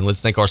wonderful weekend.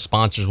 Let's thank our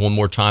sponsors one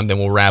more time, then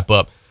we'll wrap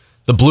up.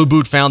 The Blue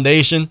Boot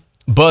Foundation,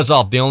 Buzz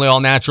Off, the only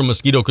all-natural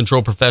mosquito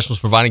control professionals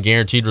providing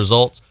guaranteed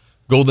results.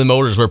 Golden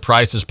Motors, where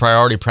price is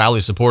priority,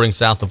 proudly supporting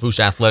South Lafourche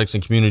athletics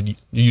and community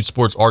youth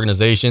sports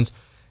organizations.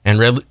 And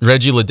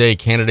Reggie Leday,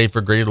 candidate for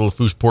Greater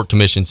Lafourche Port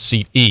Commission,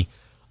 Seat E.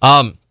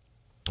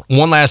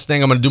 One last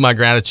thing, I'm going to do my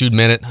gratitude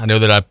minute. I know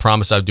that I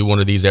promised I'd do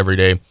one of these every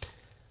day.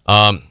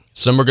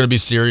 Some are going to be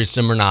serious,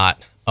 some are not.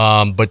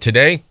 But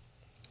today,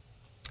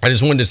 I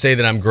just wanted to say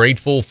that I'm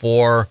grateful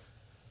for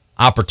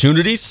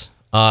opportunities.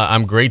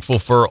 I'm grateful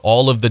for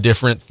all of the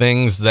different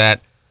things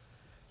that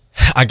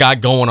I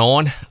got going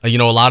on. A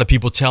lot of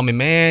people tell me,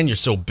 man, you're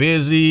so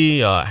busy.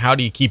 How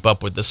do you keep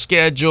up with the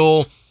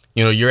schedule?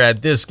 You're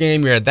at this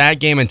game, you're at that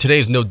game, and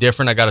today's no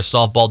different. I got a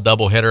softball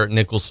doubleheader at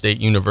Nicholls State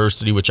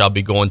University, which I'll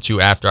be going to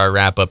after I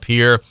wrap up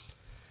here.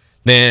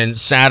 Then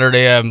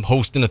Saturday, I'm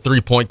hosting a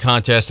 3-point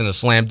contest and a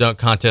slam dunk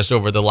contest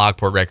over at the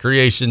Lockport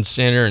Recreation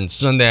Center. And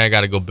Sunday, I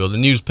got to go build a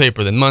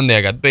newspaper. Then Monday,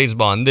 I got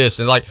baseball and this.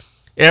 And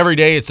every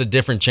day, it's a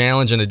different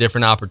challenge and a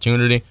different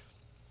opportunity.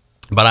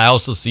 But I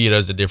also see it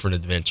as a different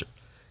adventure.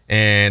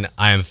 And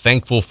I am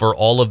thankful for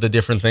all of the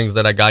different things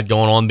that I got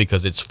going on,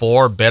 because it's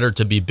far better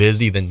to be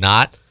busy than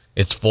not.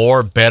 It's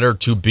far better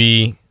to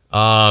be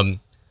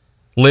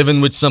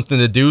living with something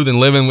to do than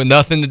living with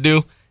nothing to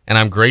do. And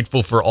I'm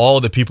grateful for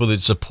all the people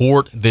that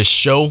support this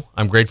show.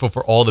 I'm grateful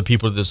for all the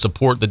people that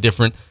support the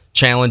different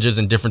challenges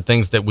and different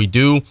things that we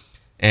do.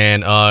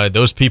 And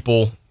those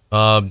people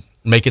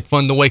make it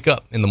fun to wake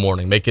up in the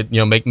morning.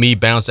 Make me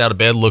bounce out of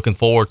bed looking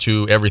forward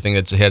to everything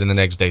that's ahead in the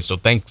next day. So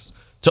thanks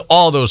to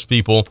all those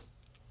people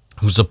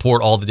who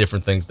support all the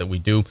different things that we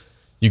do.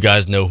 You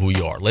guys know who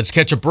you are. Let's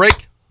catch a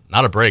break.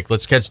 Not a break.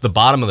 Let's catch the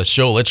bottom of the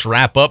show. Let's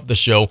wrap up the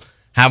show.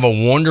 Have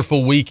a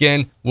wonderful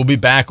weekend. We'll be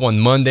back on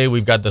Monday.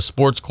 We've got the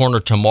Sports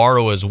Corner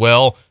tomorrow as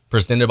well,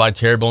 presented by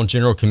Terrebonne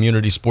General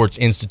Community Sports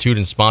Institute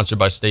and sponsored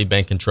by State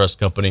Bank and Trust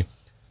Company.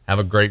 Have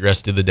a great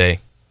rest of the day.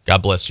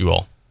 God bless you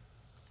all.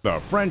 The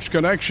French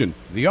Connection,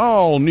 the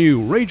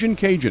all-new Ragin'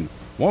 Cajun,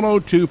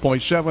 102.7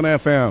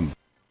 FM.